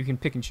you can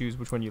pick and choose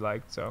which one you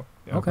like. So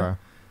yeah. Okay.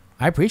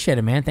 I appreciate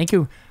it, man. Thank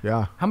you.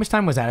 Yeah. How much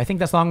time was that? I think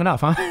that's long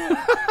enough, huh?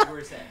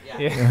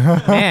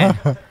 Yeah. Man,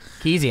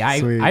 Keezy,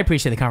 I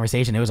appreciate the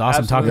conversation. It was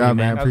awesome talking to you,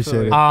 man. Appreciate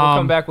it. We'll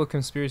come back with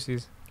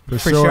conspiracies. For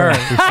sure.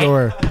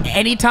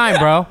 Anytime,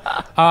 bro.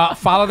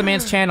 Follow the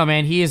man's channel,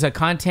 man. He is a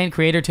content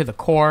creator to the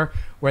core,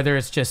 whether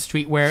it's just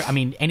streetwear. I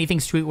mean, anything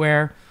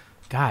streetwear.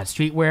 God,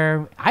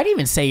 streetwear. I'd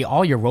even say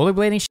all your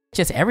rollerblading shit,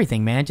 just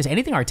everything, man. Just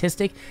anything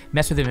artistic.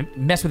 Mess with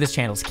his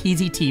channel. It's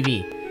Keezy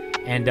TV.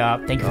 And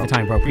thank you for the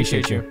time, bro.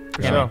 Appreciate you.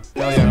 For sure.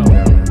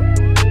 Yeah.